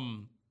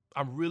I'm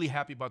really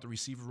happy about the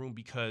receiver room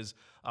because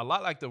a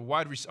lot like the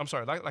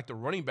like the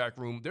running back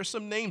room, there's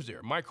some names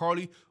there. Mike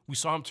Harley, we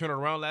saw him turn it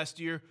around last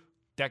year.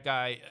 That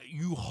guy,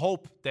 you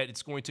hope that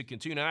it's going to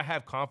continue. And I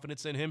have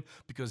confidence in him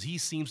because he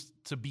seems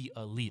to be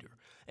a leader.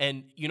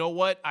 And you know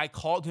what? I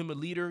called him a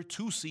leader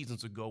 2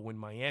 seasons ago when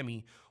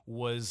Miami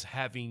was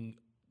having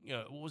 –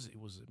 what was it?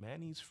 Was it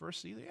Manny's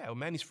first season? Yeah,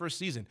 Manny's first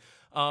season.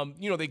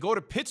 They go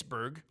to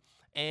Pittsburgh,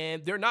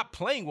 and they're not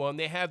playing well, and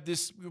they have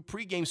this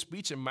pregame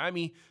speech, and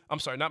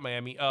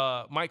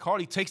Mike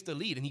Harley takes the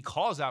lead, and he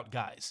calls out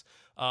guys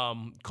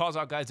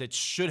that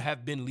should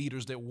have been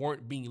leaders that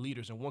weren't being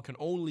leaders, and one can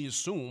only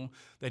assume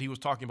that he was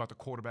talking about the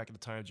quarterback at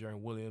the time, Jaron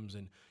Williams,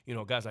 and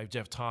guys like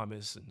Jeff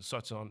Thomas and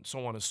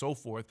so on and so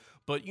forth.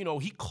 But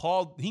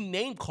he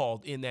name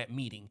called in that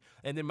meeting,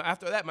 and then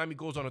after that, Miami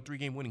goes on a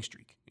 3-game winning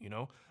streak.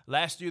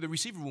 Last year the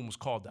receiver room was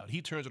called out.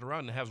 He turns it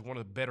around and has one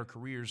of the better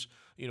careers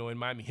in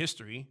Miami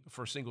history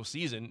for a single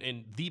season,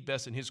 and the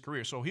best in his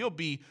career. So he'll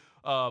be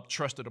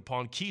trusted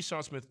upon.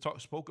 Keyshawn Smith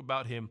spoke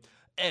about him.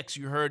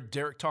 You heard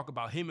Derek talk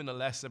about him in the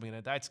last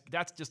segment.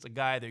 That's just a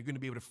guy that you're going to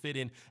be able to fit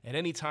in at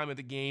any time of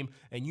the game,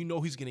 and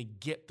he's going to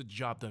get the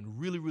job done.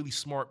 Really, really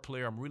smart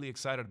player. I'm really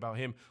excited about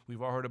him.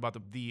 We've all heard about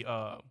the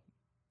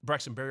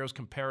Braxton Berrios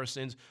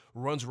comparisons.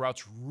 Runs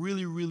routes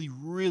really, really,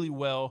 really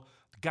well.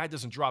 The guy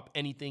doesn't drop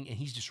anything, and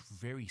he's just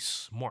very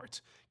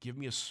smart. Give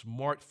me a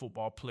smart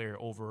football player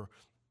over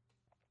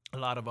a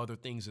lot of other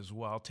things as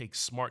well. I'll take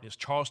smartness.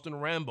 Charleston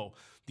Rambo,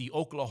 the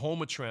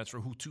Oklahoma transfer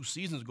who 2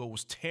 seasons ago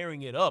was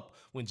tearing it up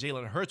when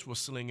Jalen Hurts was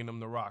slinging him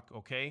the rock,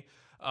 okay?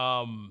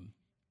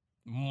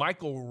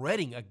 Michael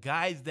Redding, a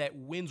guy that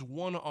wins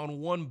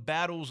one-on-one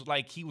battles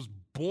like he was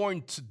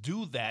born to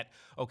do that,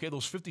 okay?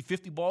 Those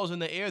 50-50 balls in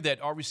the air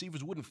that our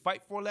receivers wouldn't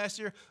fight for last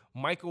year,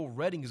 Michael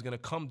Redding is going to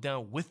come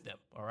down with them,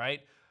 all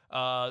right?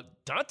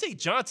 Dante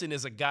Johnson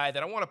is a guy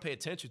that I want to pay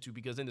attention to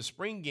because in the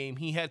spring game,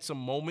 he had some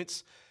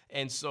moments.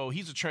 And so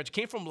he's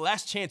came from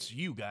Last Chance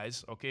U,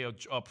 guys, okay,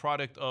 a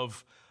product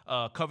of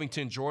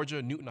Covington,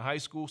 Georgia, Newton High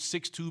School,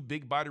 6'2",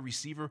 big body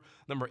receiver,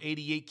 number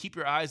 88. Keep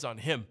your eyes on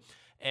him.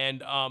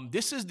 And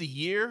this is the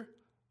year,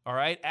 all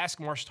right? Ask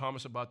Marsh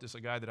Thomas about this,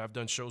 a guy that I've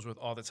done shows with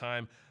all the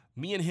time.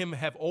 Me and him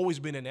have always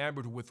been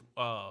enamored with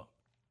oh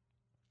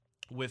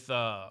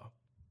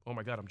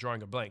my God, I'm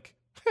drawing a blank.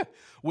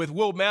 with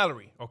Will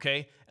Mallory,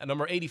 okay? And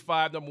number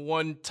 85, number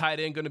 1 tight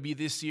end going to be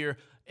this year.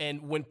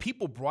 And when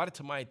people brought it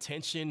to my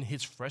attention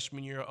his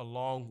freshman year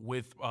along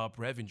with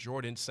Brevin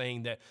Jordan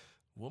saying that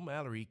Will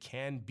Mallory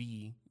can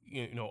be,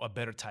 a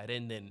better tight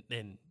end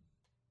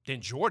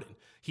than Jordan.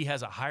 He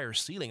has a higher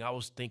ceiling. I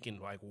was thinking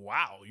like,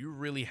 wow, you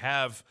really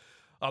have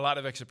a lot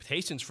of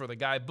expectations for the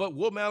guy, but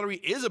Will Mallory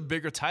is a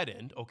bigger tight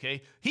end,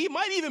 okay? He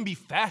might even be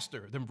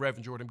faster than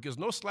Brevin Jordan because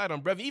no slight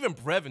on Brevin. Even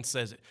Brevin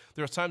says it.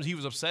 There are times he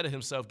was upset at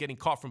himself getting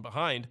caught from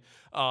behind,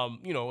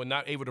 and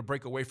not able to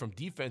break away from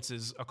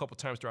defenses a couple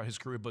times throughout his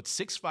career. But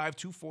 6'5",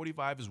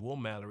 245 is Will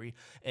Mallory,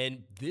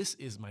 and this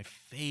is my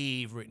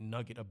favorite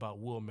nugget about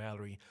Will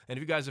Mallory. And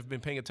if you guys have been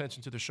paying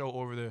attention to the show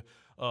over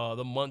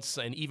the months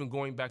and even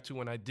going back to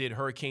when I did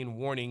Hurricane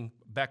Warning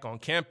back on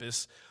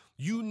campus,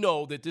 you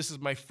know that this is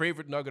my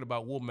favorite nugget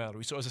about Will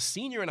Mallory. So as a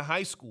senior in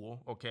high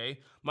school, okay,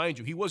 mind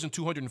you, he wasn't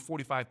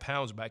 245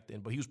 pounds back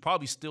then, but he was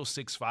probably still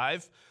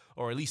 6'5",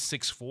 or at least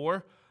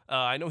 6'4".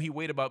 I know he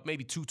weighed about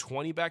maybe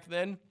 220 back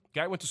then.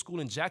 Guy went to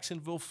school in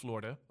Jacksonville,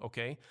 Florida,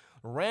 okay,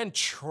 ran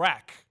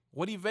track.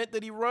 What event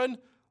did he run?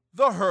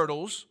 The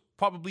hurdles.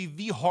 Probably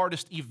the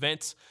hardest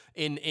event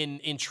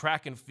in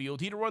track and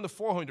field. He didn't run the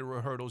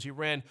 400 hurdles. He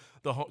ran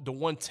the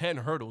 110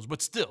 hurdles.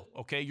 But still,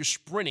 okay, you're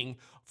sprinting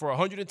for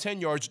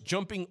 110 yards,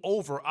 jumping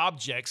over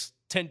objects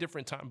 10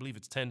 different times. I believe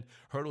it's 10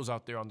 hurdles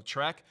out there on the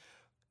track.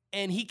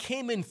 And he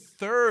came in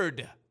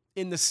third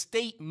in the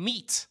state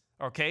meet,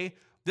 okay?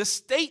 The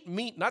state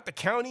meet, not the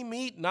county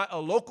meet, not a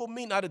local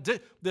meet,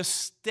 the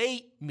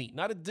state meet,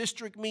 not a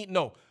district meet,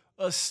 no.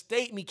 A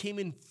state meet, came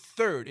in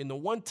third in the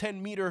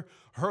 110-meter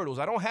hurdles.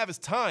 I don't have his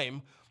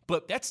time,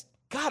 but that's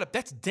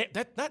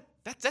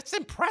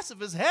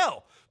impressive as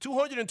hell.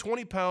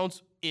 220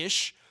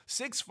 pounds-ish,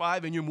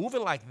 6'5", and you're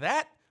moving like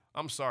that?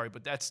 I'm sorry,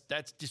 but that's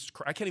just,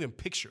 I can't even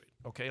picture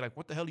it, okay? Like,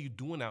 what the hell are you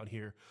doing out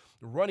here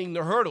running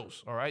the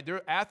hurdles, all right? There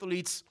are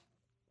athletes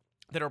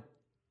that are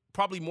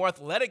probably more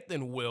athletic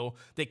than Will.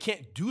 They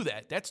can't do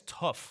that. That's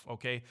tough,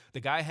 okay? The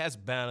guy has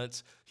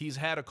balance. He's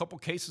had a couple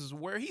cases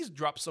where he's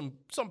dropped some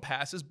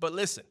passes, but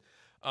listen,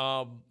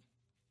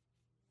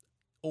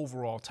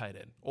 overall tight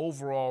end,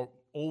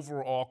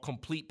 overall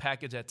complete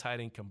package at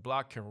tight end, can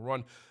block, can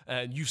run,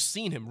 and you've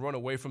seen him run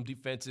away from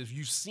defenses.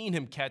 You've seen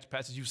him catch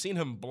passes. You've seen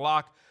him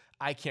block.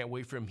 I can't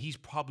wait for him. He's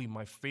probably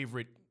my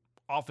favorite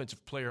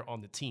offensive player on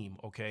the team,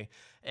 okay?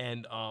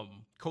 And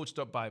coached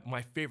up by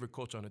my favorite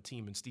coach on the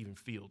team in Stephen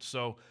Fields.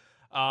 So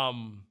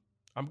I'm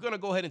going to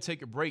go ahead and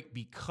take a break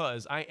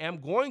because I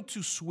am going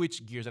to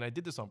switch gears, and I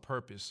did this on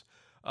purpose,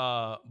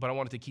 but I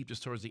wanted to keep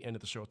this towards the end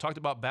of the show. I talked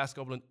about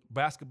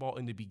basketball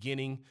in the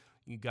beginning.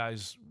 You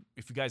guys,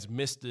 if you guys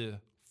missed the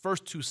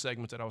first two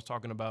segments that I was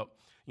talking about,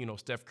 you know,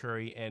 Steph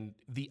Curry and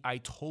the I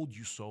told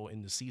you so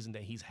in the season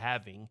that he's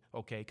having,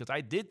 okay? Because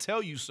I did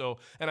tell you so,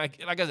 and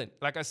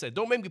like I said,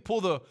 don't make me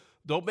pull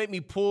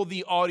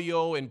the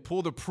audio and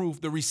pull the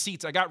proof, the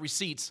receipts. I got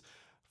receipts.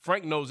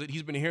 Frank knows it.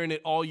 He's been hearing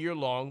it all year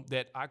long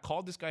that I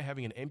called this guy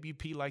having an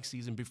MVP-like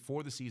season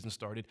before the season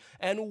started.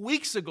 And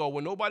weeks ago,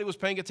 when nobody was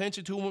paying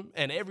attention to him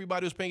and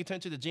everybody was paying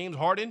attention to James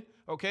Harden,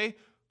 okay,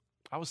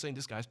 I was saying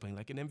this guy's playing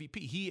like an MVP.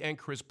 He and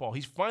Chris Paul.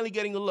 He's finally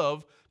getting the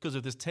love because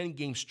of this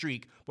 10-game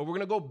streak. But we're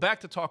going to go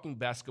back to talking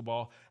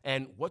basketball.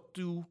 And what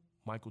do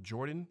Michael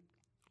Jordan,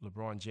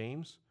 LeBron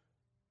James,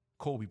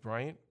 Kobe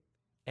Bryant,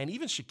 and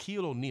even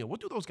Shaquille O'Neal,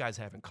 what do those guys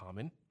have in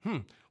common?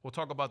 We'll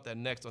talk about that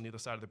next on the other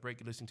side of the break.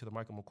 You're listening to the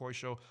Michael McCoy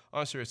Show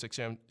on Sirius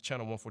XM,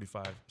 Channel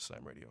 145,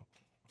 Slam Radio.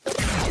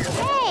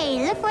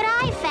 Hey, look what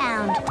I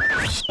found.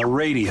 A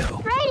radio.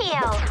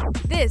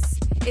 This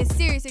is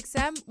Sirius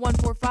XM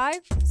 145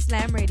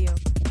 Slam Radio.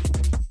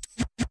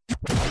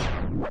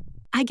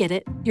 I get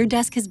it. Your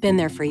desk has been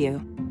there for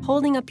you,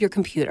 holding up your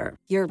computer,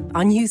 your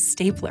unused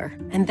stapler,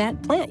 and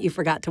that plant you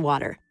forgot to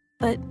water.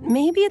 But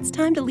maybe it's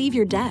time to leave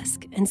your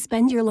desk and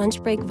spend your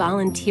lunch break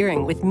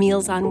volunteering with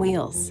Meals on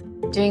Wheels.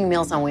 Doing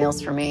Meals on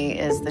Wheels for me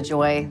is the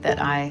joy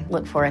that I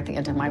look for at the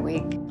end of my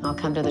week. I'll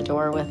come to the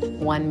door with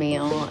one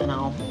meal and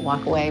I'll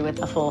walk away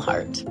with a full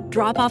heart.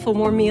 Drop off a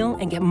warm meal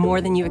and get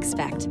more than you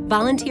expect.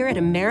 Volunteer at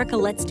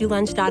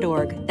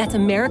americaletsdolunch.org. That's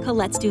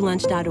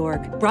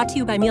americaletsdolunch.org. Brought to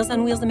you by Meals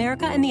on Wheels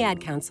America and the Ad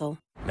Council.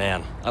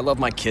 Man, I love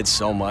my kids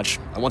so much.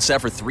 I once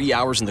sat for 3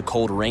 hours in the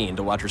cold rain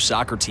to watch her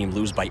soccer team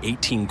lose by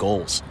 18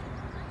 goals.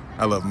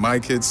 I love my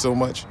kids so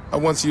much, I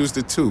once used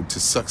a tube to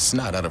suck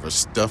snot out of her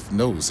stuffed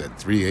nose at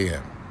 3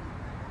 a.m.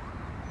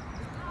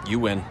 You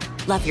win.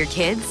 Love your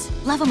kids?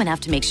 Love them enough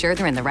to make sure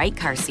they're in the right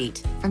car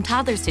seat. From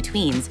toddlers to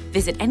tweens,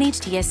 visit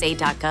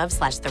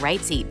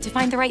nhtsa.gov/the-right-seat to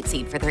find the right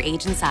seat for their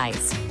age and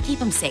size. Keep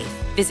them safe.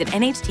 Visit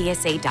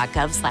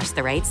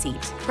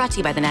nhtsa.gov/the-right-seat. Brought to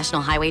you by the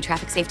National Highway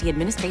Traffic Safety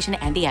Administration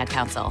and the Ad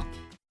Council.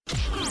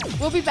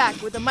 We'll be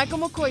back with the Michael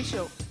McCoy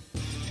Show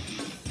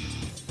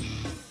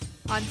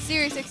on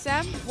Sirius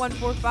XM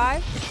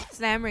 145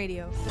 Slam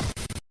Radio.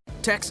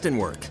 Text and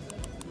work.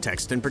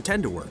 Text and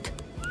pretend to work.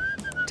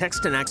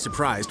 Text and act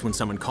surprised when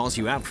someone calls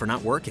you out for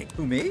not working.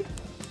 Who, me?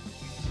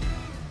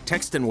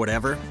 Text and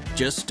whatever,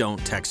 just don't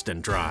text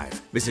and drive.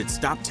 Visit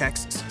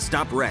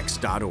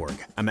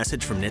StopTextsStopWrecks.org. A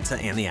message from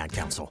NHTSA and the Ad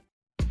Council.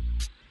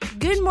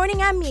 Good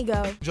morning,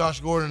 amigo.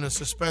 Josh Gordon is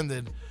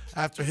suspended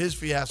after his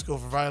fiasco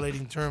for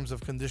violating terms of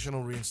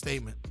conditional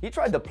reinstatement. He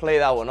tried to play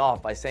that one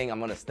off by saying, I'm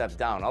going to step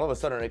down. All of a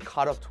sudden, it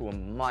caught up to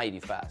him mighty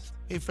fast.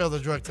 He failed the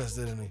drug test,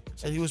 didn't he?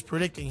 Said he was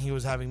predicting he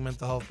was having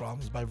mental health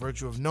problems by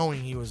virtue of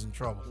knowing he was in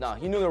trouble. No,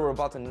 he knew they were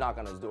about to knock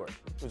on his door.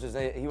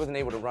 He wasn't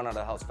able to run out of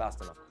the house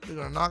fast enough. They're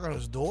going to knock on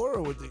his door?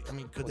 Or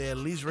could they at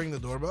least ring the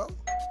doorbell?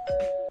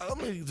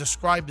 Let me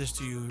describe this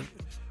to you.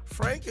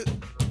 Frank...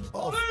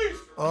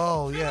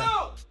 Oh, yeah.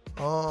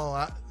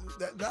 Oh,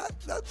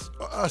 that's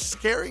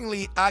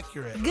scaringly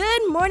accurate.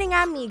 Good morning,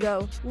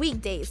 amigo.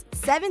 Weekdays,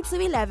 7 to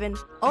 11,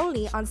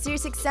 only on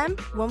Sirius XM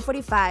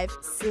 145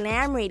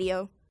 Slam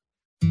Radio.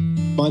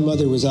 My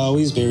mother was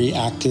always very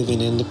active and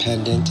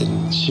independent,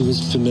 and she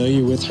was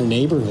familiar with her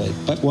neighborhood.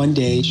 But one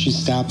day, she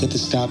stopped at the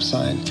stop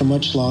sign for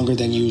much longer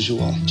than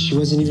usual. She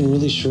wasn't even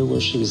really sure where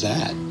she was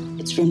at.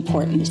 It's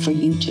important for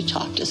you to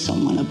talk to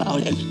someone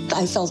about it.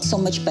 I felt so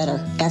much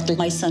better after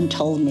my son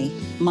told me,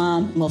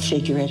 Mom, we'll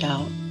figure it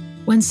out.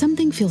 When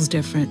something feels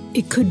different,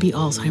 it could be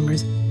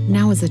Alzheimer's.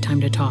 Now is the time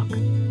to talk.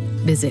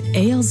 Visit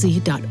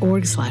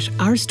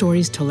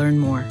alz.org/ourstories to learn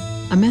more.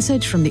 A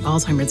message from the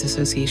Alzheimer's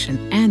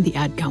Association and the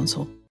Ad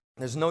Council.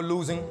 There's no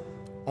losing,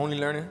 only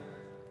learning.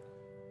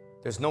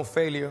 There's no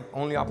failure,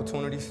 only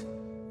opportunities.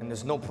 And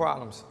there's no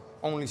problems,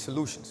 only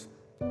solutions.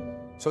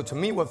 So to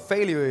me, what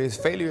failure is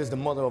the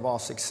mother of all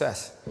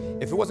success.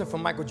 If it wasn't for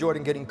Michael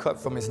Jordan getting cut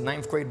from his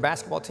 9th grade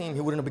basketball team, he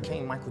wouldn't have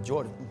became Michael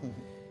Jordan.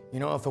 You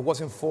know, if it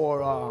wasn't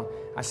for,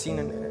 I seen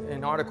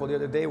an article the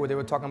other day where they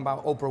were talking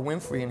about Oprah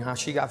Winfrey and how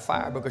she got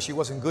fired because she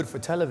wasn't good for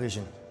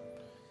television.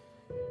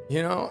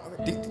 You know,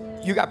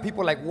 you got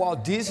people like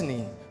Walt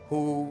Disney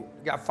who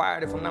got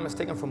fired, if I'm not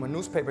mistaken, from a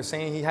newspaper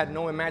saying he had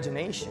no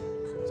imagination.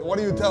 So what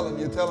do you tell him?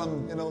 You tell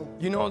him,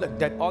 You know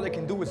that all they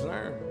can do is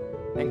learn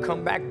and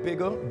come back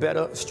bigger,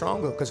 better,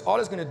 stronger, because all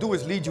it's gonna do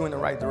is lead you in the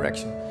right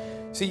direction.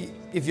 See,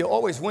 if you're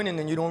always winning,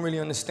 then you don't really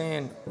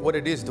understand what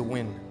it is to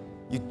win.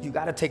 You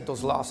gotta take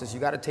those losses, you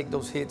gotta take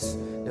those hits.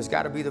 There's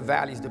gotta be the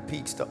valleys, the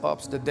peaks, the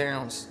ups, the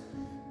downs.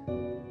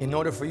 In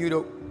order for you to,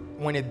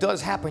 when it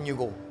does happen, you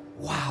go,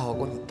 wow,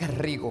 qué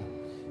rico.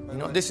 You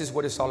know, this is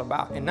what it's all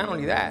about. And not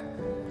only that,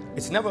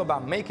 it's never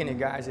about making it,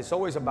 guys. It's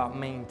always about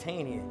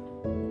maintaining it.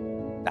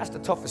 That's the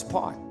toughest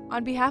part.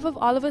 On behalf of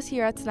all of us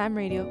here at Slam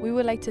Radio, we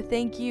would like to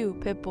thank you,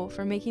 Pitbull,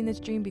 for making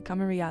this dream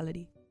become a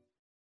reality.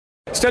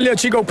 Stelio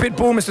Chico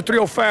Pitbull, Mr.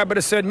 305,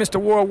 better said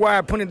Mr.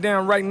 Worldwide, putting it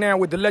down right now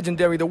with the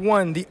legendary, the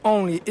one, the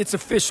only, it's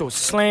official,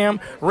 Slam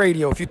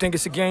Radio. If you think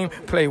it's a game,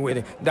 play with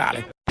it.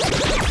 Dale.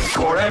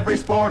 For every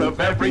sport of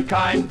every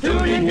kind,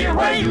 tune in here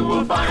where you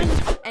will find.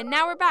 And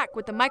now we're back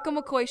with the Michael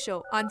McCoy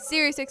Show on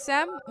Sirius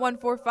XM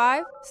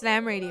 145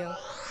 Slam Radio.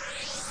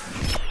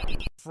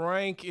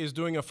 Frank is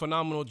doing a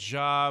phenomenal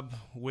job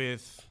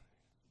with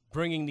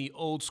bringing the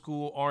old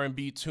school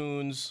R&B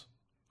tunes.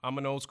 I'm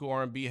an old school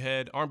R&B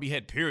head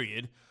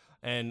period.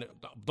 And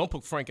don't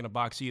put Frank in a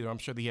box either. I'm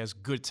sure that he has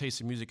good taste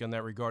in music in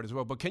that regard as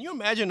well. But can you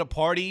imagine a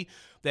party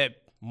that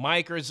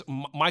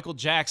Michael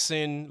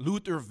Jackson,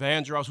 Luther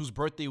Vandross, whose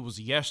birthday was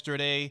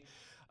yesterday,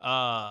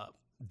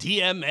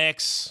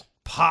 DMX,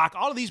 Pac,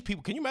 all of these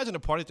people. Can you imagine the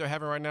party that they're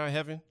having right now in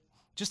heaven?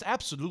 Just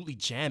absolutely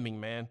jamming,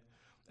 man.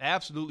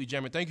 Absolutely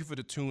jamming. Thank you for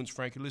the tunes,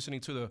 Frank. You're listening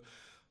to the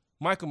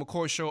Michael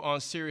McCoy Show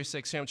on Sirius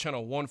XM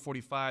channel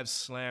 145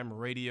 Slam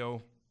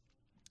Radio.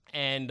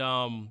 And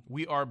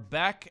we are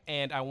back,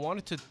 and I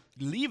wanted to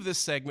leave this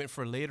segment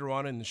for later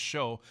on in the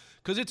show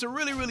because it's a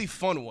really, really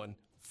fun one.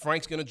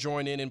 Frank's going to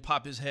join in and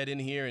pop his head in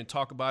here and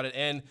talk about it.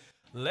 And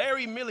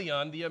Larry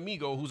Million, the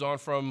amigo who's on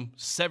from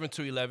 7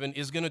 to 11,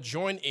 is going to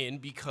join in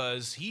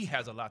because he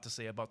has a lot to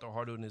say about the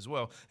Hardwood as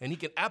well, and he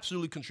can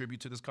absolutely contribute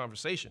to this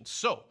conversation.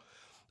 So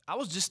I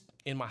was just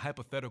in my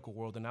hypothetical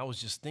world, and I was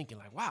just thinking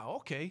like, wow,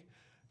 okay.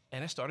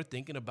 And I started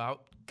thinking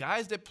about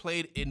guys that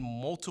played in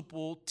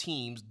multiple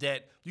teams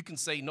that you can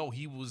say, no,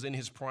 he was in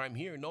his prime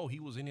here. No, he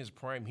was in his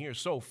prime here.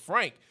 So,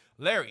 Frank,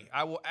 Larry,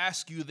 I will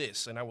ask you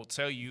this, and I will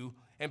tell you,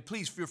 and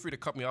please feel free to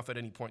cut me off at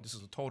any point. This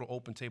is a total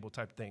open table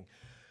type thing.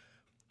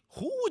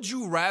 Who would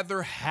you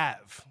rather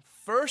have?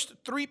 First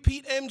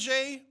three-peat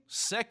MJ,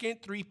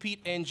 second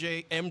three-peat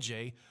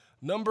MJ,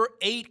 number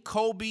 8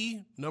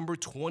 Kobe, number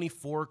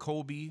 24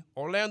 Kobe,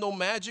 Orlando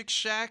Magic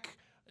Shaq,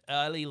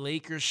 LA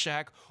Lakers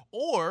Shaq,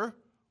 or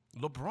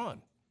LeBron,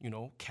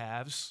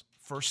 Cavs,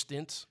 first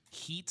stint,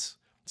 Heat,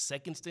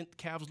 second stint,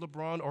 Cavs,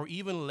 LeBron, or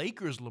even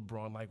Lakers,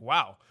 LeBron. Like,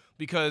 wow.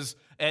 Because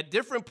at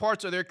different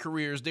parts of their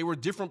careers, they were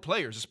different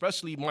players,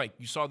 especially Mike.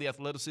 You saw the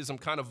athleticism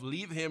kind of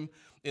leave him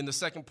in the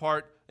second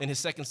part, in his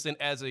second stint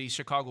as a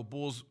Chicago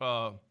Bulls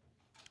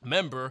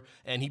member,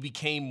 and he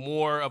became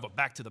more of a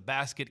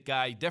back-to-the-basket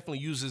guy. He definitely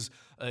uses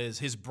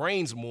his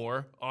brains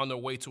more on their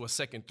way to a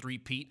second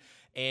three-peat.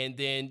 And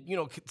then,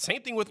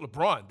 same thing with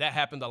LeBron. That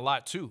happened a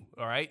lot too,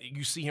 all right?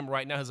 You see him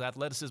right now, his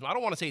athleticism. I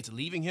don't want to say it's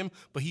leaving him,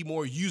 but he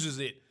more uses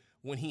it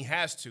when he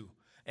has to.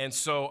 And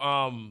so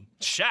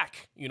Shaq,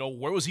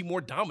 where was he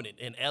more dominant?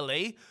 In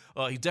L.A.?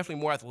 He's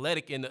definitely more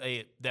athletic in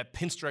that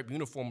pinstripe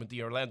uniform with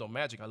the Orlando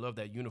Magic. I love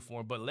that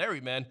uniform. But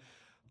Larry, man,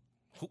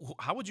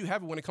 how would you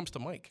have it when it comes to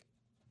Mike?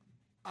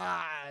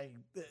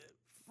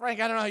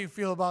 Frank, I don't know how you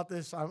feel about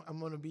this. I'm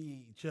going to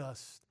be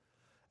just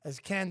as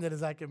candid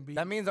as I can be.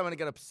 That means I'm going to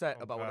get upset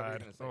about whatever you're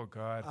going to say. Oh,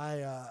 God.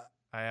 I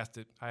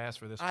asked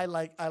for this. I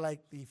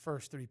like the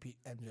first three-peat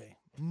MJ.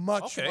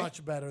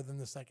 Much better than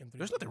the second three-peat.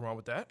 There's nothing wrong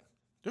with that.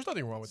 There's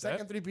nothing wrong with that.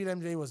 Second three-peat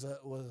MJ was a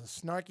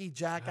snarky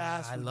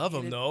jackass. I love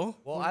him, though.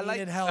 Well, I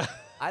like help.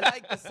 I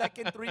like the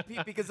second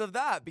three-peat because of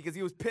that, because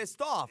he was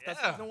pissed off.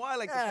 That's the reason why I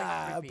like the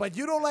second three-peat. But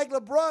you don't like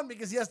LeBron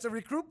because he has to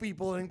recruit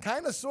people, and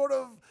kind of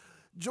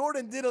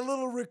Jordan did a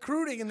little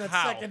recruiting in that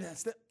second.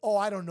 Oh,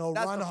 I don't know.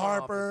 That's Ron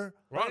Harper.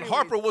 Ron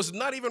Harper was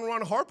not even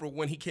Ron Harper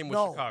when he came with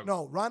Chicago.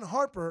 No, Ron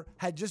Harper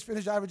had just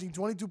finished averaging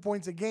 22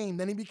 points a game.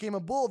 Then he became a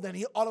Bull. Then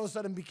he all of a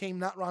sudden became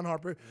not Ron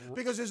Harper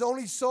because there's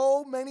only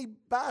so many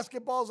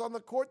basketballs on the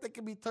court that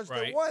can be touched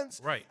at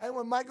once. Right. And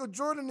when Michael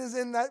Jordan is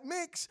in that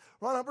mix,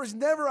 Ron Harper's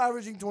never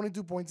averaging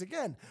 22 points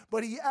again.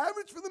 But he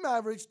averaged for the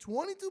Mavericks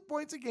 22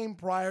 points a game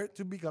prior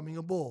to becoming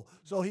a Bull.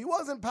 So he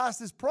wasn't past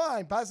his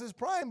prime. Past his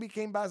prime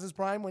became past his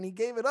prime when he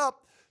gave it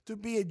up to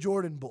be a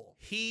Jordan Bull.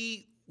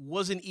 He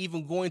wasn't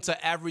even going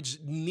to average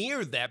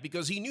near that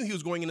because he knew he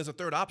was going in as a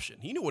third option.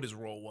 He knew what his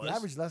role was. He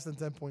averaged less than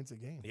 10 points a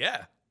game.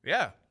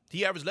 Yeah.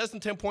 He averaged less than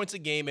 10 points a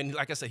game, and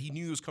like I said, he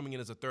knew he was coming in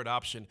as a third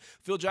option.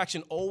 Phil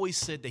Jackson always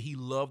said that he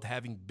loved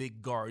having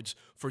big guards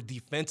for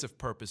defensive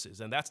purposes,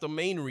 and that's the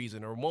main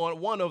reason, or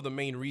one of the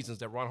main reasons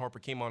that Ron Harper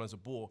came on as a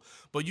Bull.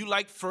 But you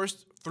like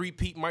first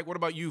three-peat, Mike. What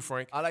about you,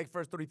 Frank? I like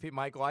first three-peat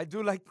Michael. I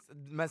do like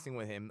messing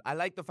with him. I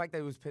like the fact that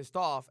he was pissed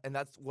off, and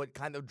that's what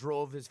kind of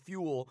drove his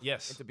fuel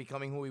into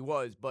becoming who he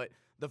was. But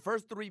the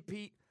first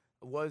three-peat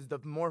was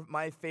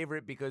my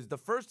favorite because the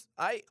first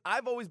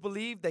I've always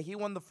believed that he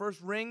won the first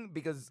ring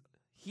because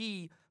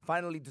he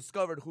finally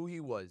discovered who he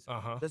was.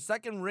 The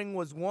second ring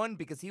was won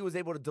because he was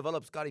able to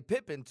develop Scottie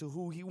Pippen to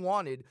who he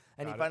wanted,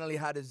 and he finally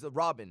had his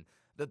Robin.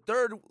 The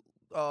third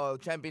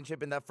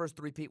championship in that first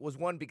three-peat was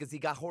won because he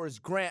got Horace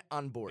Grant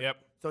on board.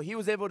 So he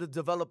was able to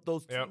develop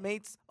those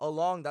teammates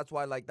along. That's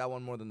why I like that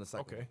one more than the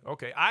second.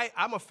 Okay.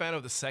 I'm a fan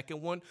of the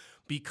second one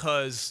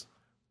because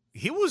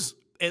he was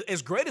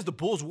as great as the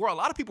Bulls were, a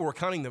lot of people were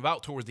counting them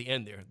out towards the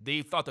end there.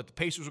 They thought that the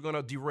Pacers were going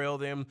to derail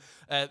them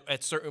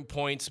at certain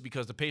points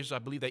because the Pacers, I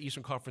believe that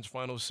Eastern Conference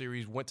Finals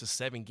series went to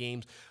 7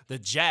 games. The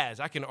Jazz,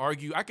 I can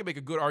make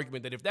a good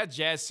argument that if that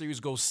Jazz series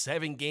goes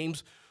 7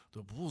 games,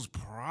 the Bulls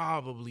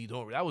probably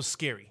don't. That was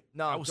scary.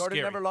 No,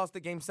 Jordan never lost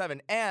a Game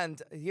 7.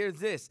 And here's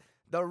this.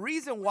 The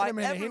reason why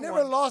he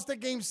never lost a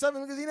Game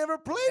 7 because he never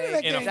played in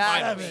a Game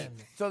 7.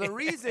 So the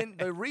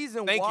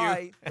reason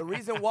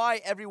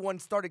why everyone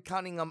started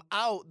counting him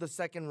out the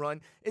second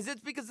run is it's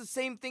because the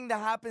same thing that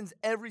happens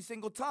every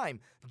single time.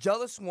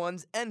 Jealous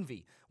ones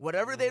envy.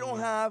 Whatever they don't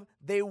have,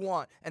 they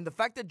want. And the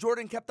fact that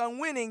Jordan kept on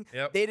winning,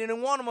 they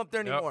didn't want him up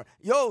there anymore.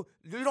 Yo,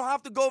 you don't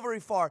have to go very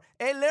far.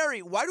 Hey,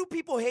 Larry, why do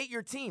people hate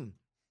your team?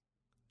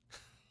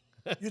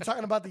 You're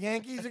talking about the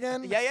Yankees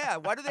again? Yeah.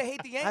 Why do they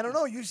hate the Yankees? I don't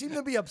know. You seem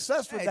to be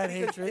obsessed with that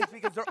hatred. It's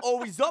because they're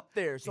always up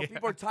there. So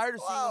people are tired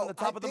of seeing them on the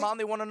top of the mountain.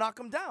 They want to knock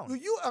them down.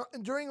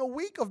 During a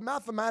week of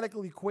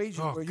mathematical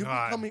equations where you're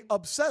becoming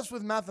obsessed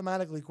with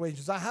mathematical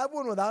equations, I have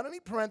one without any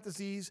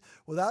parentheses,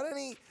 without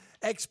any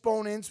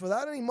exponents,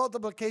 without any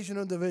multiplication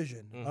or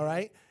division, all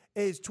right?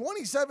 Is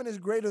 27 is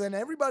greater than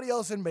everybody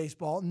else in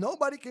baseball.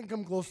 Nobody can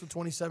come close to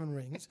 27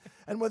 rings.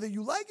 And whether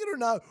you like it or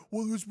not,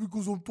 well, it's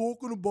because I'm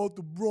talking about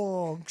the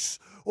Bronx.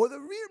 Or the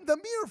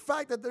mere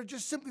fact that they're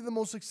just simply the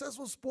most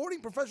successful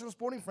professional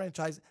sporting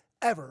franchise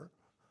ever.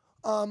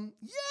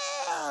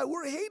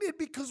 We're hated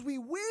because we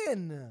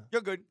win.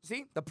 You're good.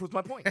 See? That proves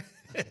my point.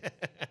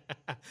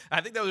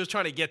 I think that was just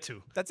trying to get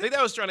to. That's I think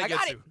that was trying to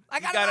get to. I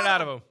got it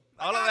out of him.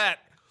 All of that.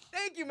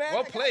 Thank you, man.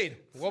 Well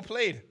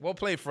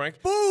played, Frank.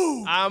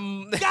 Boom!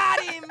 Got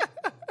him!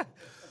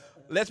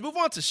 Let's move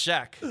on to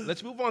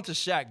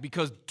Shaq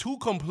because 2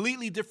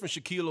 completely different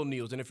Shaquille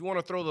O'Neals. And if you want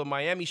to throw the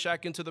Miami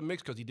Shaq into the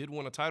mix because he did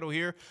win a title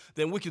here,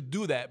 then we could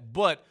do that.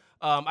 But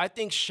I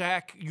think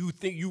Shaq, you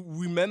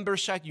remember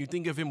Shaq, you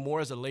think of him more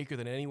as a Laker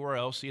than anywhere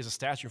else. He has a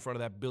statue in front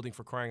of that building,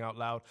 for crying out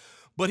loud.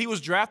 But he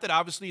was drafted,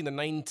 obviously, in the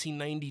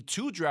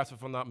 1992 draft,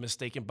 if I'm not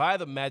mistaken, by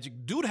the Magic.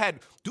 Dude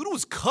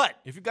was cut.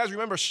 If you guys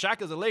remember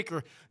Shaq as a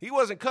Laker, he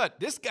wasn't cut.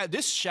 This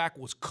Shaq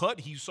was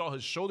cut. You saw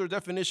his shoulder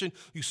definition.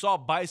 You saw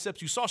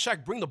biceps. You saw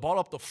Shaq bring the ball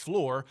up the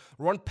floor,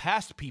 run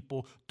past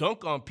people,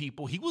 dunk on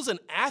people. He was an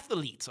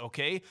athlete,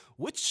 okay?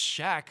 Which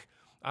Shaq...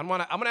 I'm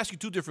gonna ask you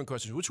 2 different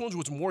questions. Which one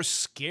was more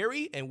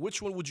scary, and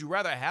which one would you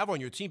rather have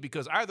on your team?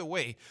 Because either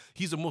way,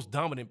 he's the most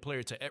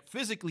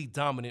physically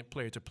dominant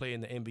player to play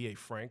in the NBA,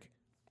 Frank.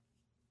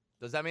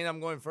 Does that mean I'm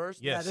going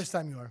first? Yes. Yeah, this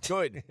time you are.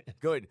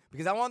 Good.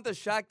 Because I want the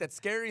Shaq that's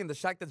scary and the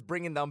Shaq that's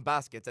bringing down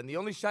baskets. And the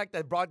only Shaq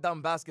that brought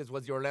down baskets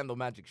was the Orlando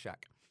Magic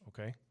Shaq.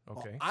 Okay.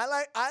 I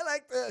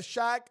like the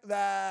Shaq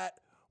that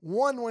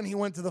won when he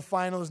went to the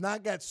finals,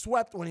 not got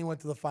swept when he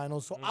went to the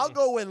finals. So I'll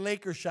go with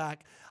Laker Shaq.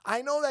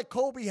 I know that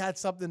Kobe had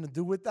something to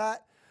do with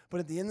that, but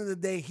at the end of the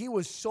day, he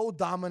was so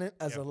dominant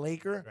as a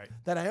Laker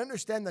that I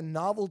understand the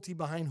novelty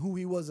behind who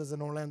he was as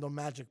an Orlando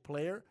Magic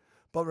player.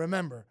 But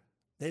remember,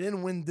 they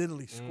didn't win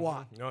diddly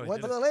squat. No,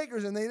 went to the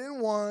Lakers and they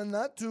didn't win,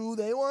 not 2,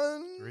 they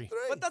won 3.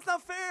 But that's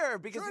not fair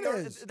because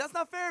that's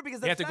not fair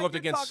because the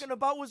Shaq you're talking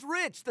about was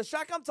rich. The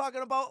Shaq I'm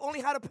talking about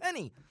only had a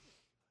penny.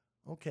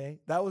 Okay,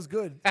 that was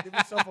good. Give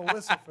yourself a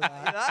whistle for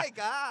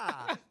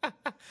that.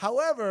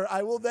 However,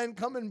 I will then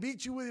come and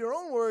beat you with your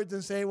own words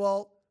and say,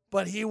 well,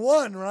 but he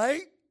won,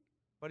 right?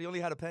 But he only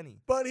had a penny.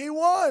 But he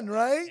won,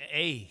 right?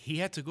 Hey, he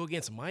had to go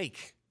against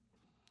Mike.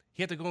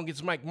 He had to go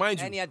against Mike, mind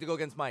you. And he had to go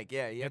against Mike.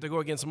 Yeah, He had to go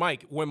against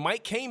Mike. When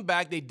Mike came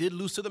back, they did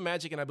lose to the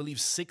Magic in, I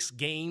believe, 6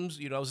 games.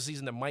 You know, it was the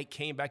season that Mike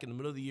came back in the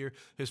middle of the year.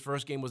 His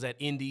first game was at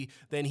Indy.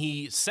 Then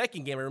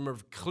second game, I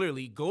remember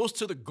clearly, goes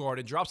to the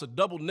Garden, drops a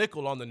double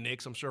nickel on the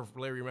Knicks. I'm sure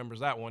Larry remembers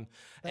that one.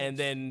 Thanks. And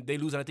then they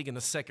lose, I think, in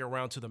the second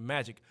round to the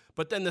Magic.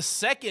 But then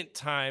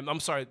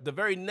the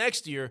very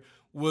next year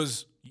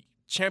was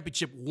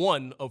championship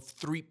 1 of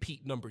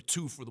three-peat number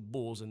 2 for the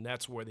Bulls, and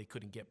that's where they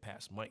couldn't get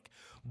past Mike.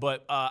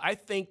 But I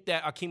think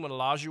that Akeem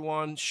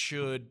Olajuwon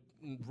should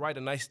write a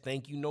nice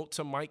thank you note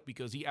to Mike,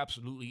 because he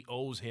absolutely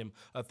owes him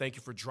a thank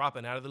you for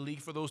dropping out of the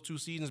league for those 2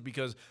 seasons,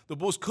 because the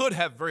Bulls could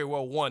have very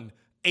well won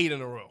 8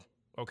 in a row.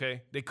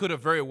 Okay? They could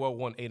have very well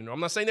won 8 in a row. I'm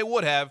not saying they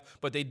would have,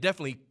 but they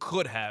definitely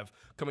could have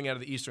coming out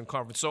of the Eastern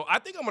Conference. So I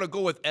think I'm going to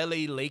go with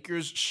LA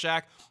Lakers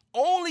Shaq,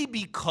 only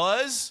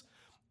because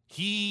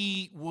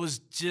he was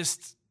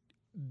just...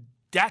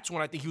 That's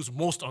when I think he was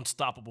most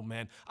unstoppable,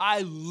 man.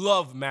 I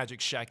love Magic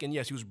Shaq. And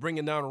yes, he was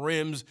bringing down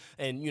rims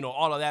and,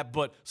 all of that.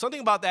 But something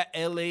about that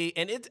LA,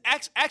 and it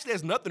actually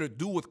has nothing to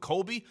do with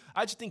Kobe.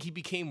 I just think he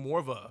became more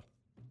of a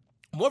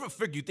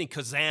figure. You think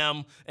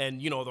Kazam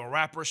and, the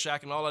rapper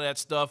Shaq and all of that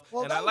stuff.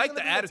 Well, and I like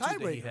the attitude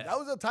that he had. That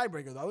was a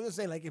tiebreaker, though. I was going to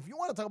say, like, if you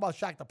want to talk about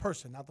Shaq the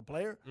person, not the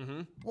player,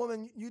 well,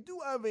 then you do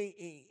have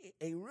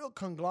a real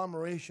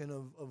conglomeration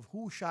of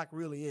who Shaq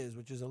really is,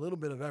 which is a little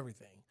bit of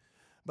everything.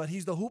 But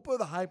he's the hooper,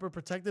 the hyper,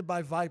 protected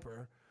by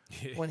Viper.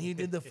 When he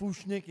did the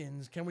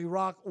Fushnikins, Can We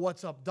Rock,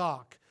 What's Up,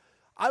 Doc?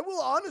 I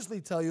will honestly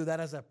tell you that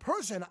as a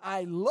person,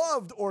 I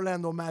loved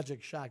Orlando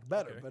Magic Shaq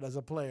better. But as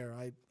a player,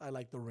 I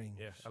like the rings.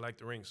 Yeah, I like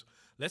the rings.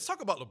 Let's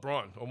talk about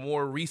LeBron, a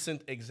more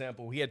recent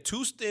example. He had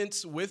 2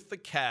 stints with the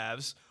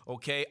Cavs,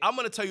 okay? I'm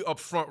going to tell you up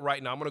front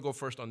right now. I'm going to go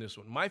first on this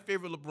one. My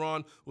favorite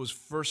LeBron was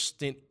first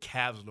stint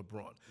Cavs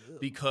LeBron,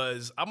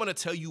 because I'm going to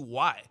tell you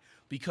why.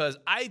 Because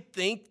I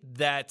think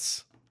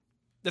that's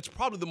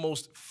probably the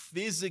most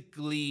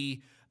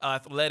physically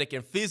athletic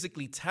and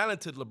physically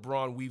talented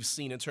LeBron we've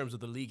seen in terms of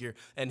the league here.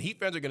 And Heat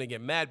fans are going to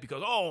get mad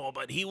because,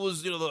 but he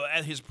was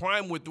at his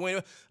prime with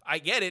Dwayne. I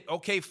get it.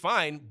 Okay,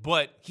 fine.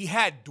 But he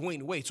had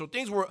Dwayne Wade. So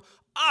things were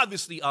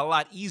obviously a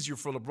lot easier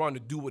for LeBron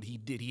to do what he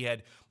did. He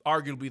had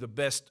arguably the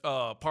best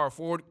power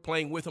forward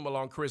playing with him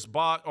along Chris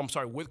Bosh.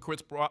 With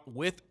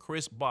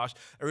Chris Bosh.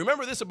 And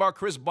remember this about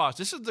Chris Bosh.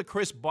 This is the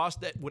Chris Bosh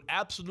that would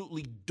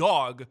absolutely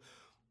dog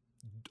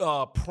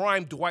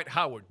prime Dwight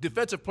Howard,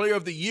 Defensive Player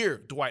of the Year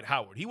Dwight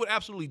Howard. He would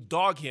absolutely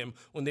dog him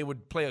when they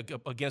would play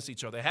against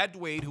each other. They had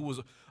Wade, who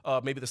was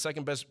maybe the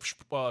second best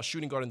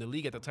shooting guard in the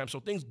league at the time, so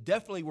things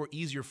definitely were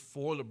easier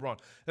for LeBron.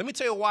 Let me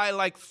tell you why I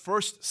like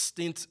first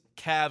stint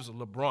Cavs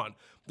LeBron.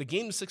 The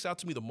game that sticks out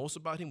to me the most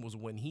about him was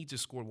when he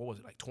just scored,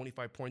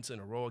 25 points in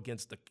a row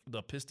against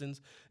the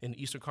Pistons in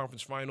the Eastern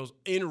Conference Finals,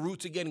 en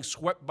route to getting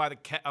swept by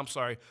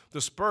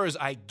the Spurs.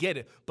 I get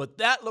it, but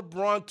that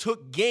LeBron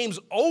took games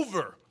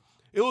over.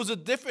 It was a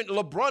different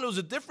LeBron. It was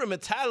a different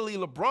mentality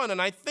LeBron.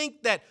 And I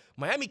think that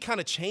Miami kind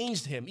of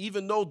changed him,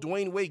 even though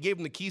Dwayne Wade gave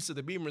him the keys to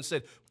the Beamer and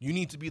said, you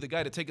need to be the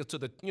guy to take us to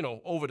the,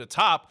 over the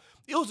top.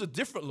 It was a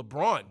different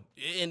LeBron.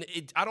 And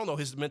I don't know,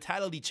 his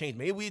mentality changed.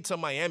 Maybe it's a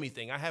Miami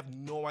thing. I have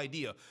no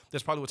idea.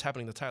 That's probably what's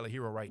happening to Tyler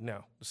Hero right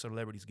now. The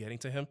celebrity's getting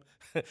to him.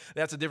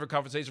 That's a different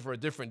conversation for a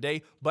different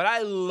day. But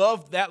I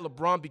love that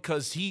LeBron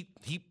because he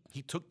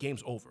took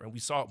games over, and we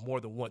saw it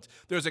more than once.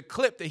 There's a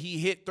clip that he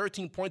hit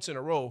 13 points in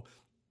a row.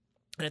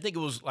 And I think it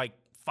was like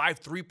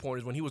 5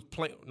 3-pointers when he was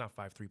playing, not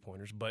 5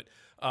 3-pointers, but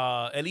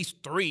at least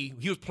 3.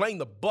 He was playing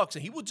the Bucks,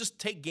 and he would just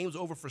take games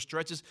over for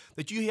stretches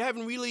that you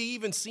haven't really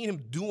even seen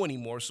him do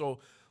anymore. So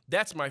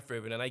that's my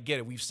favorite, and I get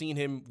it. We've seen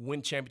him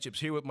win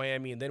championships here with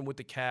Miami and then with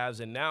the Cavs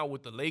and now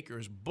with the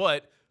Lakers,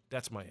 but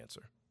that's my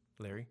answer.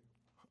 Larry?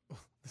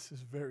 This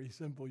is very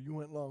simple. You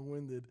went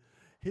long-winded.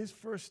 His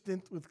first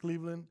stint with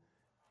Cleveland,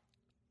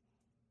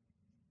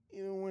 he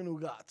didn't win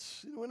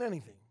Ugats. He didn't win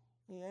anything.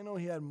 Yeah, I know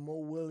he had Mo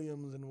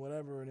Williams and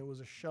whatever, and it was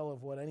a shell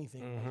of what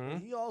anything was.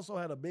 But he also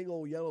had a big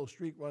old yellow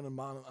streak running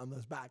on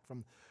his back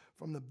from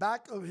the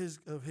back of his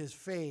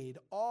fade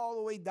all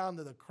the way down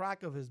to the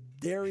crack of his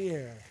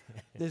derriere.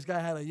 This guy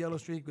had a yellow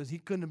streak because he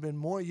couldn't have been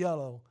more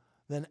yellow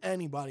than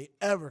anybody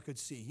ever could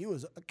see. He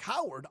was a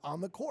coward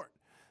on the court.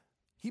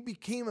 He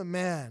became a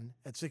man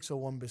at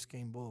 601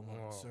 Biscayne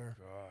Boulevard, sir.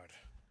 God.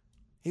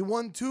 He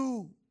won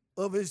 2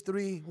 of his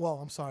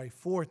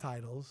 4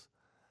 titles.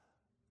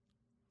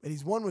 And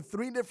he's won with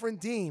 3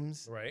 different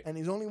teams. Right. And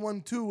he's only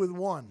won 2 with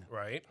 1.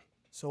 Right.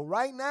 So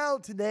right now,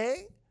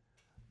 today,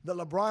 the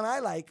LeBron I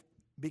like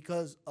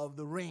because of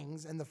the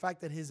rings and the fact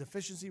that his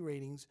efficiency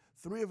ratings,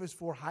 3 of his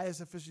 4 highest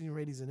efficiency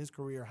ratings in his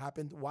career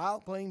happened while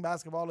playing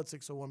basketball at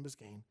 601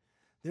 Biscayne.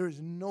 There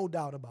is no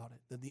doubt about it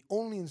that the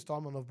only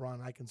installment of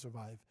LeBron I can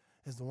survive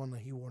is the one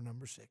that he wore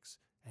number 6,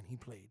 and he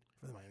played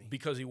for the Miami Heat.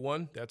 Because he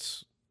won?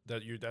 That's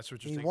what you're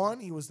saying? He won.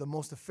 He was the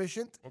most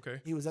efficient. Okay.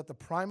 He was at the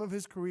prime of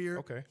his career.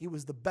 Okay. He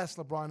was the best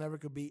LeBron ever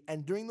could be.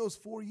 And during those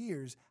 4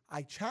 years,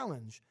 I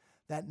challenge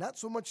that not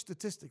so much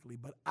statistically,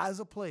 but as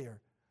a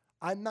player,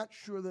 I'm not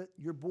sure that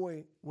your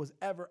boy was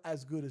ever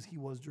as good as he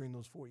was during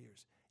those 4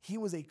 years. He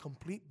was a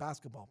complete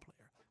basketball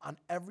player on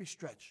every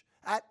stretch.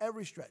 at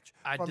every stretch.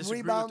 I From disagree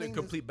with rebounding the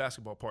complete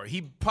basketball part.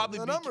 He probably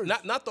The beat, numbers.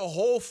 not the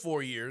whole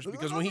 4 years, Look at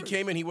because the when he numbers.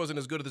 came in, he wasn't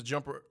as good as a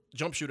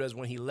jump shooter as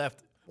when he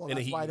left. Well, in the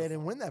that's Heat why they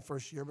didn't win that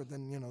first year, but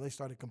then, they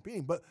started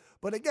competing. But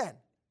again,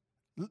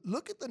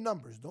 look at the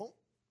numbers. Don't.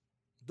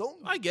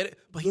 I get it,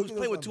 but he look was at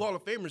playing those with two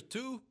numbers. Hall of Famers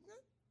too.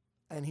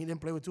 And he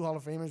didn't play with two Hall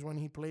of Famers when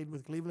he played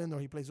with Cleveland, or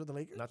he plays with the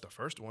Lakers? Not the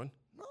first one.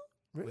 No,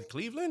 really? With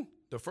Cleveland,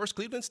 the first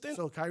Cleveland stint.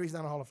 So Kyrie's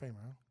not a Hall of Famer,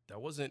 huh?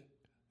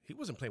 He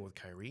wasn't playing with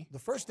Kyrie. The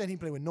first stint he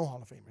played with no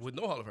Hall of Famers. With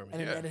no Hall of Famers,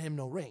 And it yeah. netted him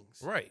no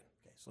rings. Right.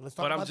 Okay, so let's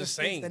talk But about I'm just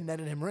the stints saying that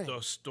netted him rings.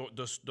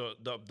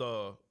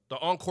 The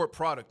on-court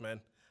product,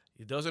 man.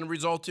 It doesn't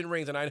result in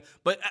rings,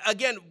 but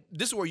again,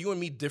 this is where you and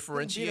me He beat a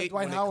differentiate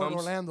Dwight when it Howard comes.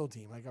 Orlando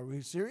team. Like, are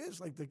we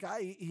serious? Like, the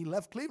guy, he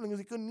left Cleveland because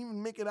he couldn't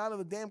even make it out of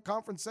the damn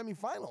conference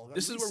semifinal.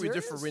 This Are is we where we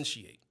serious?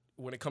 differentiate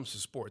when it comes to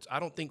sports. I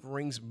don't think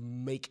rings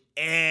make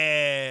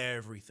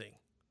everything.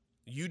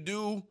 You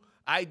do,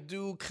 I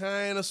do,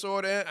 kind of,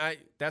 sort of.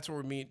 That's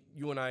where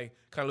you and I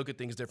kind of look at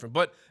things different.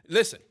 But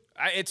listen,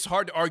 it's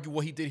hard to argue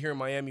what he did here in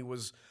Miami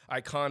was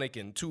iconic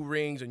and 2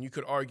 rings, and you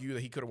could argue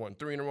that he could have won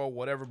 3 in a row,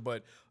 whatever.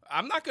 But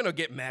I'm not going to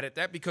get mad at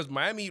that because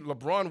Miami,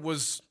 LeBron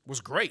was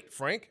great,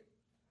 Frank.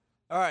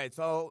 All right,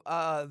 so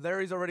there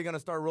he's already going to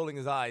start rolling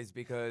his eyes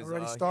because he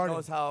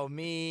knows how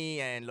me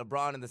and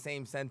LeBron in the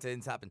same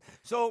sentence happened.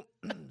 So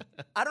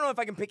I don't know if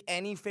I can pick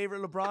any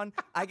favorite LeBron.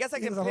 I guess I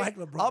He can doesn't pick.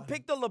 like LeBron. I'll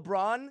pick the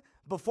LeBron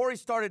before he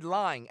started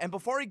lying and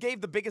before he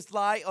gave the biggest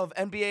lie of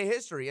NBA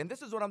history. And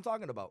this is what I'm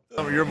talking about.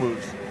 Some of your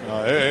moves.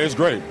 It's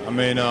great. I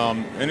mean,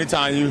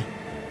 anytime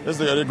this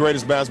is the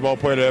greatest basketball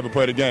player to ever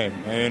play the game.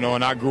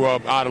 And I grew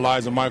up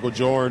idolizing Michael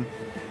Jordan.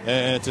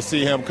 And to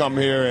see him come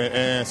here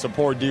and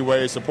support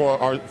D-Wade,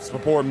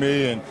 support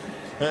me, and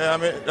I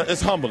mean,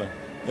 it's humbling.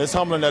 It's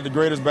humbling that the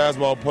greatest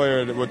basketball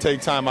player would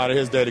take time out of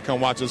his day to come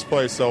watch us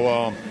play. So,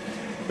 I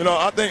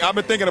think I've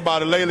been thinking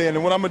about it lately,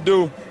 and what I'm gonna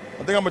do,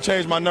 I think I'm gonna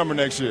change my number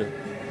next year.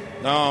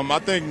 I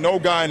think no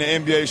guy in the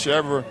NBA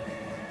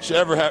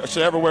should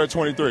ever wear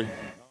 23.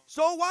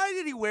 So why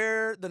did he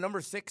wear the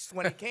number 6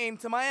 when he came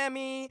to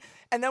Miami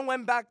and then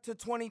went back to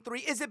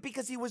 23? Is it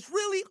because he was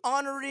really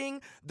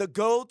honoring the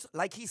GOAT,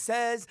 like he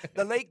says,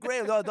 the late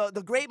great,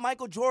 the great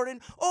Michael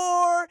Jordan?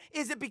 Or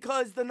is it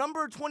because the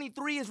number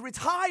 23 is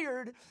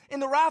retired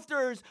in the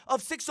rafters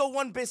of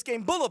 601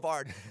 Biscayne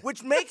Boulevard,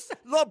 which makes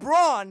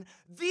LeBron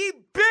the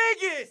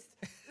biggest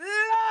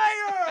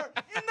liar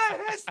in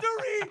the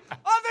history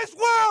of this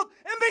world?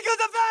 And because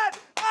of that,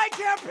 I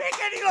can't pick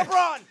any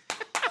LeBron.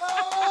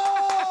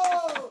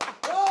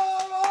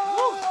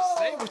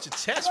 Say it with your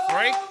chest,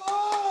 Frank.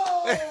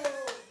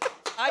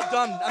 I'm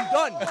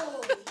done.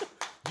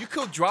 You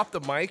could drop the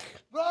mic.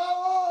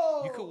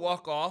 You could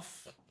walk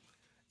off.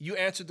 You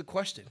answered the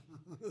question.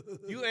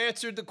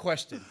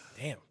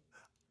 Damn.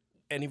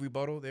 Any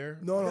rebuttal there?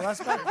 No,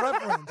 that's my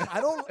preference.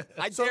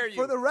 I dare you.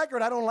 For the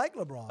record, I don't like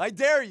LeBron. I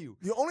dare you.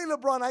 The only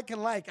LeBron I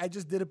can like, I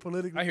just did it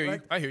politically. I hear you.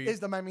 correct, I hear you. Is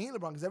the Miami Heat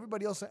LeBron, because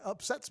everybody else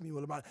upsets me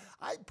with LeBron.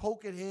 I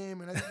poke at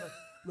him, and I think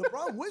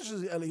LeBron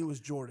wishes he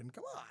was Jordan.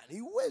 Come on,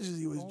 he wishes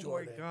he was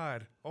Jordan.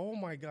 Oh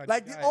my God.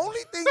 Like, guys. the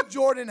only thing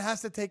Jordan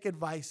has to take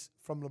advice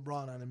from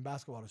LeBron on in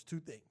basketball is 2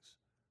 things: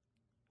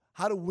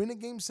 how to win a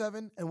Game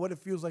 7 and what it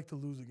feels like to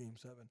lose a Game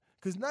 7.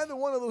 Because neither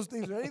one of those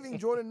things are anything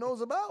Jordan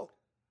knows about.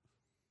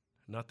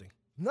 Nothing.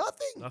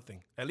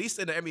 At least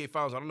in the NBA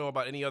Finals. I don't know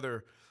about any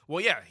other.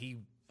 Well, yeah,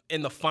 he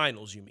in the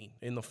finals. You mean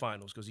in the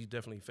finals? Because he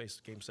definitely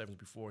faced Game 7s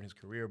before in his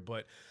career.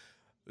 But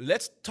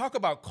let's talk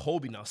about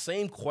Kobe now.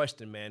 Same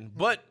question, man.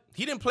 But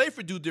he didn't play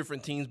for 2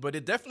 different teams. But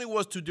it definitely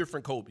was 2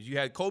 different Kobes. You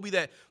had Kobe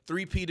that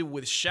 3-peated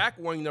with Shaq,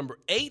 wearing number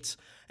 8,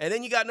 and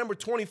then you got number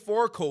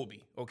 24 Kobe.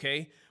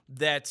 Okay,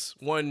 that's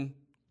won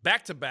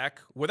back-to-back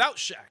without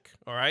Shaq.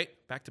 All right,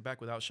 back-to-back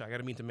without Shaq. I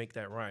didn't mean to make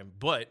that rhyme,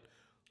 but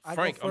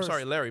Frank, I'm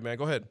sorry, Larry, man,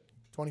 go ahead.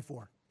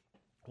 24.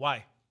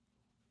 Why?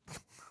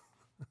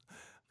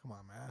 Come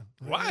on, man.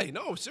 Why?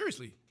 No,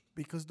 seriously.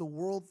 Because the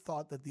world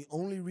thought that the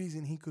only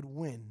reason he could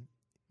win,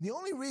 the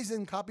only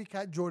reason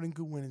copycat Jordan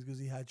could win is because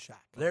he had Shaq.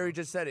 Larry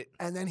just said it.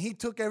 And then he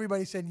took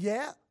everybody and said,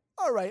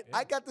 all right,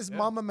 I got this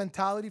mama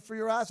mentality for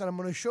your ass, and I'm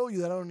going to show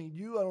you that I don't need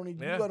you, I don't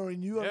need you, I don't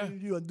need you, I don't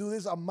need you, and do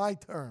this on my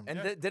terms. And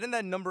didn't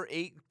that number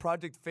 8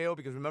 project fail?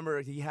 Because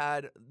remember, he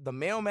had the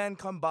mailman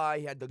come by,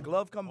 he had the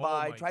glove come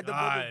by, tried to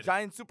build a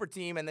giant super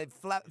team, and they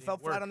fell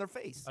flat on their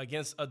face.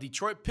 Against a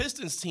Detroit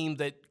Pistons team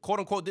that,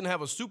 quote-unquote, didn't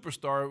have a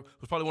superstar,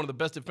 was probably one of the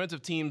best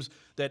defensive teams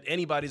that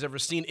anybody's ever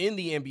seen in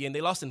the NBA, and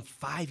they lost in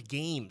 5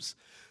 games.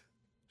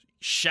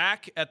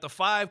 Shaq at the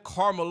 5,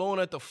 Karl Malone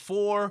at the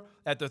 4,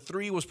 at the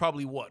 3 was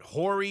probably what?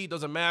 Horry,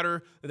 doesn't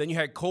matter. And then you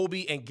had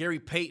Kobe and Gary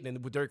Payton,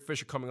 and with Derek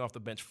Fisher coming off the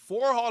bench.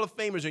 4 Hall of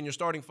Famers in your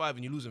starting 5,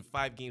 and you're losing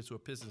 5 games to a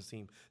Pistons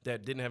team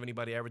that didn't have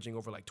anybody averaging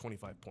over like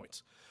 25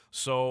 points.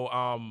 So,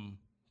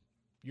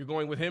 you're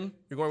going with him?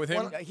 Well,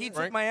 he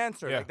took my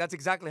answer. Yeah. Like, that's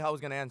exactly how I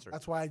was going to answer.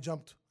 That's why I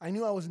jumped. I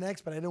knew I was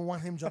next, but I didn't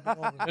want him jumping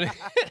over me.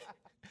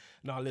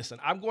 No, listen,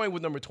 I'm going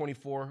with number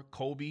 24,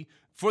 Kobe,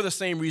 for the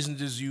same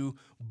reasons as you,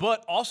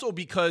 but also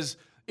because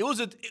it was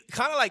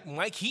kind of like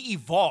Mike. He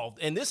evolved,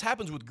 and this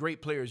happens with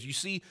great players. You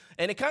see,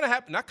 and it kind of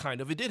happened. Not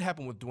kind of. It did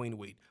happen with Dwayne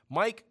Wade,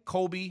 Mike,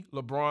 Kobe,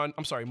 LeBron.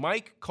 I'm sorry,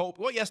 Mike, Kobe.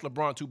 Well, yes,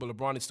 LeBron too, but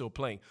LeBron is still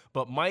playing.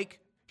 But Mike,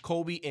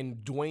 Kobe, and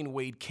Dwayne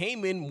Wade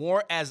came in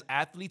more as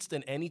athletes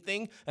than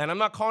anything. And I'm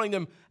not calling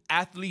them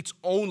athletes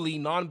only,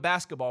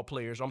 non-basketball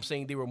players. I'm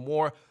saying they were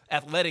more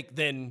athletic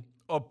than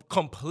a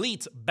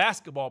complete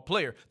basketball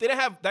player. They didn't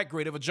have that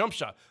great of a jump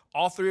shot.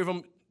 All three of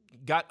them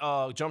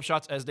got jump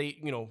shots as they,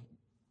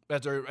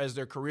 as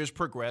their careers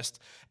progressed.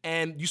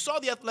 And you saw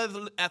the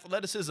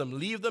athleticism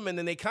leave them, and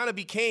then they kind of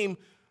became,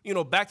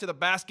 back to the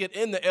basket,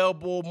 in the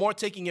elbow, more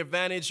taking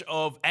advantage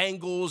of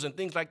angles and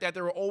things like that.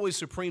 They were always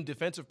supreme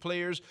defensive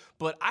players.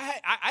 But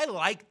I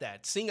like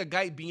that, seeing a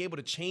guy being able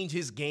to change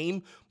his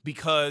game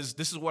because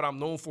this is what I'm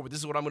known for, but this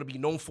is what I'm going to be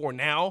known for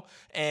now.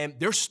 And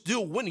they're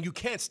still winning. You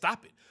can't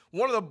stop it.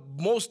 One of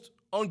the most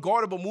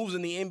unguardable moves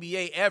in the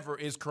NBA ever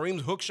is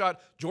Kareem's hook shot,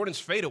 Jordan's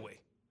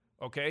fadeaway.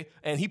 Okay?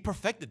 And he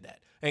perfected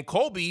that. And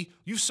Kobe,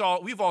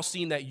 we've all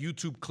seen that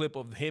YouTube clip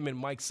of him and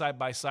Mike side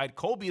by side.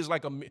 Kobe is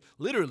like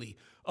literally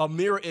a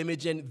mirror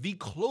image and the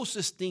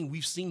closest thing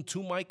we've seen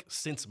to Mike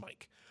since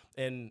Mike.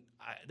 And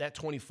that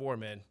 24,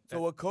 man.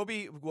 So what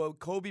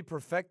Kobe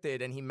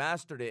perfected and he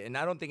mastered it, and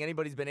I don't think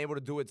anybody's been able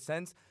to do it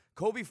since.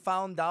 Kobe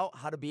found out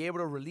how to be able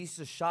to release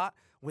a shot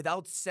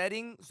without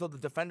setting so the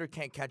defender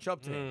can't catch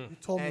up to him. You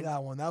told me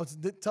that one.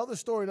 Tell the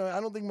story. I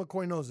don't think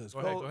McCoy knows this.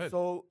 Go ahead.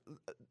 So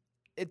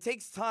it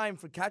takes time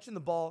for catching the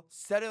ball,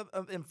 set it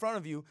up in front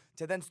of you,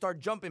 to then start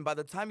jumping. By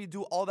the time you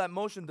do all that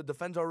motion, the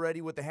defender's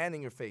already with the hand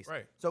in your face.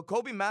 Right. So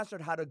Kobe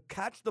mastered how to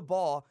catch the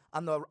ball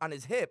on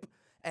his hip,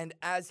 and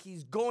as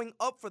he's going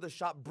up for the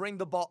shot, bring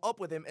the ball up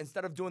with him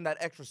instead of doing that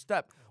extra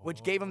step,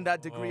 which gave him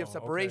that degree of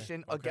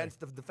separation against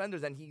the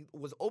defenders, and he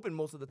was open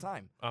most of the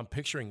time. I'm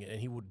picturing it, and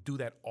he would do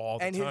that all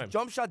the time. And his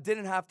jump shot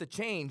didn't have to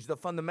change. The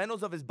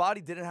fundamentals of his body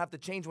didn't have to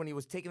change when he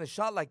was taking a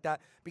shot like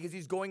that because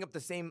he's going up the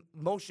same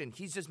motion.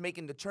 He's just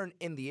making the turn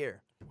in the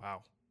air.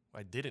 Wow.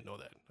 I didn't know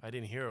that.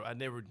 I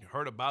never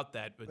heard about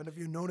that. But if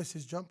you notice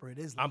his jumper, it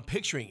is. I'm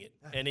picturing it.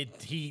 And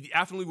he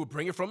definitely would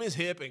bring it from his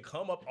hip and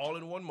come up all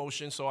in one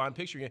motion. So I'm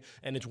picturing it.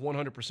 And it's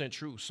 100%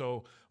 true.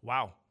 So,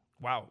 wow.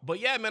 But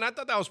yeah, man, I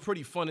thought that was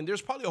pretty fun. And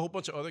there's probably a whole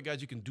bunch of other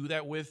guys you can do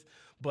that with.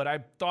 But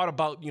I thought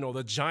about,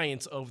 the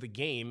giants of the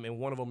game. And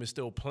one of them is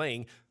still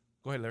playing.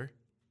 Go ahead, Larry.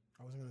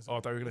 I wasn't going to say. Oh, I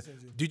thought you were going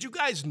to. Did you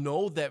guys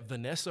know that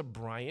Vanessa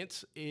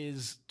Bryant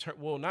is,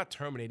 not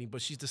terminating,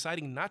 but she's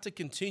deciding not to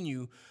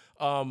continue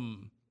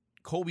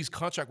Kobe's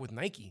contract with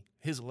Nike?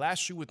 His last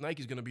shoe with Nike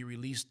is going to be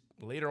released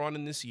later on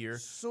in this year.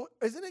 So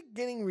isn't it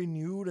getting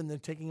renewed and they're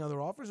taking other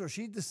offers, or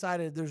she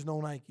decided there's no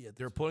Nike yet?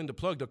 They're pulling the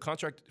plug. The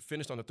contract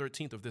finished on the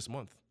 13th of this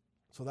month.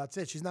 So that's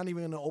it. She's not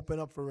even going to open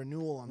up for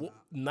renewal on that.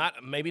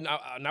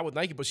 Not with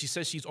Nike, but she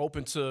says she's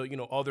open to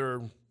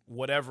other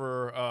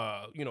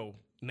whatever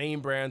name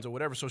brands or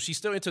whatever. So she's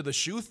still into the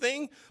shoe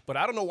thing, but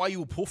I don't know why you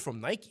would pull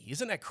from Nike.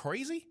 Isn't that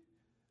crazy?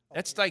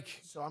 That's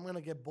like. So I'm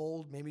gonna get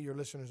bold. Maybe your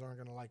listeners aren't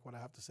gonna like what I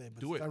have to say,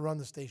 but do it. I run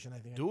the station. I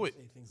think do I it.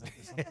 Say things like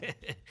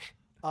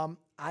this.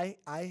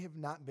 I have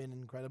not been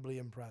incredibly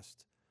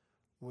impressed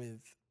with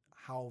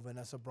how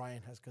Vanessa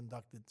Bryant has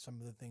conducted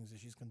some of the things that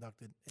she's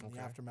conducted in the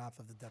aftermath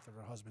of the death of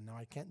her husband. Now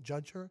I can't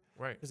judge her,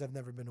 because I've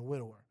never been a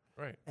widower,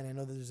 and I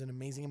know that there's an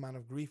amazing amount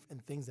of grief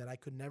and things that I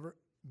could never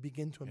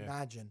begin to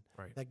imagine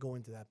that go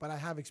into that. But I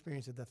have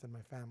experienced a death in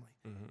my family,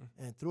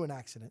 and through an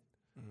accident.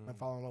 My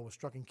father-in-law was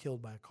struck and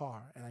killed by a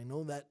car. And I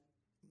know that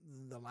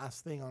the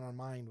last thing on our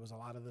mind was a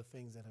lot of the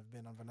things that have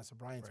been on Vanessa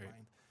Bryant's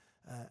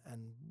mind.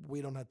 And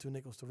we don't have two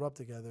nickels to rub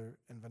together,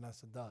 and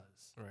Vanessa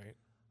does. Right.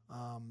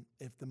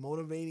 If the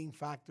motivating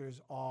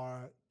factors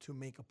are to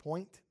make a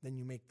point, then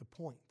you make the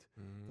point.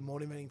 The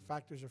motivating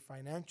factors are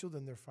financial,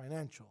 then they're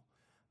financial.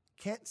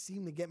 Can't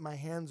seem to get my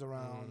hands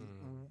around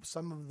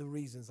some of the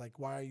reasons, like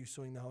why are you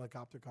suing the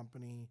helicopter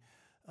company?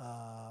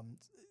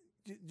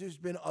 There's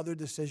been other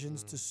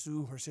decisions to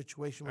sue. Her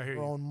situation with her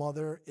own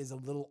mother is a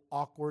little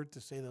awkward, to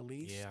say the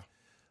least.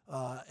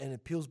 Yeah. And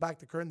it peels back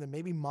the curtain that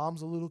maybe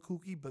mom's a little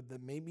kooky, but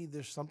that maybe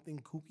there's something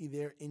kooky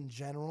there in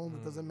general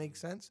that doesn't make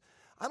sense.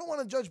 I don't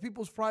want to judge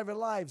people's private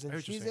lives,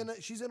 and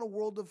she's in a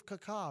world of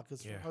caca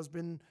because her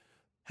husband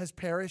has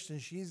perished, and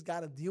she's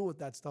got to deal with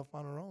that stuff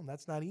on her own.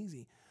 That's not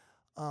easy.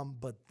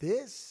 But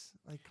this,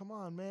 come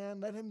on,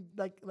 man,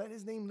 let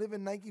his name live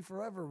in Nike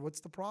forever. What's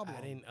the problem?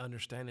 I didn't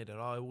understand it at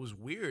all. It was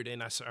weird,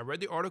 and I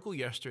read the article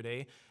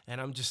yesterday, and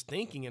I'm just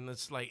thinking, and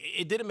it's like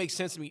it didn't make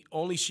sense to me.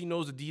 Only she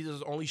knows the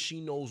details. Only she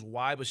knows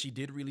why. But she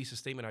did release a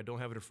statement. I don't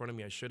have it in front of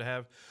me. I should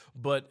have,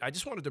 but I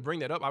just wanted to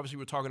bring that up. Obviously,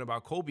 we're talking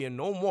about Kobe, and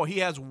no more. He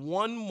has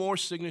one more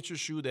signature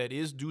shoe that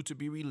is due to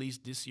be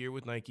released this year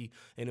with Nike,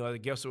 and I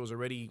guess it was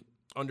already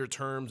under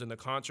terms in the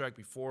contract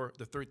before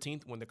the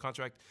 13th when the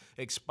contract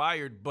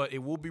expired, but it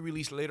will be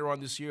released later on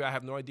this year. I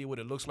have no idea what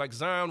it looks like.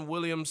 Zion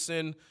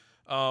Williamson.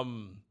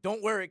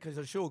 Don't wear it because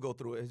the shoe will go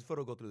through it. His foot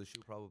will go through the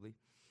shoe probably.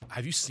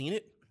 Have you seen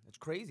it? It's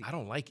crazy. I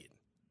don't like it.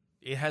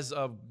 It has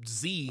a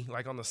Z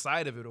on the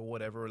side of it or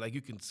whatever.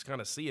 You can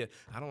kind of see it.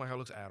 I don't like how it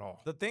looks at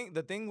all. The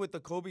thing with the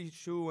Kobe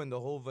shoe and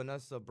the whole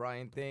Vanessa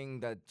Bryant thing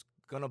that's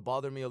gonna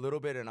bother me a little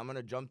bit, and I'm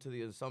gonna jump to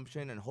the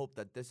assumption and hope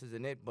that this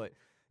isn't it. But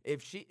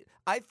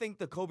I think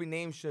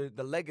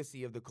the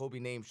legacy of the Kobe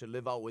name should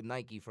live out with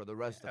Nike for the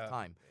rest of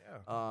time.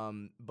 Yeah.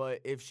 But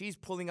if she's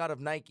pulling out of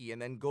Nike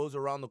and then goes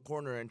around the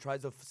corner and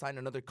tries to sign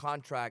another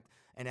contract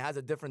and it has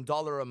a different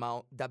dollar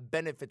amount that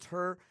benefits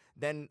her,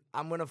 then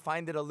I'm gonna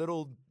find it a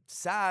little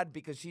sad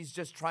because she's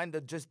just trying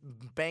to just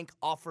bank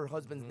off her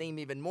husband's name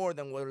even more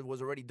than what was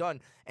already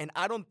done. And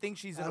I don't think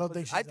she's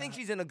I think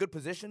she's in a good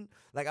position.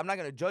 Like, I'm not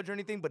gonna judge or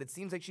anything, but it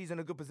seems like she's in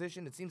a good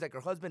position. It seems like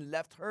her husband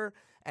left her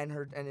and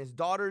his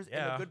daughters in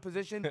a good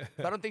position.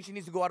 So I don't think she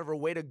needs to go out of her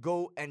way to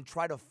go and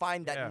try to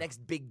find that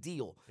next big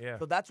deal. Yeah.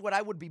 So that's what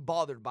I would be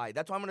bothered by.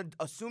 That's why I'm gonna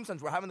assume,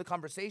 since we're having the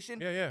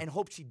conversation, and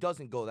hope she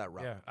doesn't go that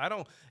route.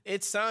 Yeah,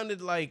 it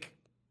sounded like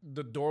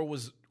the door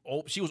was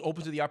she was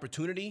open to the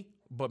opportunity,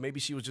 but maybe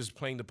she was just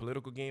playing the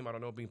political game. I don't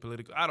know, being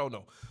political. I don't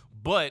know.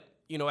 But,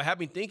 I have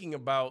been thinking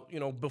about,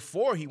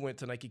 before he went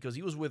to Nike, because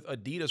he was with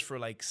Adidas for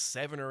like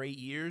 7 or 8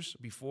 years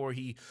before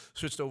he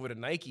switched over to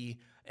Nike.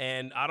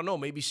 And I don't know,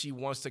 maybe she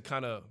wants to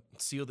kind of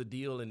seal the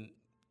deal and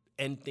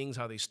end things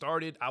how they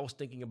started. I was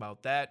thinking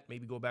about that.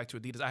 Maybe go back to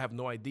Adidas. I have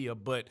no idea.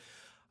 But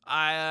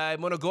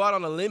I'm going to go out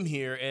on a limb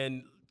here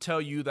and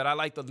tell you that I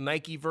like the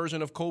Nike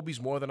version of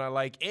Kobe's more than I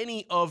like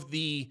any of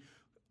the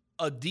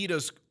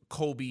Adidas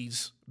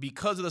Kobe's,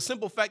 because of the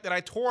simple fact that I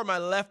tore my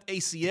left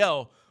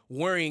ACL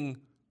wearing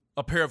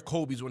a pair of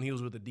Kobe's when he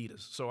was with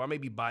Adidas. So I may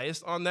be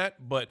biased on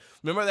that, but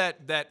remember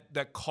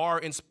that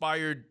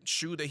car-inspired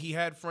shoe that he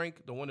had,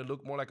 Frank? The one that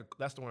looked more like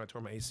that's the one I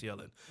tore my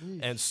ACL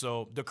in. And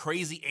so the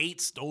Crazy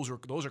 8s,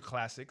 those are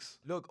classics.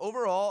 Look,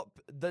 overall,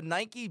 the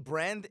Nike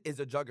brand is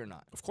a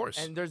juggernaut. Of course.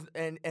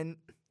 And and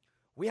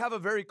we have a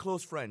very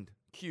close friend,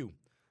 Q.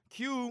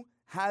 Q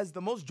has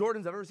the most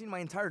Jordans I've ever seen in my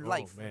entire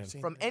life, man.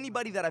 From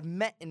anybody that I've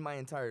met in my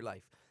entire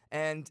life.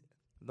 And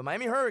the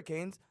Miami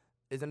Hurricanes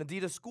is an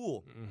Adidas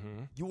school.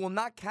 Mm-hmm. You will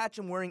not catch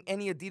him wearing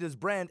any Adidas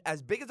brand.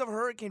 As big as a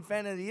Hurricane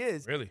fan as he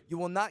is, really, you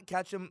will not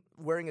catch him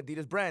wearing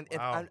Adidas brand.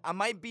 Wow. I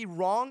might be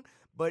wrong,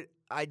 but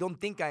I don't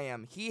think I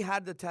am. He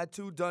had the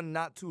tattoo done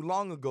not too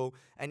long ago,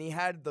 and he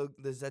had the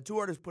tattoo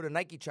artist put a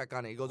Nike check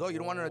on it. He goes, "Oh, you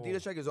don't want an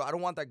Adidas check?" He goes, "Oh, I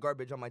don't want that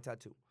garbage on my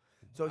tattoo."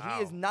 So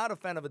he is not a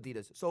fan of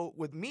Adidas. So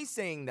with me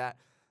saying that,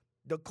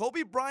 the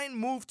Kobe Bryant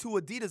move to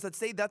Adidas, let's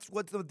say that's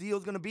what the deal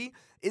is going to be,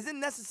 isn't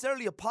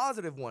necessarily a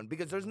positive one,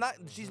 because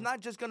she's not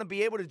just going to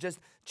be able to just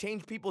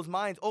change people's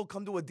minds. Oh,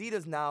 come to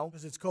Adidas now.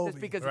 Because it's Kobe. Just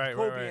because it's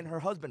Kobe and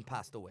her husband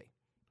passed away.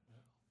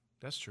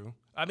 That's true.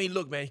 I mean,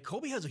 look, man,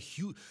 Kobe has a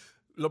huge...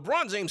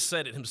 LeBron James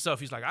said it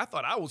himself. He's like, I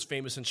thought I was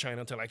famous in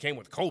China until I came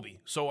with Kobe.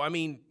 So, I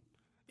mean,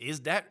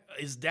 is that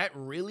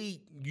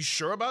really... You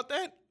sure about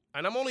that?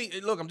 And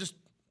I'm just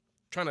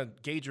trying to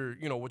gauge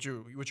what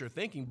you're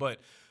thinking, but...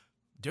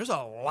 There's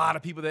a lot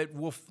of people that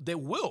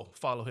will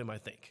follow him. I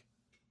think.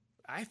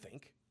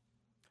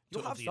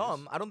 You'll have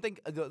some. I don't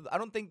think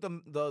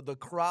the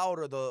crowd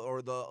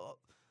or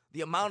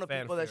the amount of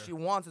people that she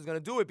wants is going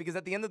to do it, because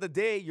at the end of the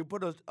day, you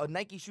put a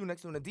Nike shoe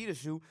next to an Adidas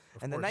shoe,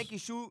 and the Nike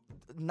shoe,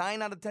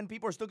 9 out of 10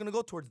 people are still going to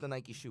go towards the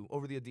Nike shoe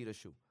over the Adidas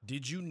shoe.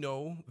 Did you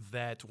know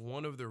that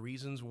one of the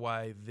reasons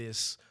why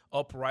this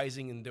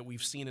uprising that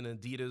we've seen in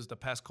Adidas the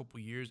past couple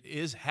of years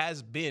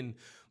has been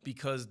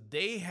because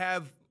they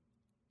have,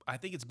 I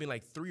think it's been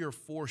like 3 or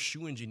 4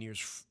 shoe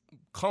engineers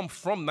come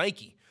from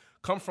Nike,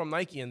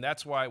 and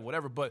that's why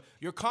whatever. But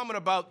your comment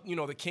about,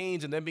 the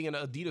Canes and them being an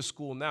Adidas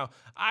school now,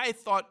 I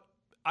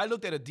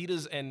looked at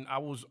Adidas and I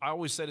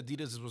always said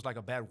Adidas was like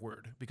a bad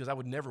word because I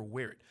would never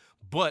wear it.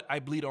 But I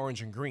bleed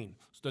orange and green.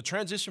 So the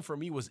transition for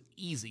me was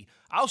easy.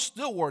 I'll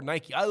still wear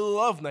Nike. I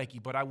love Nike,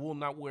 but I will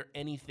not wear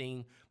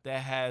anything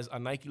that has a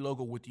Nike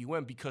logo with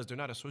UM because they're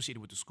not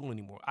associated with the school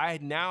anymore. I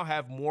now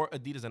have more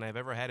Adidas than I've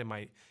ever had in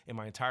my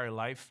entire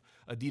life.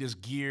 Adidas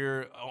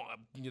gear,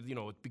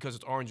 because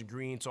it's orange and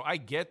green. So I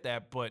get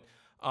that, but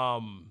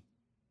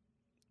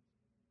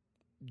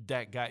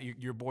that guy,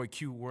 your boy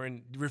Q,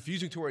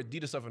 refusing to wear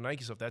Adidas stuff and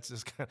Nike stuff. That's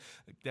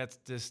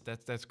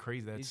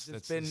crazy. He's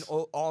just been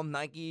all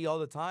Nike all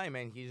the time,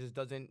 and he just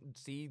doesn't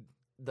see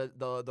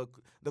the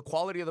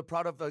quality of the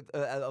product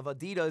of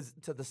Adidas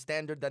to the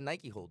standard that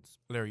Nike holds.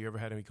 Larry, you ever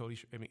had any Kobe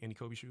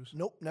shoes?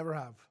 Nope, never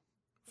have.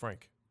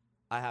 Frank,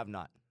 I have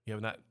not. You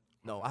have not?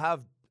 No, I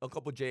have a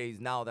couple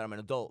J's now that I'm an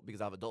adult because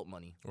I have adult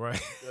money. Right.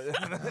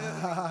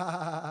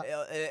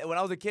 When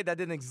I was a kid, that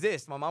didn't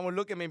exist. My mom would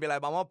look at me and be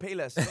like, "Mama, pay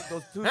less."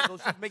 Those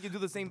shoes make you do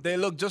the same thing. They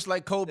look just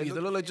like Kobe's. They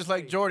look just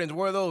like Jordans.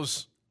 Where are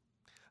those?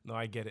 No,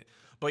 I get it.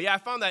 But yeah, I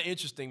found that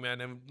interesting, man.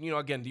 And,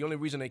 again, the only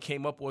reason they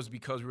came up was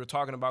because we were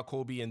talking about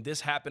Kobe and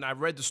this happened. I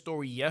read the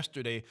story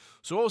yesterday.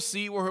 So we'll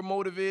see what her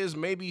motive is.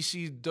 Maybe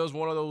she does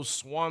one of those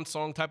swan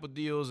song type of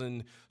deals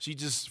and she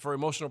just, for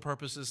emotional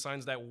purposes,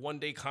 signs that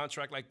one-day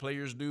contract like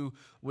players do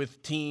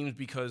with teams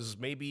because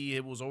maybe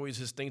it was always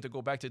his thing to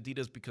go back to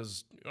Adidas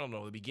because, I don't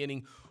know, the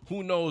beginning.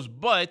 Who knows?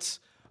 But...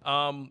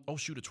 oh,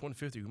 shoot, it's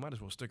 1:50. We might as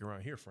well stick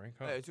around here, Frank.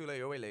 Huh? Hey, it's too late.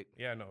 You're way late.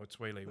 Yeah, no, it's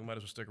way late. We might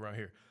as well stick around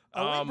here.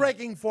 Are we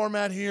breaking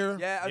format here?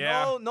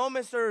 Yeah. No,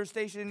 Mr.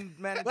 Station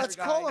Manager. Let's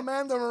guy. call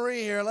Amanda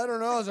Marie here. Let her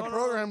know as a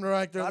program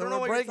director I that don't know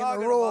we're what you're breaking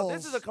talking the rules. about.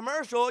 This is a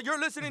commercial. You're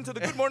listening to the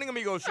Good Morning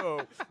Amigo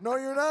show. No,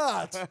 you're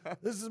not.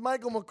 This is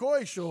Michael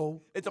McCoy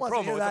show. It's a Who wants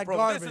to promo. hear It's a that promo.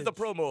 garbage? This is the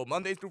promo.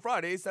 Mondays through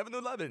Fridays, 7 to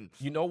 11.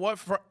 You know what?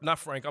 Not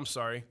Frank. I'm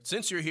sorry.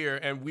 Since you're here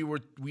and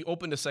we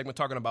opened the segment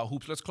talking about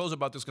hoops, let's close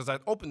about this because I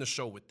opened the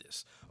show with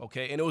this.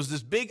 Okay, and it was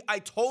this big I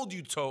told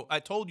you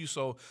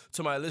so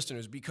to my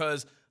listeners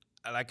because.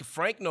 Like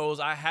Frank knows,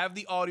 I have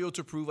the audio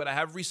to prove it. I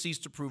have receipts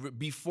to prove it.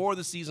 Before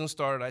the season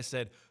started, I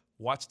said,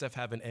 watch Steph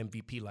have an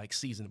MVP-like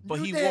season.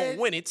 But he won't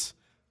win it.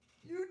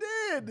 You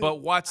did.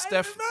 But watch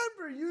Steph. I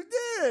remember, you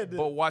did.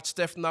 But watch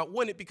Steph not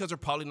win it because they're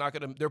probably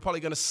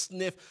gonna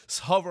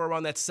hover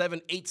around that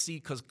 7-8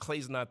 seed because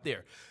Klay's not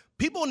there.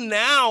 People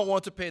now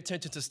want to pay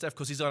attention to Steph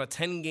because he's on a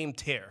 10-game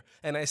tear.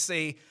 And I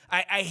say,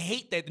 I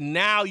hate that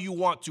now you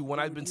want to when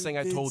I've been saying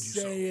I told you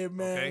so. Say it,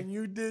 man. Okay?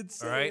 You did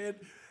say All right?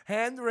 it.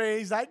 Hand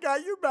raised. I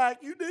got your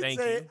back. You did Thank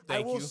say you. it.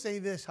 Thank I will you. say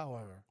this,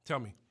 however. Tell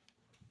me.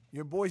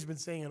 Your boy's been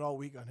saying it all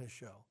week on his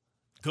show.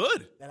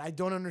 Good. That I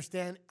don't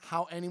understand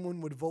how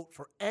anyone would vote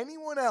for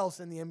anyone else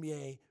in the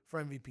NBA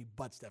for MVP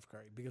but Steph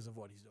Curry because of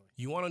what he's doing.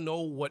 You want to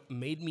know what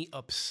made me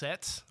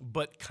upset,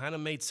 but kind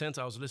of made sense?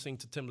 I was listening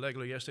to Tim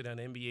Legler yesterday on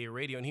NBA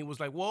radio, and he was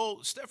like,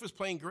 well, Steph is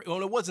playing great.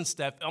 Well, it wasn't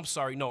Steph. I'm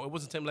sorry. No, it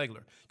wasn't Tim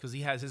Legler because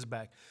he has his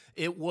back.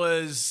 It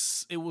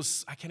was,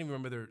 I can't even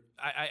remember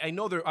I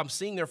know I'm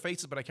seeing their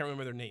faces, but I can't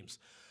remember their names.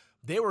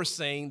 They were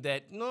saying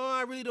that, no,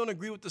 I really don't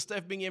agree with the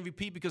Steph being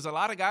MVP because a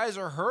lot of guys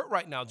are hurt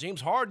right now.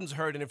 James Harden's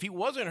hurt, and if he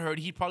wasn't hurt,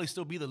 he'd probably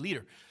still be the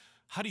leader.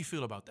 How do you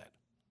feel about that?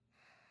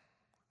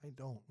 I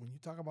don't. When you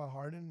talk about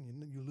Harden,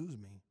 you lose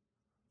me.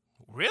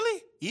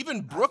 Really?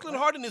 Even Brooklyn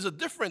Harden is a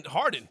different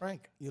Harden.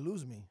 Frank, you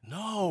lose me.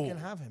 No. You can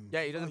have him.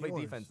 Yeah, he doesn't He's play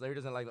all defense. yours. Larry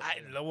doesn't like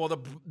that. Well,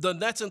 the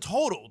Nets in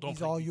total don't He's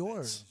play all defense.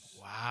 yours.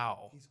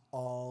 Wow. He's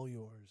all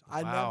yours.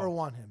 I Wow. never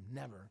want him.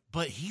 Never.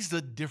 But he's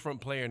the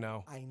different player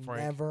now,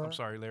 Frank. I'm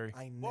sorry, Larry.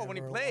 Well, when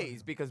he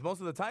plays, because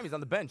most of the time he's on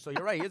the bench. So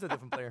you're right, he is a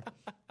different player.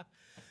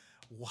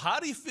 How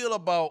do you feel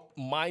about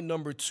my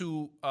number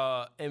 2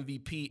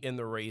 MVP in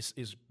the race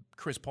is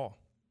Chris Paul?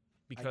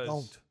 I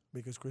don't.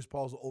 Because Chris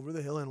Paul's over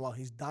the hill, and while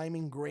he's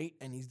diming great,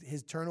 and his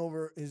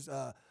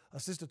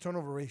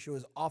assist-to-turnover ratio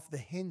is off the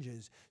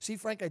hinges. See,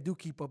 Frank, I do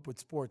keep up with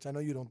sports. I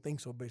know you don't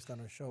think so based on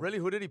our show. Really,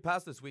 who did he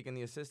pass this week in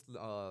the assist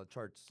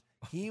charts?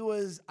 He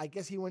was, I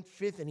guess he went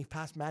 5th, and he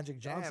passed Magic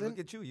Johnson. Damn, look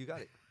at you. You got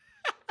it.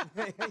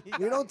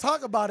 We don't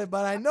talk about it,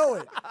 but I know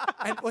it.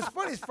 And what's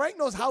funny is Frank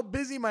knows how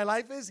busy my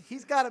life is.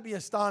 He's got to be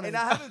astonished.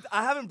 And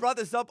I haven't brought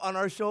this up on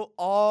our show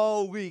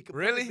all week.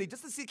 Really? Honestly,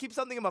 just to keep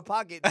something in my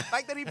pocket. The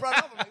fact that he brought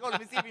it up, I'm like, oh, let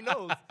me see if he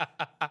knows.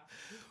 I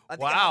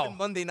think it happened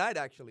Monday night,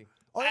 actually.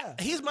 Oh, yeah.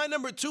 He's my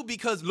number 2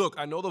 because, look,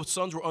 I know the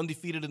Suns were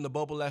undefeated in the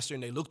bubble last year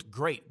and they looked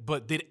great,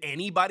 but did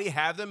anybody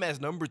have them as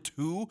number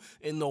 2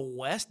 in the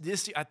West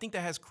this year? I think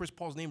that has Chris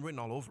Paul's name written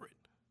all over it.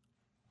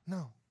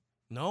 No.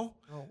 No?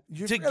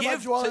 You forget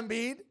about Joel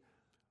Embiid?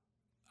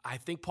 I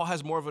think Paul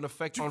has more of an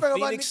effect You on forget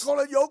about Phoenix.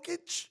 Nikola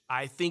Jokic?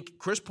 I think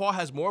Chris Paul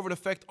has more of an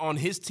effect on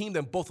his team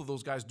than both of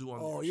those guys do on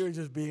theirs. Oh, you're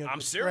just being a I'm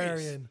serious.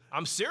 contrarian.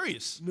 I'm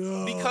serious.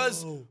 No.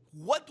 Because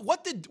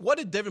what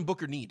did Devin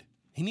Booker need?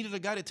 He needed a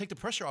guy to take the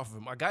pressure off of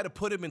him, a guy to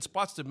put him in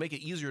spots to make it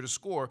easier to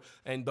score.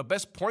 And the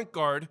best point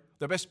guard,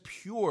 the best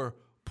pure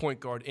point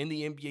guard in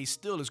the NBA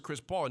still is Chris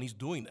Paul, and he's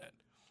doing that.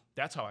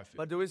 That's how I feel.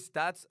 But do his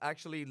stats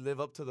actually live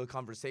up to the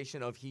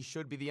conversation of he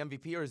should be the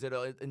MVP, or is it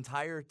an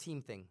entire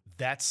team thing?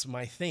 That's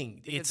my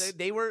thing. Because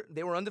they were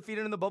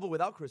undefeated in the bubble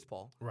without Chris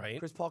Paul. Right.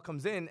 Chris Paul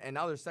comes in, and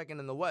now they're second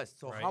in the West.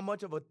 So Right. how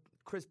much of a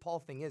Chris Paul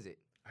thing is it?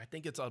 I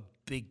think it's a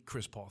big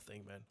Chris Paul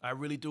thing, man. I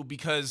really do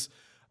because,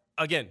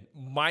 again,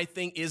 my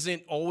thing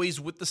isn't always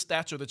with the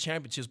stats or the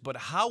championships, but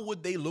how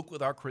would they look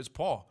without Chris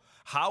Paul?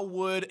 How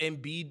would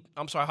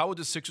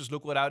the Sixers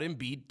look without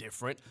Embiid?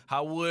 Different.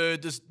 How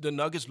would the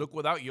Nuggets look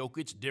without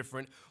Jokic?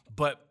 Different.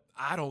 But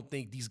I don't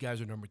think these guys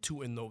are number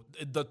 2 in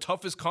the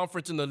toughest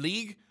conference in the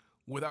league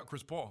without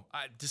Chris Paul.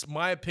 Just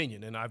my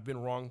opinion, and I've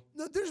been wrong.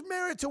 No, there's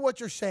merit to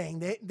what you're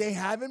saying. They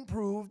have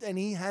improved, and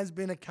he has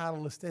been a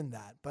catalyst in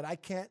that. But I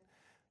can't.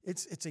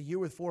 It's a year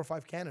with 4 or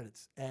 5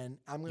 candidates, and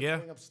I'm going to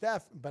bring up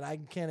Steph, but I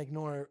can't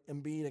ignore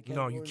Embiid. I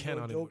can't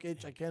ignore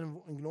Jokic. I can't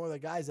ignore the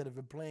guys that have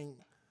been playing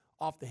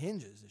off the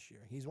hinges this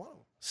year. He's one of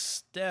them.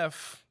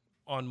 Steph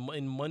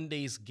in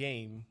Monday's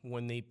game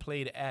when they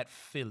played at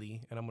Philly,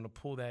 and I'm going to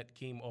pull that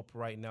game up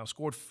right now,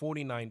 scored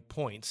 49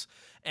 points.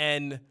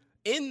 And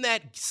in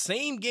that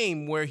same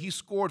game where he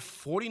scored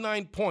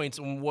 49 points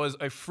and was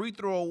a free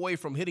throw away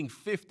from hitting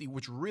 50,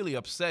 which really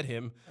upset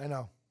him. I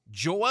know.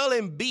 Joel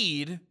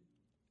Embiid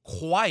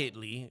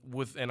quietly,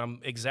 and I'm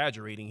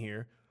exaggerating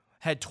here,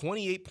 had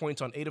 28 points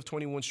on 8 of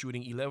 21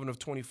 shooting, 11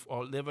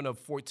 of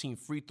 14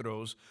 free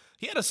throws.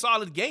 He had a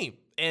solid game.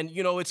 And,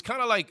 it's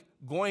kind of like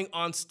going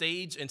on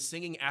stage and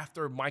singing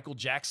after Michael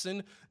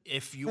Jackson.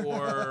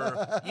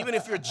 Even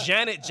if you're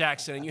Janet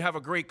Jackson and you have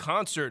a great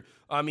concert,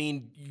 I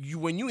mean,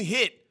 when you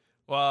hit,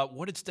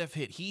 what did Steph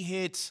hit? He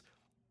hit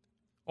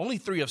Only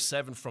 3 of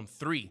 7 from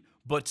 3,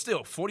 but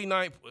still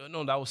 49.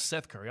 No, that was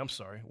Seth Curry. I'm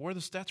sorry. Where are the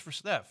stats for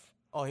Steph?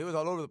 Oh, he was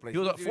all over the place. He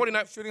was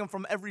 49, shooting them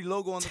from every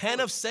logo on the 10 court.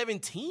 of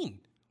 17.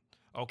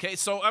 Okay,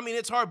 so I mean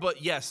it's hard,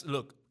 but yes,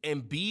 look,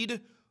 Embiid,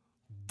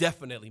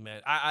 definitely,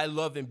 man. I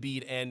love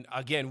Embiid, and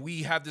again,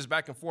 we have this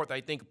back and forth.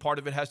 I think part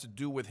of it has to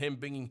do with him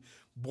being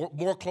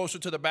more closer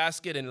to the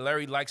basket, and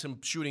Larry likes him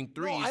shooting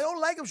threes. No, I don't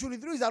like him shooting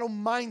threes. I don't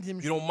mind him.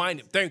 You don't mind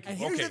him. Thank you. And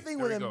here's okay, the thing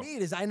there with we go.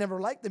 Embiid is I never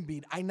liked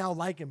Embiid. I now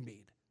like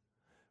Embiid.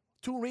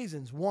 2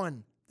 reasons.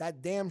 One,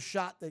 that damn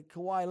shot that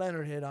Kawhi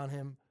Leonard hit on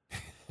him.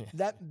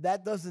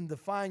 that doesn't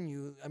define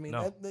you. I mean,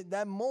 No.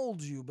 that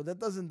molds you, but that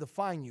doesn't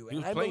define you. He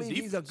And was I playing believe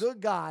he's a defense.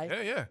 good guy.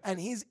 Yeah, yeah. And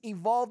he's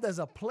evolved as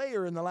a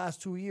player in the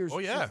last 2 years Oh,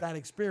 yeah. since that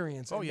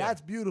experience. Oh, And yeah.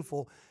 that's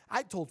beautiful.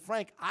 I told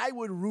Frank I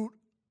would root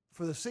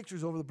for the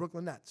Sixers over the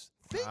Brooklyn Nets.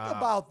 Think Wow.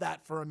 about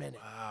that for a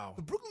minute. Wow.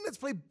 The Brooklyn Nets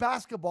play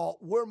basketball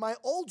where my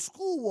old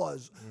school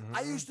was. Mm-hmm.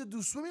 I used to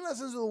do swimming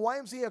lessons in the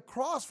YMCA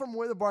across from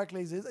where the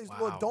Barclays is. I used to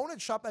go to a Wow.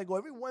 donut shop. I go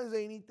every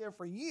Wednesday and eat there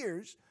for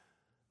years.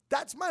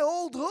 That's my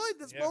old hood.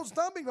 That's my old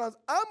stomping grounds.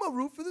 I'm a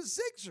root for the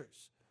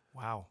Sixers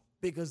Wow.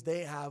 because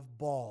they have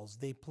balls.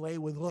 They play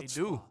with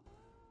chutzpah.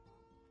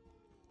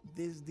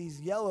 They do.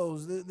 These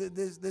yellows,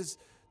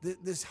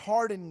 this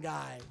Harden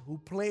guy who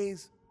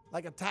plays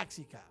like a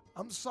taxi cab.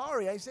 I'm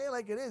sorry, I say it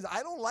like it is.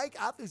 I don't like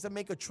athletes that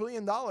make $1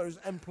 trillion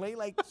and play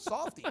like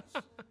softies.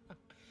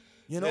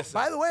 You know, Listen.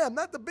 by the way, I'm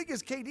not the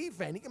biggest KD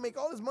fan. He can make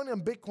all his money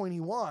on Bitcoin he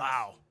wants.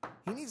 Wow.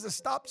 He needs to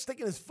stop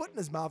sticking his foot in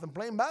his mouth and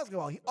playing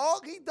basketball.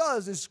 All he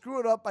does is screw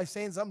it up by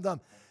saying something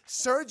dumb.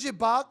 Serge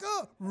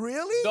Ibaka?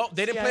 Really? No,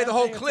 they didn't Yeah, play I'm the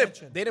whole paying clip.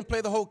 attention. They didn't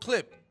play the whole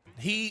clip.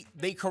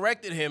 They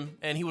corrected him,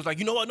 and he was like,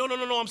 you know what? No,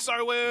 I'm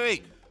sorry.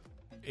 Wait.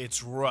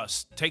 It's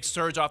Russ. Take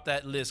Serge off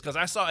that list. Because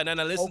I saw, and then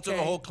I listened to the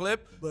Okay, whole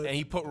clip, but and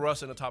he put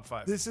Russ in the top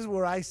 5. This is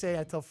where I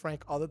tell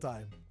Frank all the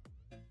time,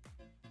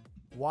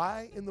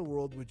 why in the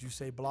world would you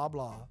say blah,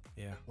 blah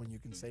Yeah. when you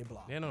can say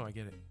blah? Yeah, no, I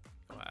get it.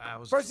 I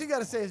was, First, you got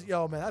to say, is,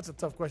 yo, man, that's a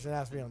tough question to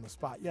ask me on the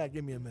spot. Yeah,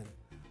 give me a minute.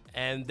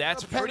 and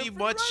that's Pen pretty and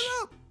much. right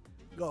up.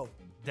 Go.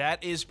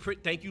 That is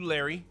thank you,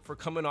 Larry, for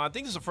coming on. I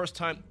think this is the first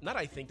time.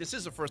 This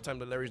is the first time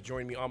that Larry's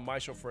joined me on my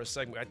show for a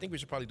segment. I think we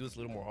should probably do this a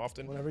little more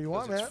often. Whenever you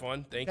want, 'cause man. It's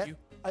fun. Thank Okay.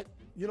 you.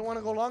 You don't want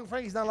to go long,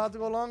 Frank? He's not allowed to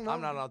go long? No?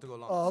 I'm not allowed to go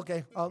long. Oh,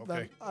 okay.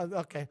 Okay.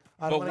 Okay.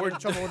 But I don't want to we're get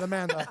in trouble with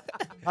Amanda.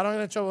 I don't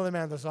get in trouble with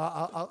Amanda, so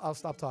I'll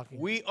stop talking.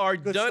 We are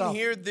Good done stuff.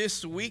 here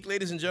this week,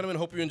 ladies and gentlemen.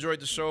 Hope you enjoyed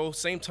the show.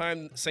 Same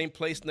time, same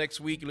place next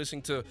week. You're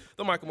listening to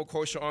The Michael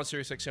McCoy Show on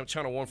SiriusXM,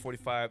 channel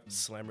 145,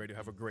 Slam Radio.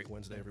 Have a great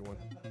Wednesday, everyone.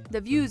 The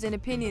views and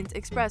opinions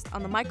expressed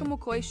on The Michael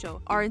McCoy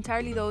Show are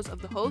entirely those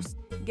of the host,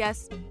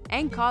 guests,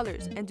 and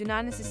callers and do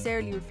not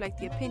necessarily reflect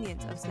the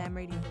opinions of Slam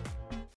Radio.